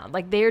me down.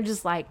 Like, they're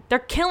just like, they're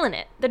killing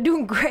it. They're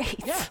doing great.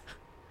 Yeah.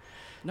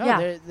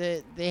 No,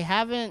 they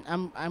haven't.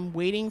 I'm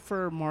waiting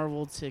for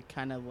Marvel to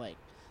kind of like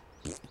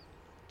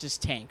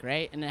just tank,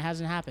 right? And it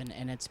hasn't happened,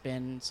 and it's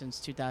been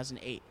since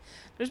 2008.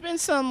 There's been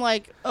some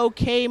like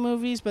okay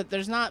movies, but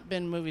there's not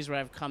been movies where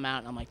I've come out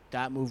and I'm like,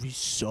 that movie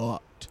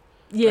sucked.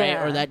 Yeah.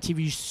 Right? Or that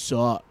TV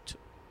sucked.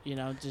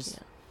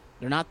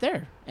 They're not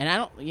there. And I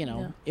don't,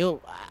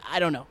 I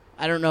don't know.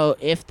 I don't know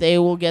if they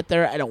will get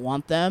there. I don't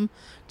want them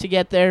to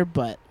get there,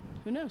 but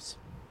who knows?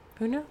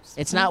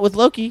 It's not with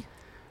Loki.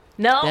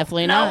 No.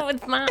 Definitely not. No,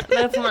 it's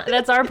not.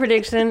 That's our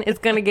prediction. It's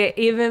going to get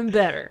even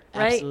better,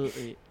 right?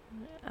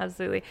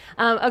 Absolutely.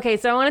 Okay,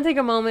 so I want to take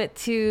a moment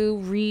to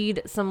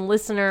read some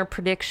listener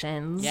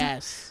predictions.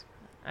 Yes.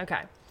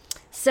 Okay.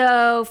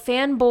 So,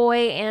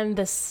 Fanboy and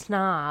the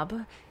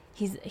Snob,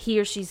 he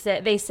or she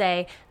said, they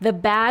say, the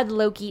bad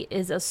Loki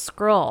is a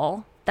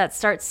Skrull that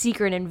starts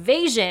Secret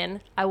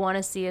Invasion. I want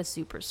to see a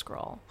Super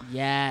Skrull.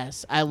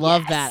 Yes. I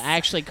love that. I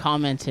actually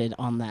commented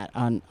on that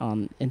on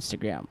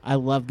Instagram. I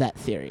love that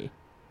theory.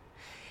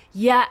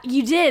 Yeah,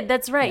 you did.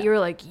 That's right. Yeah. You were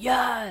like,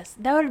 yes,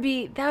 that would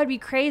be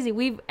crazy.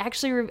 We've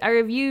actually I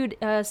reviewed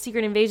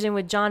Secret Invasion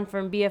with John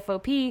from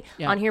BFOP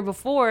on here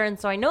before, and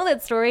so I know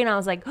that story. And I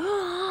was like,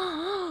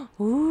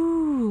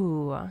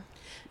 ooh,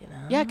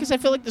 Yeah, because I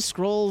feel like the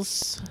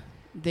Skrulls,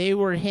 they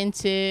were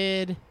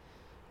hinted,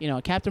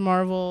 Captain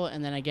Marvel,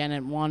 and then again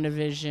at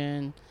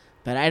WandaVision,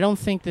 but I don't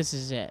think this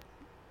is it.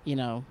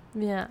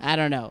 Yeah. I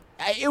don't know.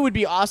 It would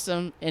be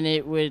awesome, and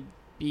it would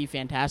be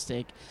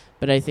fantastic.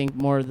 But I think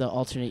more the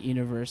alternate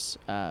universe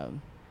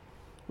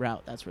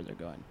route, that's where they're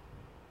going.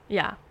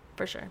 Yeah,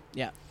 for sure.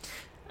 Yeah.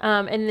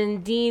 And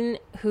then Dean,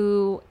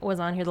 who was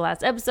on here the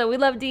last episode, we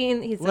love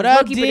Dean. He says, what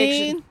up, Loki Dean?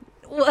 Prediction.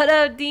 What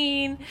up,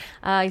 Dean?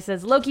 He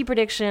says, Loki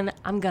prediction,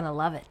 I'm going to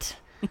love it.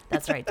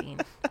 That's right, Dean.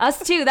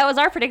 Us too. That was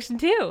our prediction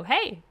too.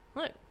 Hey,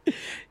 look.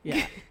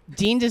 Yeah.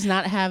 Dean does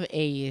not have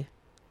a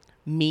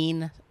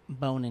mean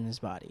bone in his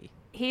body.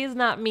 He's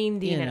not mean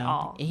Dean at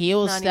all. He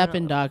will step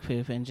in dog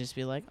poop and just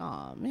be like,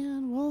 oh,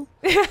 man, well,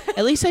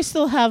 at least I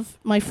still have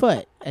my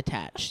foot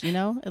attached,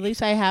 At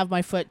least I have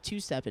my foot to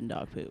step in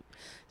dog poop.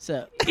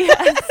 So,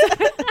 yes.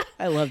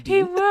 I love Dean.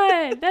 He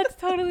would. That's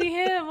totally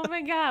him. Oh,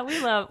 my God.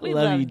 We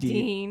love you,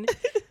 Dean.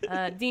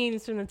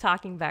 Dean's from the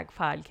Talking Back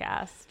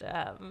podcast,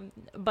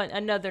 but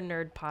another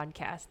nerd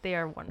podcast. They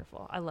are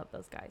wonderful. I love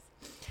those guys.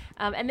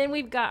 And then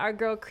we've got our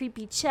girl,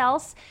 Creepy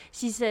Chels.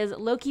 She says,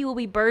 Loki will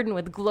be burdened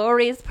with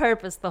glorious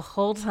purpose the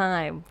whole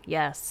time.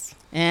 Yes.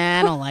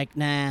 I don't like,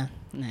 nah.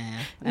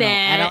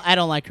 I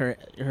don't like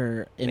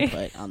her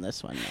input on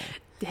this one. No.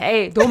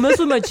 Hey, don't mess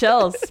with my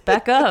Chels.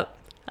 Back up.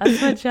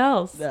 That's my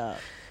Chels. No.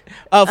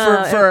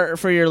 Oh,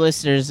 for your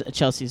listeners,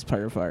 Chelsea's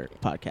part of our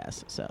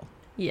podcast. So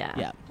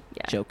yeah.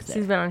 Yeah, joke there.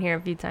 She's been on here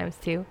a few times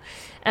too.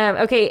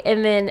 Okay,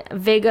 and then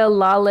Vega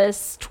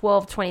Lawless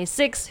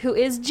 1226, who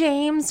is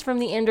James from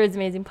the Android's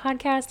Amazing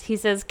podcast. He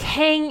says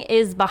Kang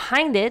is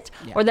behind it,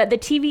 or that the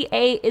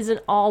TVA isn't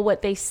all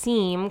what they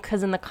seem,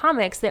 because in the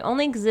comics they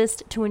only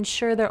exist to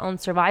ensure their own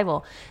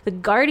survival. The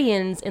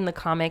Guardians in the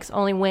comics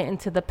only went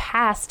into the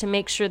past to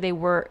make sure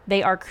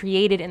they are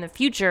created in the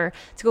future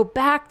to go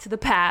back to the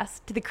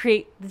past to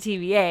create the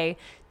TVA.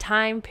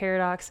 Time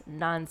paradox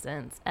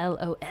nonsense.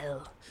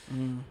 LOL.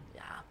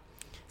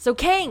 So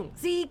Kang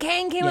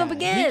came up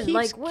again. He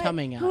keeps what?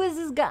 coming up. Who is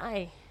this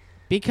guy?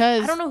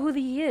 Because I don't know who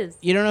he is.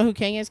 You don't know who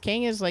Kang is?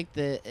 Kang is like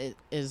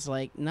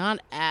not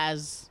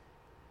as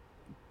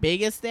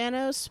big as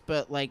Thanos,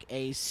 but like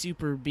a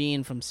super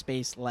being from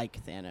space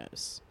like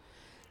Thanos.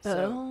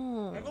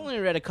 So I've only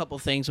read a couple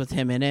things with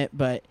him in it,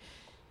 but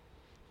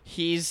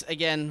he's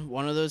again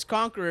one of those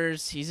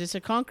conquerors. He's just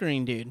a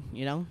conquering dude,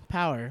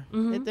 power.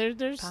 Mm-hmm.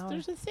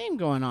 There's a theme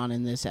going on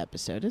in this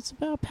episode. It's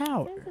about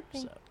power.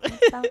 It's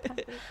about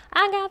power.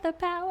 I got the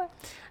power.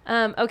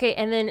 Okay,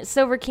 and then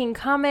Silver King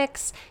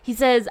Comics, he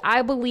says,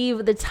 I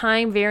believe the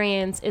time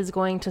variance is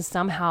going to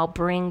somehow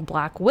bring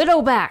Black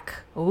Widow back.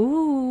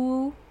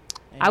 Ooh.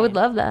 Hey. I would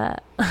love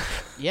that.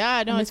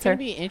 Yeah, no, it's going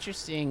to be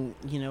interesting,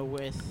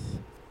 with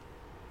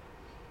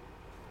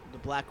the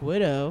Black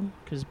Widow,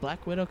 because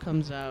Black Widow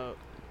comes out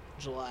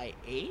July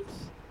 8th,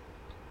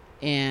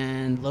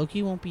 and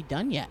Loki won't be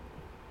done yet.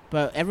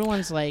 But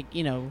everyone's like,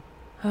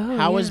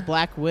 how is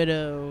Black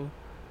Widow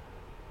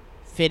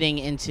fitting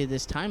into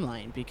this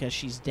timeline? Because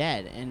she's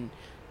dead. And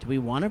do we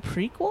want a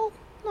prequel?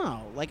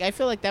 No. Like, I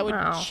feel like that would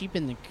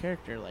cheapen the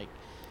character. Like,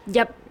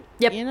 Yep.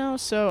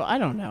 So I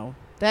don't know.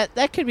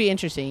 That could be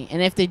interesting.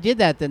 And if they did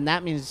that, then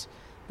that means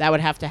that would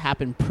have to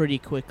happen pretty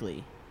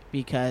quickly,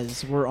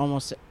 because we're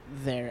almost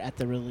there at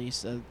the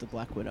release of the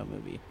Black Widow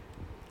movie.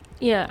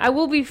 Yeah, I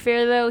will be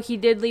fair, though. He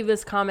did leave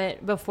this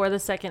comment before the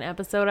second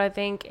episode, I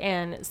think.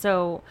 And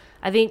so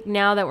I think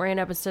now that we're in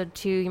episode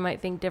 2, you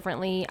might think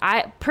differently.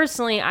 I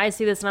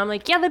see this and I'm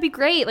like, yeah, that'd be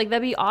great. Like,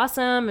 that'd be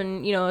awesome.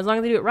 And, as long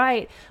as they do it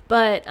right.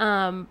 But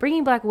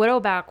bringing Black Widow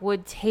back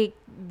would take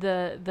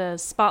the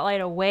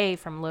spotlight away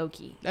from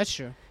Loki. That's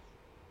true.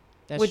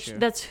 That's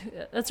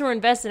what we're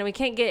invested in. We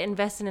can't get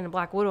invested in a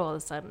Black Widow all of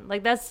a sudden.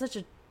 Like, that's such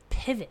a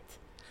pivot,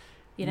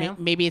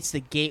 Maybe it's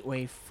the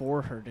gateway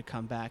for her to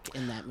come back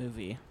in that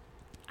movie.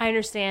 I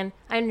understand.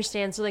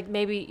 So, like,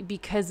 maybe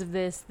because of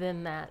this,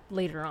 then that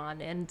later on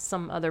in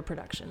some other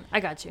production. I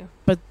got you.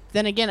 But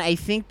then again, I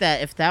think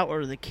that if that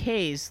were the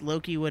case,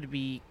 Loki would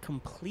be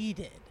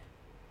completed,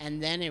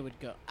 and then it would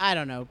go. I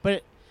don't know.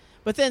 But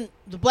then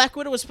the Black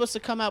Widow was supposed to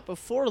come out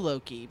before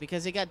Loki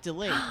because it got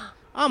delayed.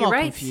 I'm all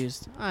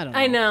confused. I don't know.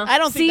 I know. I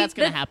don't think that's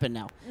going to happen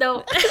now.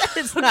 No.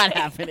 It's not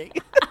happening.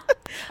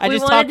 I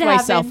just talked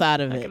myself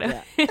out of it.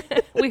 Yeah.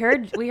 We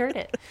heard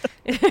it.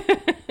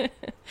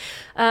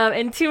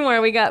 And 2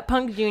 more. We got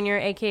Punk Jr.,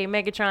 a.k.a.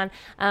 Megatron.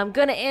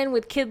 Gonna end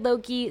with Kid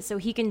Loki so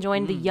he can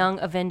join the Young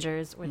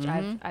Avengers, which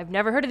I've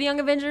never heard of the Young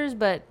Avengers,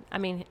 but, I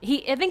mean,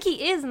 I think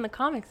he is in the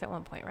comics at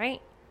one point,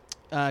 right?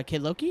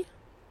 Kid Loki?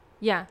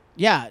 Yeah.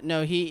 Yeah,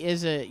 no, he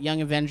is a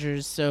Young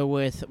Avengers, so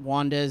with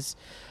Wanda's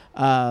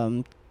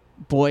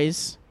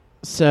boys.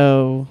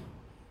 So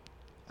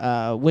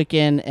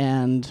Wiccan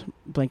and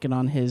blanking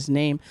on his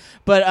name.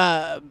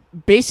 But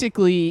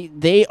basically,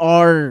 they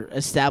are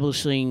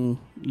establishing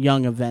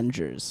Young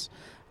Avengers.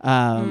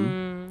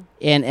 And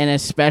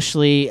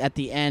especially at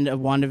the end of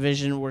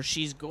WandaVision, where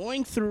she's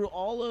going through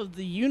all of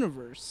the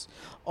universe,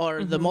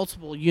 or the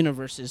multiple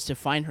universes, to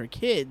find her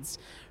kids,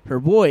 her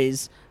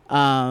boys.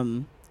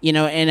 And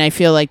I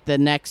feel like the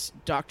next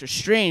Doctor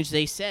Strange,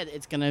 they said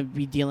it's going to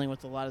be dealing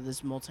with a lot of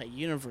this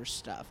multi-universe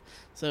stuff.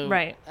 So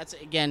that's,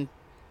 again,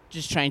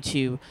 just trying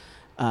to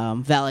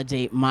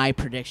validate my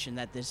prediction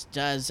that this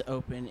does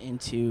open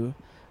into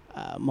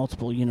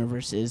multiple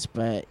universes.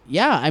 But,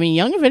 yeah, I mean,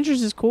 Young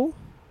Avengers is cool.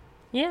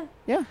 Yeah.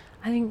 Yeah.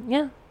 I think,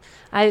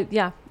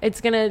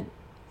 it's going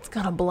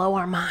to blow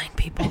our mind,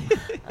 people.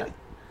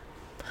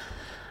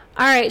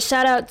 All right,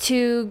 shout out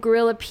to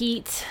Gorilla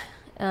Pete.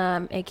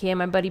 A.k.a.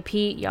 my buddy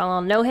Pete. Y'all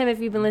all know him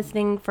if you've been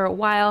listening for a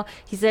while.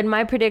 He said,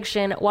 my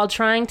prediction, while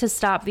trying to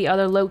stop the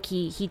other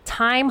Loki, he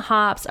time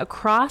hops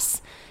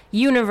across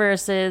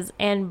universes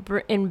and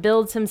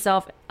builds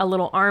himself a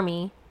little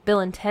army, Bill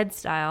and Ted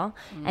style,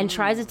 and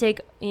tries to take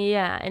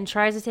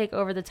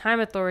over the Time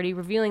Authority,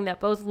 revealing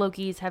that both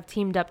Lokis have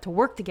teamed up to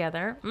work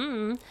together.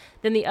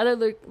 Then the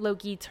other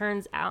Loki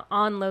turns out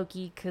on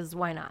Loki, because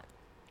why not?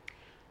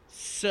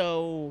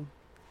 So,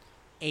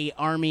 a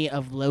army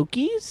of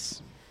Lokis?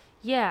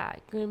 Yeah,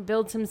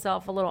 builds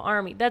himself a little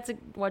army. That's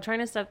while trying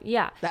to stuff.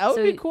 Yeah, that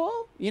would be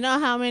cool. You know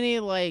how many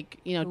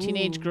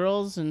teenage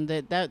girls and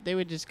that they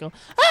would just go,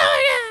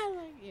 oh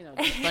my god,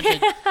 a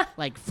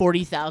bunch of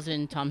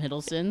 40,000 Tom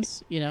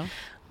Hiddlestons.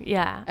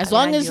 Yeah. As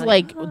long as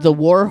the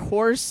war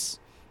horse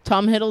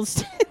Tom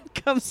Hiddleston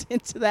comes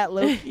into that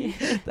Loki,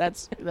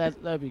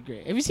 that'd be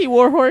great. Have you seen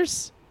War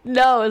Horse?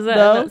 No, is that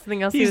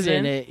something else? He's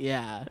in it.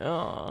 Yeah.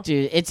 Oh,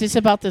 dude, it's just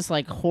about this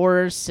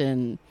horse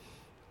and.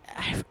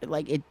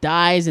 like it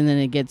dies and then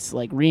it gets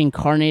like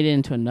reincarnated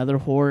into another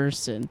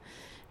horse, and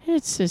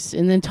it's just,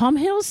 and then Tom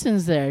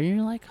Hiddleston's there, and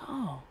you're like,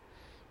 oh,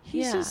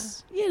 he's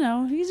just,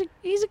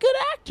 he's a good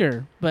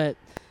actor, but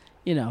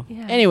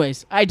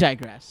anyways, I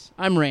digress.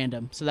 I'm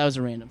random, so that was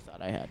a random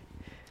thought I had.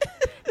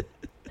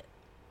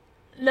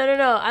 No.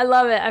 I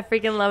love it. I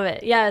freaking love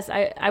it. Yes,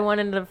 I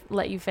wanted to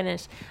let you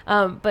finish.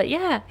 But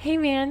yeah, hey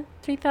man,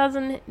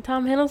 3,000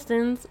 Tom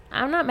Hiddlestons.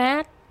 I'm not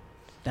mad.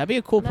 That'd be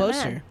a cool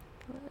poster.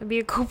 It'd be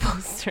a cool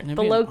poster. It'd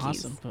the be an Lokis.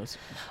 awesome poster.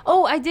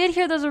 Oh, I did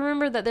hear there's a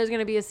rumor that there's going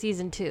to be a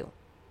season 2.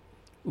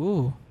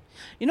 Ooh.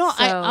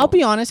 I'll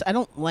be honest. I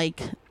don't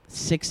like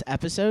 6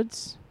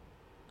 episodes.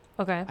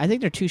 Okay. I think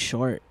they're too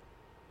short.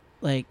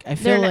 Like, I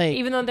feel like...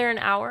 Even though they're an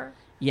hour?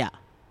 Yeah.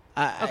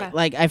 Okay.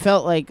 I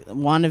felt like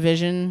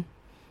WandaVision,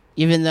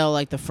 even though,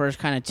 like, the first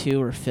kind of 2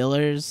 were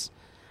fillers,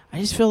 I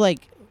just feel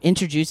like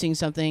introducing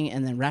something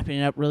and then wrapping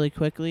it up really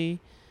quickly,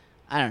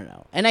 I don't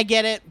know. And I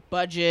get it.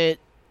 Budget,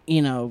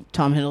 Tom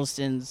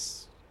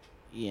Hiddleston's,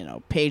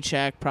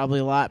 paycheck, probably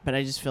a lot, but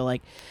I just feel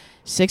like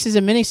 6 is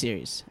a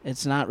miniseries.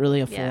 It's not really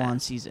a full-on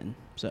season,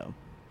 so...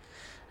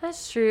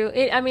 That's true.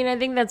 I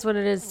think that's what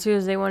it is, too,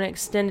 is they want to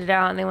extend it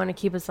out and they want to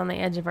keep us on the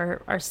edge of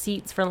our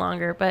seats for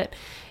longer. But,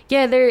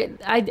 yeah,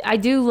 I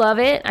do love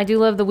it. I do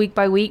love the week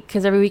by week,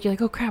 because every week you're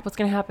like, oh, crap, what's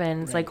going to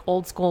happen? It's like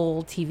old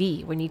school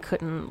TV when you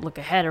couldn't look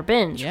ahead or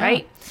binge,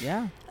 right?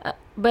 Yeah.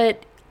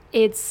 But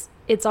it's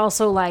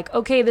also like,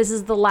 okay, this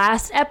is the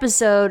last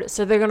episode,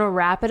 so they're going to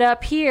wrap it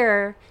up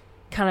here,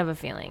 kind of a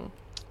feeling.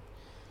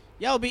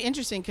 Yeah, it'll be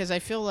interesting, because I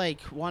feel like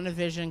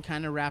WandaVision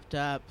kind of wrapped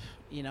up,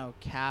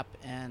 Cap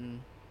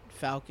and...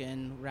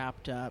 Falcon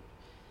wrapped up.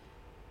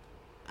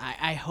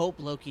 I hope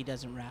Loki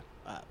doesn't wrap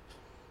up.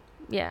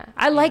 Yeah,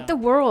 I like the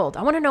world.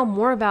 I want to know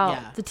more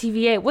about the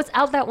TVA. What's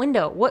out that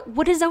window?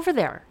 What is over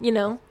there?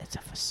 It's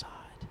a facade.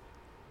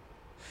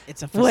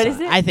 It's a facade. What is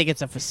it? I think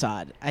it's a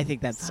facade. I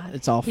think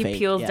it's all fake. He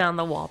peels down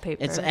the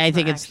wallpaper.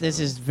 This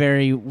is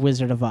very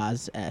Wizard of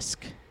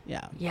Oz-esque.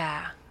 Yeah.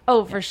 Yeah.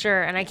 Oh, for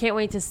sure. And I can't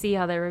wait to see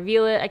how they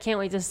reveal it. I can't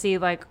wait to see,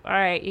 like, all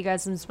right, you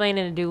got some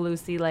explaining to do,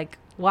 Lucy. Like,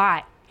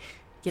 why?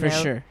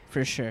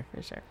 For sure.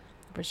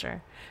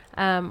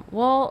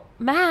 Well,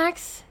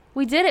 Max,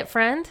 we did it,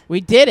 friend. We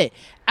did it.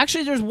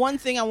 Actually, there's one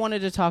thing I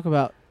wanted to talk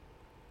about.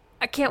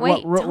 I can't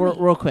wait.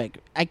 Real quick.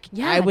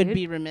 I would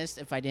be remiss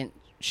if I didn't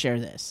share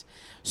this.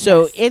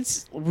 So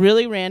it's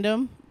really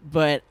random,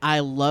 but I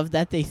love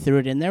that they threw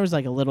it in. There was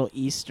like a little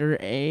Easter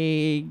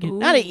egg. Ooh.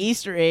 Not an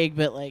Easter egg,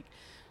 but like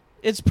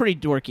it's pretty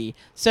dorky.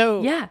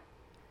 So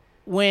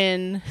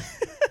when...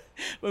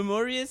 When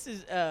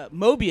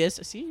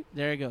Mobius, see,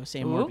 there I go,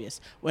 same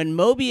Morbius. When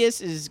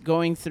Mobius is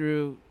going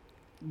through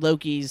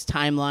Loki's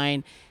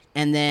timeline,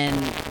 and then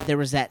there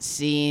was that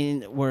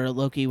scene where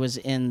Loki was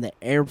in the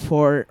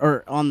airport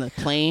or on the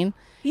plane,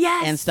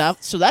 and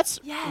stuff. So that's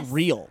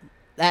real.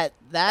 That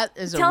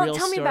is a real story.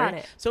 Tell me about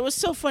it. So it was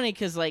so funny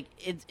because like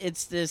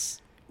it's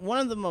this one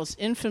of the most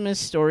infamous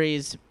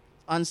stories,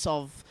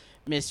 unsolved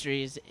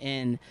mysteries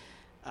in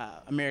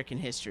American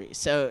history.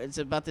 So it's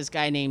about this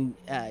guy named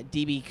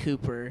D.B.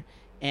 Cooper,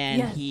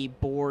 and he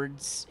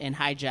boards and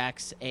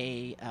hijacks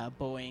a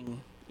Boeing,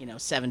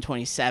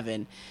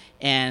 727,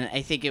 and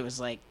I think it was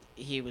like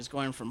he was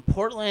going from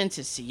Portland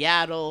to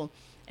Seattle,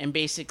 and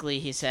basically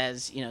he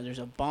says, there's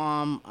a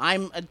bomb.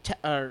 I'm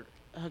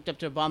hooked up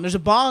to a bomb. There's a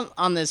bomb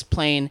on this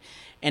plane,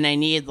 and I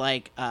need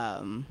like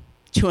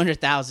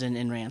 $200,000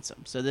 in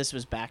ransom. So this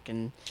was back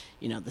in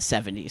the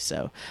 70s.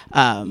 So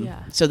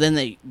so then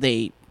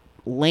they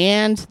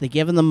land, they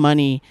give him the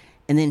money,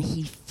 and then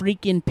he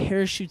freaking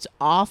parachutes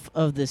off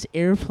of this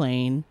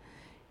airplane,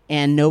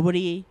 and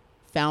nobody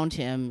found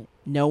him.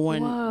 No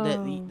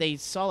one, they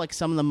saw like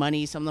some of the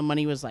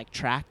money was like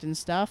tracked and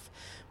stuff,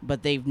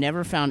 but they've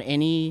never found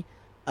any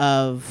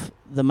of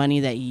the money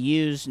that he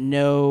used.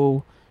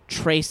 No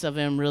trace of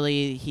him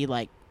really. He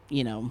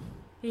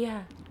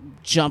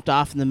jumped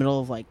off in the middle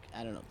of like,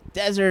 I don't know,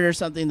 desert or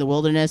something, the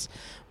wilderness.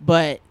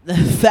 But the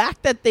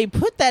fact that they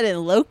put that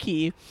in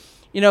Loki,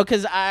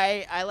 because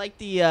I like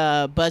the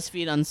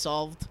BuzzFeed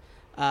Unsolved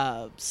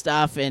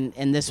stuff,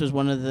 and this was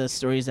one of the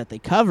stories that they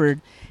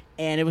covered,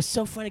 and it was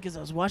so funny because I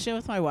was watching it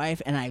with my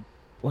wife, and I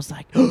was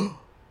like, oh,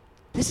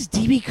 this is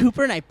D.B.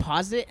 Cooper, and I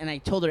paused it, and I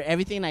told her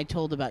everything I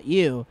told about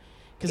you,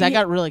 because I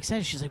got really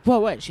excited. She's like,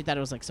 what? She thought it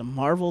was like some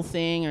Marvel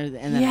thing, and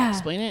then I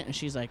explained it, and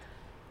she's like,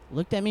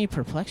 looked at me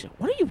perplexed.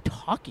 What are you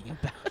talking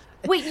about?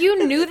 Wait,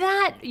 you knew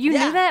that? You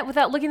knew that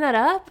without looking that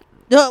up?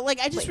 No, like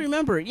I just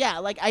remember. Yeah,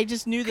 like I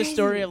just knew the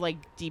story of like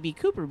D.B.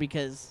 Cooper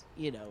because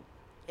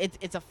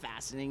it's a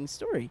fascinating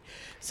story.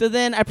 So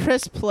then I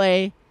pressed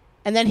play,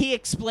 and then he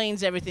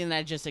explains everything that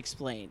I just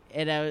explained,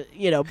 and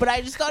but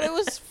I just thought it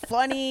was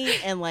funny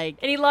and like.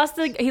 And he lost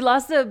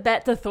the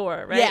bet to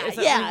Thor, right?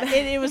 Yeah.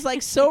 And it was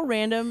like so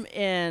random,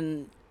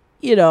 and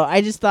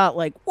I just thought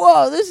like,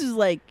 whoa, this is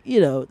like,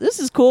 this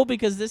is cool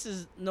because this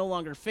is no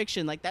longer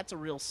fiction. Like that's a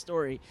real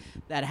story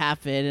that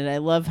happened, and I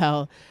love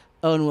how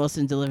Owen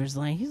Wilson delivers the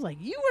line. He's like,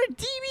 "You were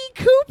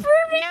D.B. Cooper,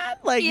 man!"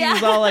 Like he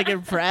was all like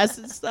impressed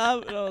and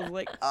stuff. And I was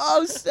like,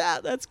 "Oh,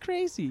 snap, that's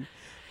crazy."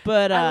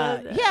 But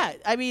love that. yeah,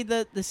 I mean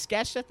the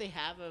sketch that they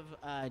have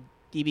of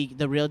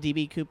the real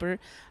DB Cooper,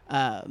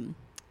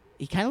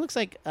 he kind of looks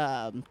like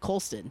Phil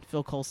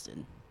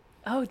Colston.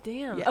 Oh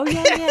damn! Yeah. Oh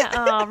yeah.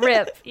 Oh,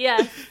 rip.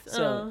 Yes.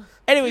 So,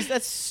 anyways,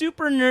 that's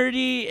super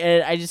nerdy,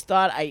 and I just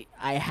thought I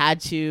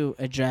had to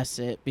address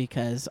it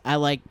because I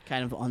like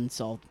kind of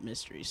unsolved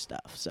mystery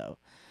stuff. So,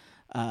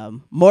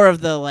 more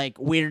of the like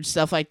weird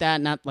stuff like that,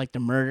 not like the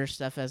murder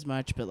stuff as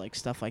much, but like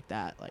stuff like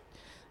that. Like,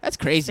 that's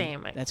crazy.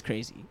 Same. That's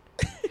crazy.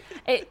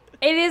 It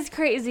is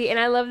crazy, and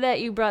I love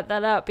that you brought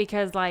that up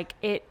because like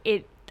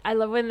it. I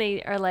love when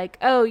they are like,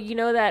 oh, you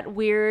know that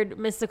weird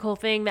mystical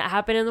thing that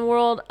happened in the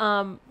world.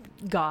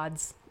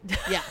 Gods.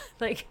 Yeah.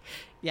 Like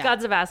Yeah.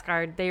 gods of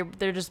Asgard.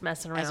 They're just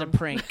messing around. As a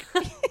prank.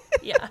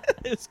 Yeah.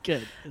 It's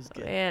good. It's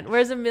good. And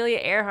where's Amelia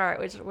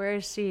Earhart? Where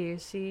is she?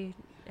 Is she?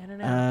 I don't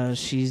know.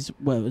 She's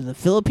the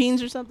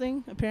Philippines or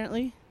something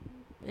apparently.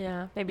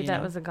 Yeah, maybe You that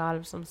know? was a god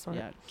of some sort.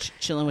 Yeah,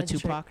 chilling with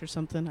That's true. Tupac or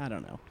something. I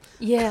don't know.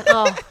 Yeah.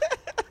 Oh,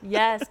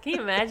 yes. Can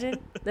you imagine?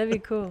 That'd be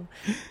cool.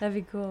 That'd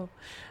be cool.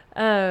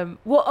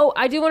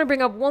 I do want to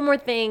bring up one more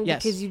thing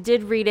Yes. because you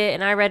did read it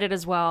and I read it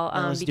as well.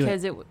 Let's do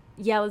Because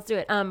let's do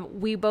it.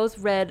 We both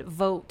read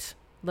Vote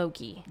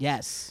Loki,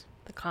 Yes.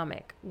 the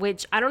comic,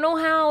 which I don't know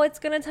how it's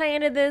gonna tie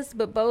into this,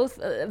 but both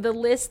the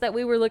list that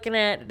we were looking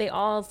at, they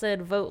all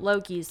said Vote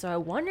Loki. So I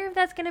wonder if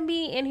that's gonna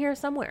be in here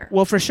somewhere.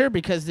 Well, for sure,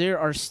 because there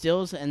are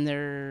stills and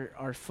there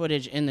are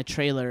footage in the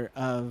trailer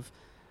of,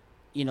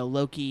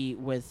 Loki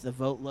with the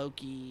Vote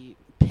Loki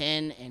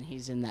pin, and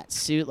he's in that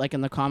suit like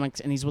in the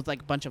comics, and he's with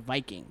like a bunch of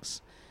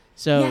Vikings.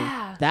 So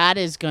Yeah. that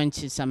is going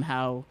to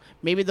somehow,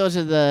 maybe those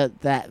are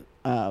that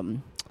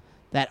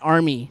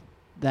army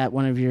that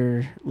one of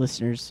your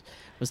listeners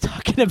was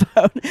talking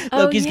about.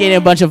 Loki's getting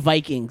a bunch of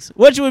Vikings,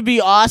 which would be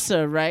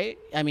awesome, right?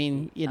 I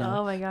mean,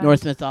 Oh my gosh.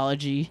 North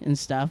mythology and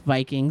stuff,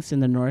 Vikings in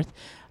the North.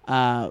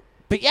 But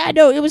yeah,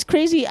 no, it was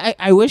crazy.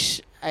 I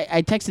wish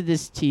I texted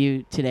this to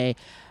you today.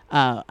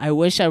 I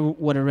wish I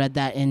would have read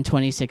that in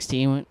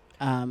 2016.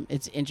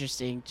 It's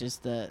interesting,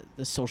 just the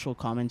social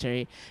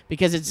commentary,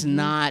 because it's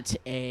not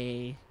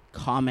a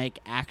comic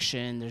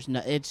action.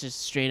 It's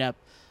just straight up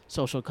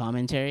social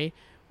commentary,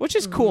 which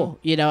is cool.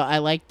 I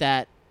like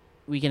that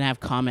we can have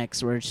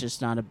comics where it's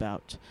just not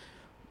about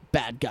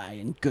bad guy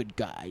and good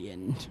guy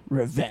and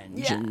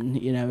revenge. Yeah. And,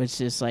 it's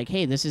just like,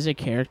 hey, this is a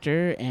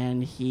character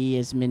and he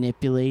is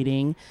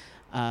manipulating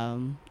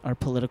our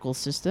political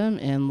system,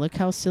 and look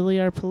how silly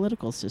our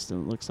political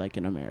system looks like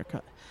in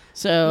America.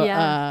 So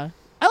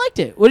I liked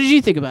it. What did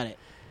you think about it?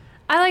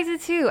 I liked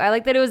it too. I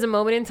liked that it was a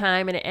moment in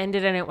time and it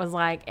ended and it was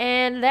like,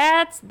 and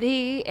that's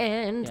the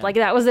end. Yeah. Like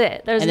that was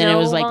it. There's And then no it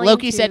was like volume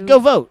Loki two. said, "Go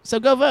vote." So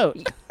go vote.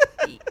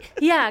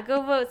 Yeah,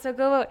 go vote. So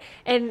go vote.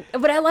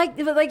 But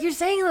like you're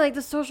saying, like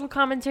the social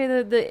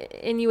commentary,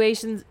 the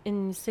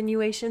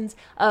insinuations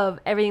of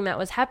everything that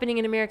was happening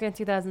in America in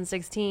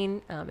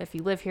 2016. If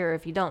you live here, or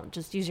if you don't,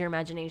 just use your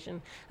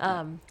imagination.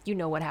 You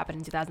know what happened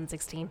in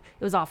 2016.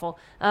 It was awful.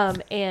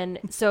 And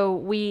so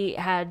we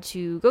had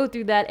to go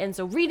through that. And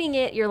so reading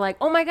it, you're like,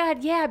 oh my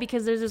God, yeah,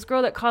 because there's this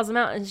girl that calls him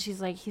out, and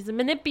she's like, he's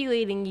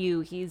manipulating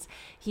you. He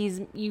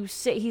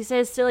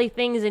says silly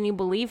things, and you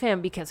believe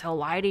him because he'll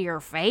lie to your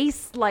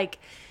face. Like,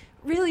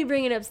 really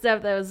bringing up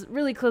stuff that was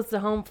really close to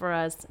home for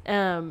us.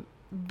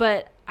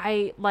 But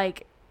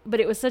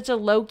it was such a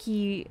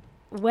low-key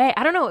way.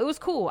 I don't know. It was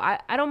cool. I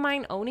don't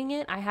mind owning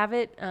it. I have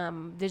it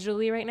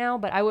digitally right now,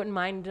 but I wouldn't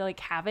mind to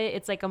have it.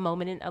 It's like a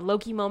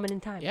low-key moment in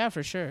time. Yeah,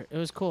 for sure. It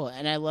was cool.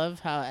 And I love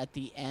how at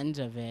the end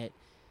of it,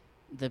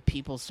 the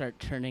people start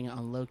turning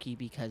on Loki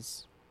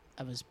because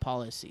of his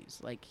policies.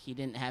 Like, he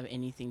didn't have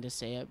anything to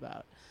say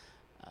about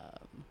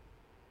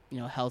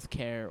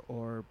healthcare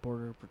or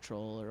border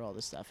patrol or all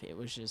this stuff. It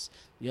was just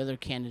the other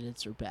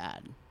candidates are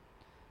bad.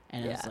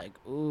 And it's like,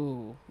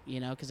 ooh,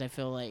 because I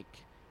feel like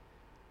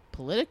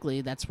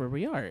politically that's where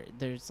we are.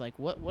 There's like,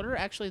 what are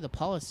actually the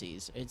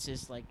policies? It's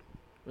just like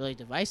really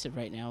divisive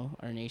right now,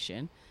 our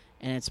nation.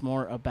 And it's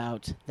more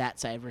about that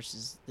side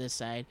versus this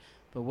side.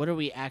 But what are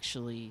we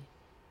actually,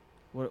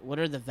 what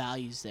are the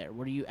values there?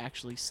 What are you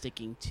actually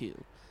sticking to?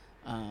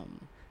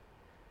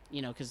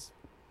 Because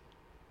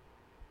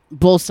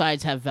both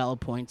sides have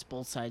valid points.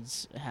 Both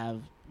sides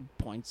have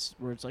points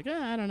where it's like,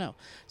 I don't know.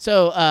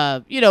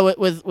 So,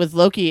 with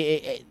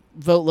Loki,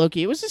 Vote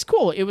Loki, it was just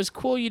cool. It was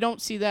cool. You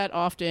don't see that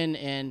often.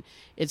 And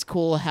it's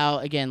cool how,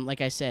 again,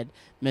 like I said,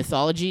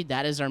 mythology,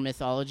 that is our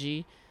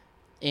mythology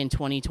in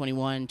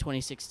 2021,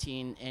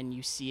 2016. And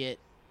you see it.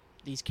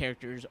 These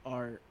characters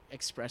are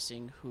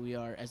expressing who we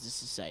are as a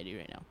society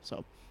right now.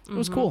 So it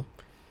was cool.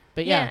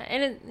 But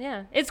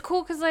it's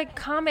cool because like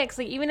comics,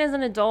 like even as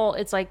an adult,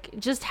 it's like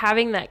just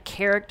having that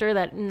character,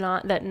 that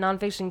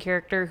nonfiction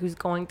character who's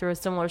going through a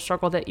similar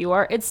struggle that you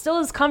are. It's still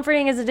as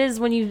comforting as it is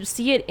when you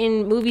see it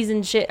in movies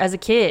and shit as a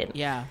kid.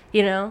 Yeah.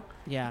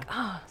 Like,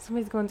 oh,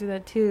 somebody's going through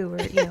that too, or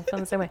feeling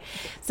the same way.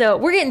 So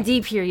we're getting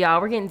deep here, y'all.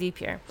 We're getting deep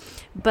here.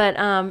 But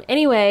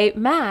anyway,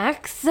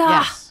 Max.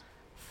 Yes.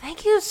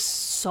 Thank you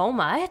so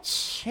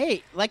much.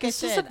 Hey, like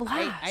This I was said, a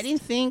blast. I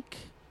didn't think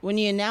when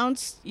you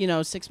announced,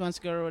 6 months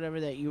ago or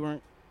whatever, that you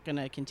weren't going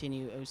to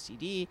continue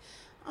OCD.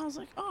 I was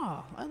like,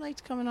 oh, I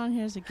liked coming on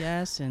here as a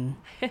guest, and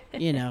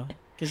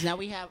because now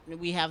we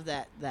have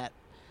that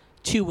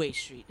two-way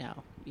street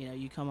now.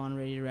 You come on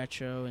Ready to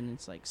Retro, and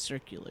it's like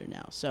circular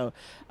now. So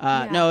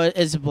no,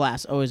 it's a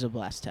blast. Always a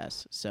blast,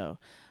 Tess. So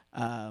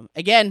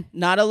again,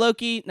 not a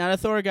Loki, not a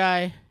Thor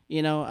guy.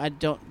 I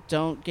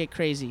don't get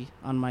crazy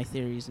on my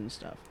theories and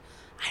stuff.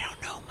 I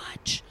don't know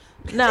much.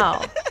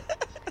 No.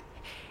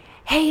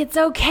 Hey, it's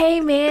okay,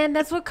 man.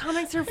 That's what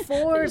comics are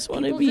for. I just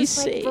want to be Like,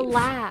 safe.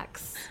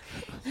 relax.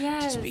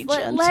 Yes. Just be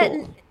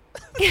gentle.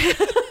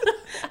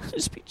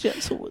 Just be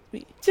gentle with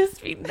me.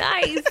 Just be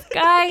nice,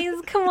 guys.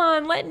 Come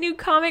on. Let new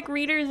comic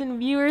readers and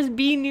viewers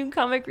be new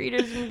comic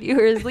readers and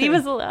viewers. Leave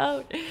us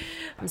alone.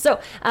 So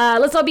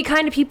let's all be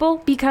kind to people.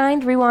 Be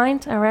kind.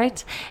 Rewind. All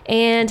right.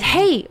 And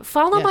hey,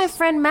 follow my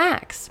friend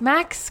Max.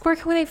 Max, where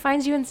can they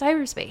find you in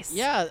cyberspace?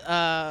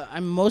 Yeah,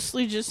 I'm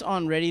mostly just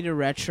on Ready to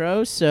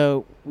Retro.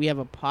 So we have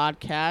a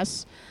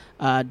podcast,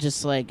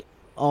 just like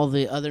all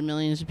the other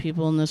millions of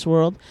people in this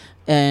world.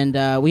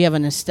 And we have a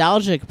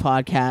nostalgic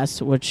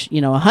podcast, which,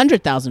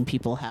 100,000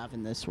 people have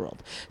in this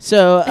world.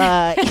 So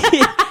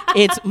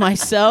it's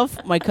myself,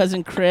 my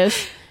cousin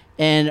Chris,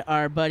 and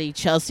our buddy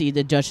Chelsea,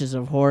 the Duchess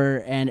of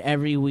Horror. And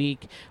every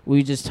week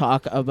we just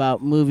talk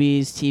about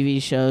movies,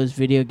 TV shows,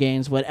 video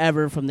games,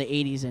 whatever from the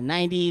 80s and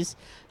 90s.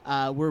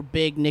 We're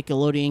big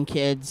Nickelodeon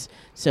kids.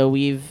 So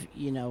we've,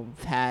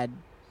 had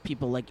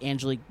people like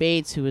Angelique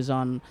Bates, who is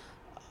on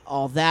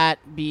all that,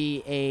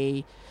 be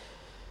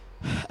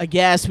a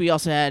guest. We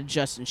also had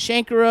Justin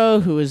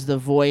Shankaro, who is the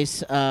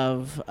voice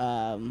of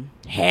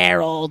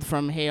Harold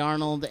from Hey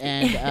Arnold.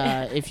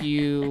 And if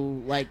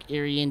you like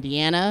Erie,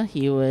 Indiana,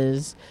 he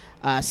was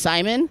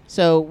Simon.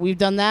 So we've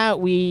done that.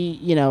 We,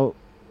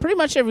 pretty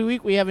much every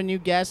week we have a new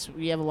guest.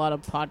 We have a lot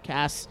of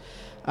podcast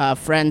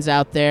friends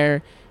out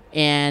there.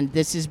 And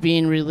this is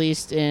being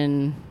released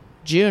in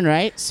June,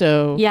 right?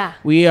 So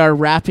we are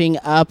wrapping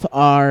up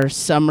our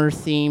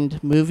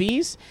summer-themed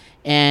movies.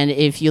 And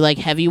if you like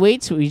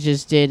Heavyweights, we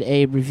just did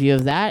a review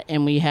of that.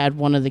 And we had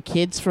one of the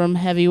kids from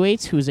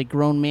Heavyweights, who's a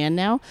grown man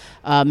now,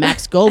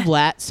 Max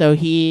Goldblatt. So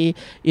he,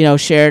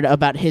 shared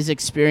about his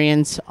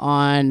experience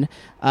on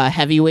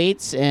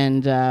Heavyweights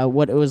and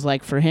what it was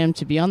like for him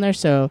to be on there.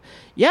 So,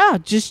 yeah,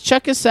 just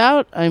check us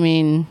out. I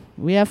mean,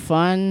 we have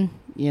fun.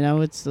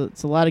 It's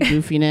a lot of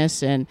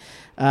goofiness. And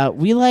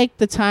we like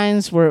the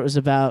times where it was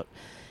about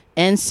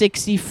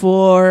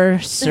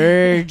N64,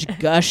 Surge,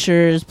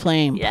 Gushers,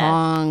 playing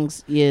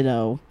Pongs,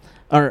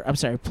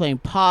 playing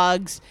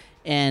Pogs,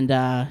 and,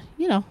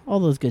 all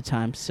those good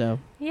times. So,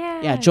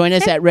 join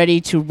us at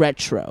Ready to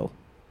Retro.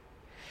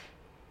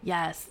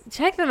 Yes,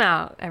 check them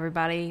out,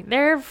 everybody.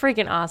 They're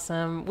freaking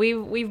awesome.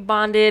 We've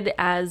bonded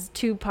as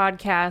two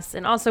podcasts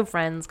and also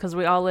friends because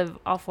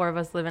all four of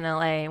us live in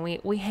LA, and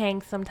we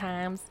hang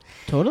sometimes.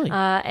 Totally.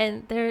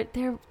 And they're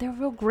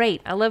real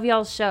great. I love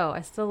y'all's show.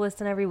 I still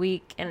listen every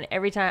week, and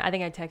every time I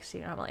think I text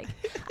you, and I'm like,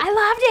 I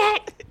loved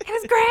it. It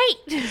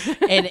was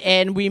great.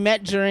 and we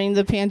met during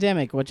the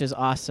pandemic, which is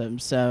awesome.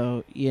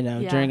 So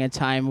during a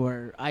time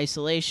where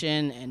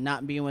isolation and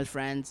not being with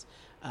friends.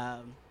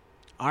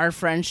 Our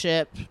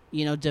friendship,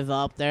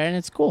 developed there, and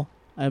it's cool.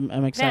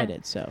 I'm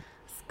excited. So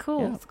it's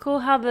cool. Yeah. It's cool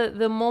how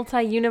the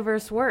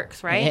multi-universe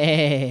works, right?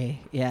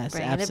 Hey, yes,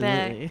 bringing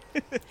absolutely.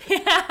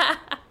 It back.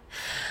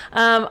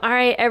 All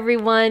right,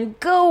 everyone,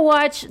 go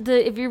watch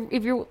if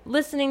you're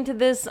listening to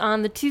this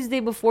on the Tuesday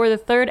before the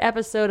third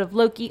episode of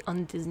Loki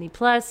on Disney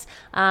Plus.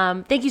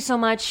 Thank you so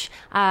much.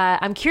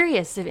 I'm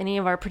curious if any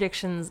of our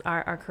predictions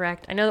are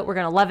correct. I know that we're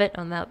gonna love it.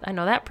 I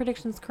know that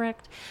prediction's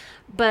correct.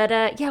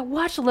 But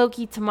watch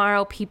Loki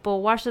tomorrow,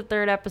 people. Watch the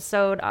third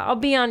episode. I'll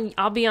be on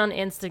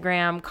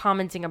Instagram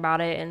commenting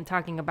about it and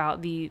talking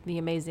about the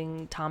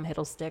amazing Tom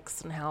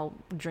Hiddlesticks and how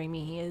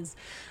dreamy he is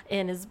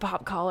in his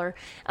pop collar.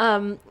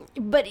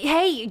 But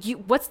hey,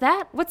 what's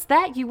that?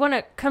 You want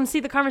to come see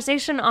the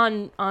conversation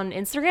on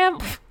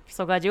Instagram?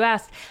 So glad you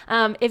asked.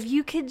 If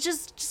you could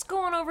just go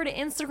on over to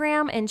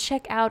Instagram and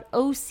check out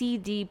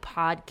OCD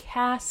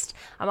Podcast.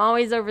 I'm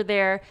always over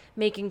there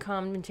making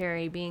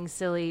commentary, being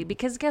silly,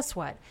 because guess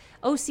what?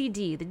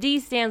 OCD, the D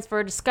stands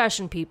for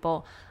discussion,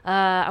 people.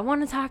 I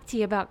want to talk to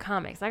you about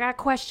comics. I got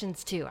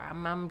questions too.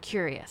 I'm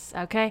curious,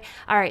 okay?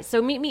 All right,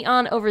 so meet me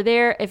on over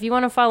there. If you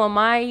want to follow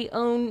my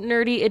own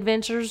nerdy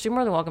adventures, you're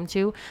more than welcome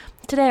to.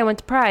 Today I went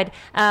to Pride.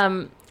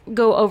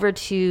 Go over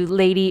to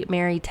Lady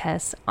Mary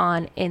Tess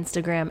on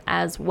Instagram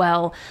as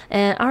well.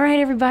 And all right,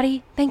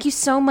 everybody, thank you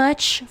so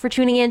much for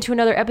tuning in to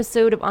another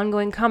episode of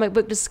Ongoing Comic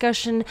Book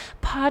Discussion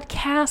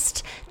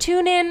Podcast.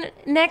 Tune in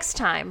next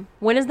time.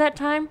 When is that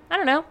time? I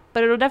don't know,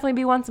 but it'll definitely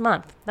be once a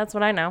month. That's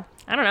what I know.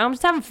 I don't know. I'm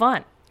just having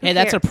fun. Hey,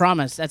 that's a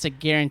promise. That's a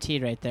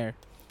guaranteed right there.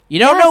 You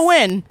don't know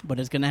when,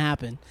 but it's going to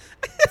happen.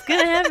 It's going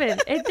to happen.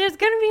 There's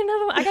going to be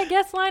another one. I got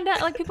guests lined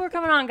up. Like, people are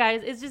coming on,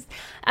 guys. It's just,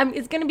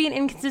 it's going to be an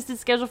inconsistent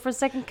schedule for a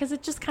second because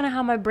it's just kind of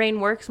how my brain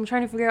works. I'm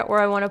trying to figure out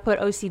where I want to put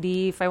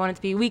OCD, if I want it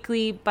to be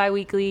weekly,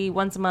 bi-weekly,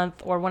 once a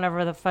month, or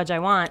whenever the fudge I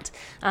want,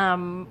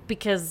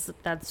 because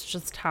that's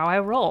just how I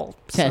roll.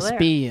 Tess,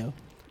 be you.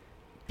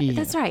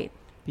 That's right.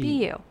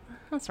 Be you.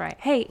 That's right.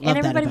 Hey, Love and that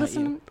everybody about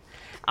listening.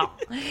 Oh,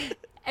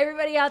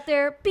 everybody out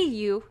there, be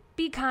you,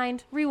 be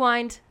kind,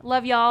 rewind.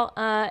 Love y'all.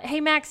 Hey,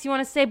 Max, you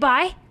want to say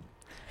bye?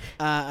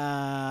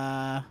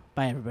 Bye,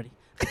 everybody.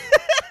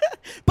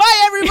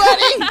 Bye,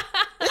 everybody.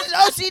 This is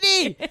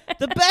OCD,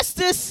 the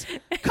bestest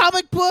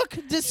comic book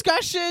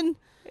discussion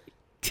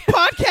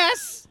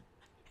podcast.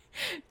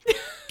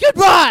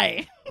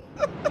 Goodbye.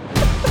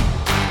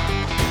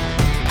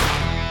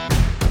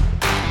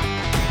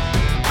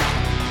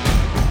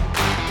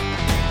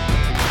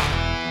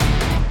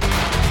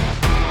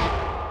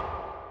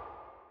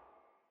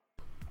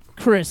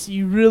 Chris,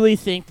 you really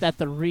think that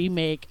the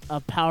remake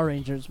of Power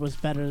Rangers was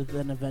better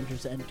than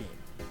Avengers Endgame?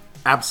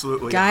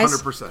 Absolutely, Guys?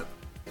 100%.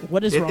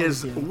 What is It wrong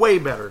is with you? way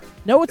better.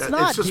 No, it's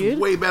not, It's just dude.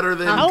 way better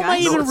than. How am I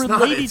even it's related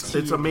not. to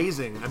It's you?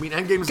 amazing. I mean,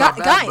 Endgame's Gu- not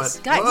bad, guys,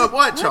 but guys. What,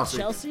 What, Chelsea?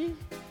 Chelsea?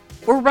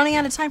 We're running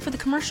out of time for the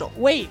commercial.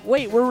 Wait,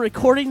 we're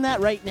recording that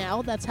right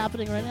now? That's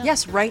happening right now?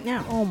 Yes, right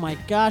now. Oh my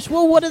gosh.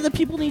 Well, what do the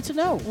people need to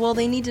know? Well,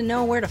 they need to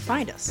know where to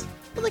find us.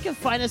 Well, they can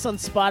find us on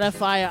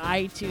Spotify,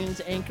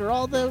 iTunes, Anchor,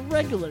 all the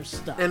regular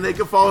stuff. And they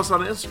can follow us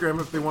on Instagram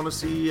if they want to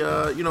see,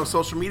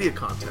 social media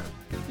content.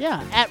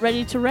 Yeah, at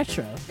Ready to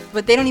Retro.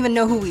 But they don't even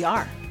know who we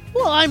are.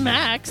 Well, I'm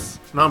Max.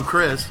 And I'm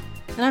Chris.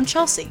 And I'm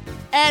Chelsea.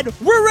 And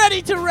we're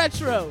Ready to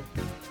Retro.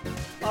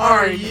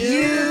 Are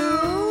you?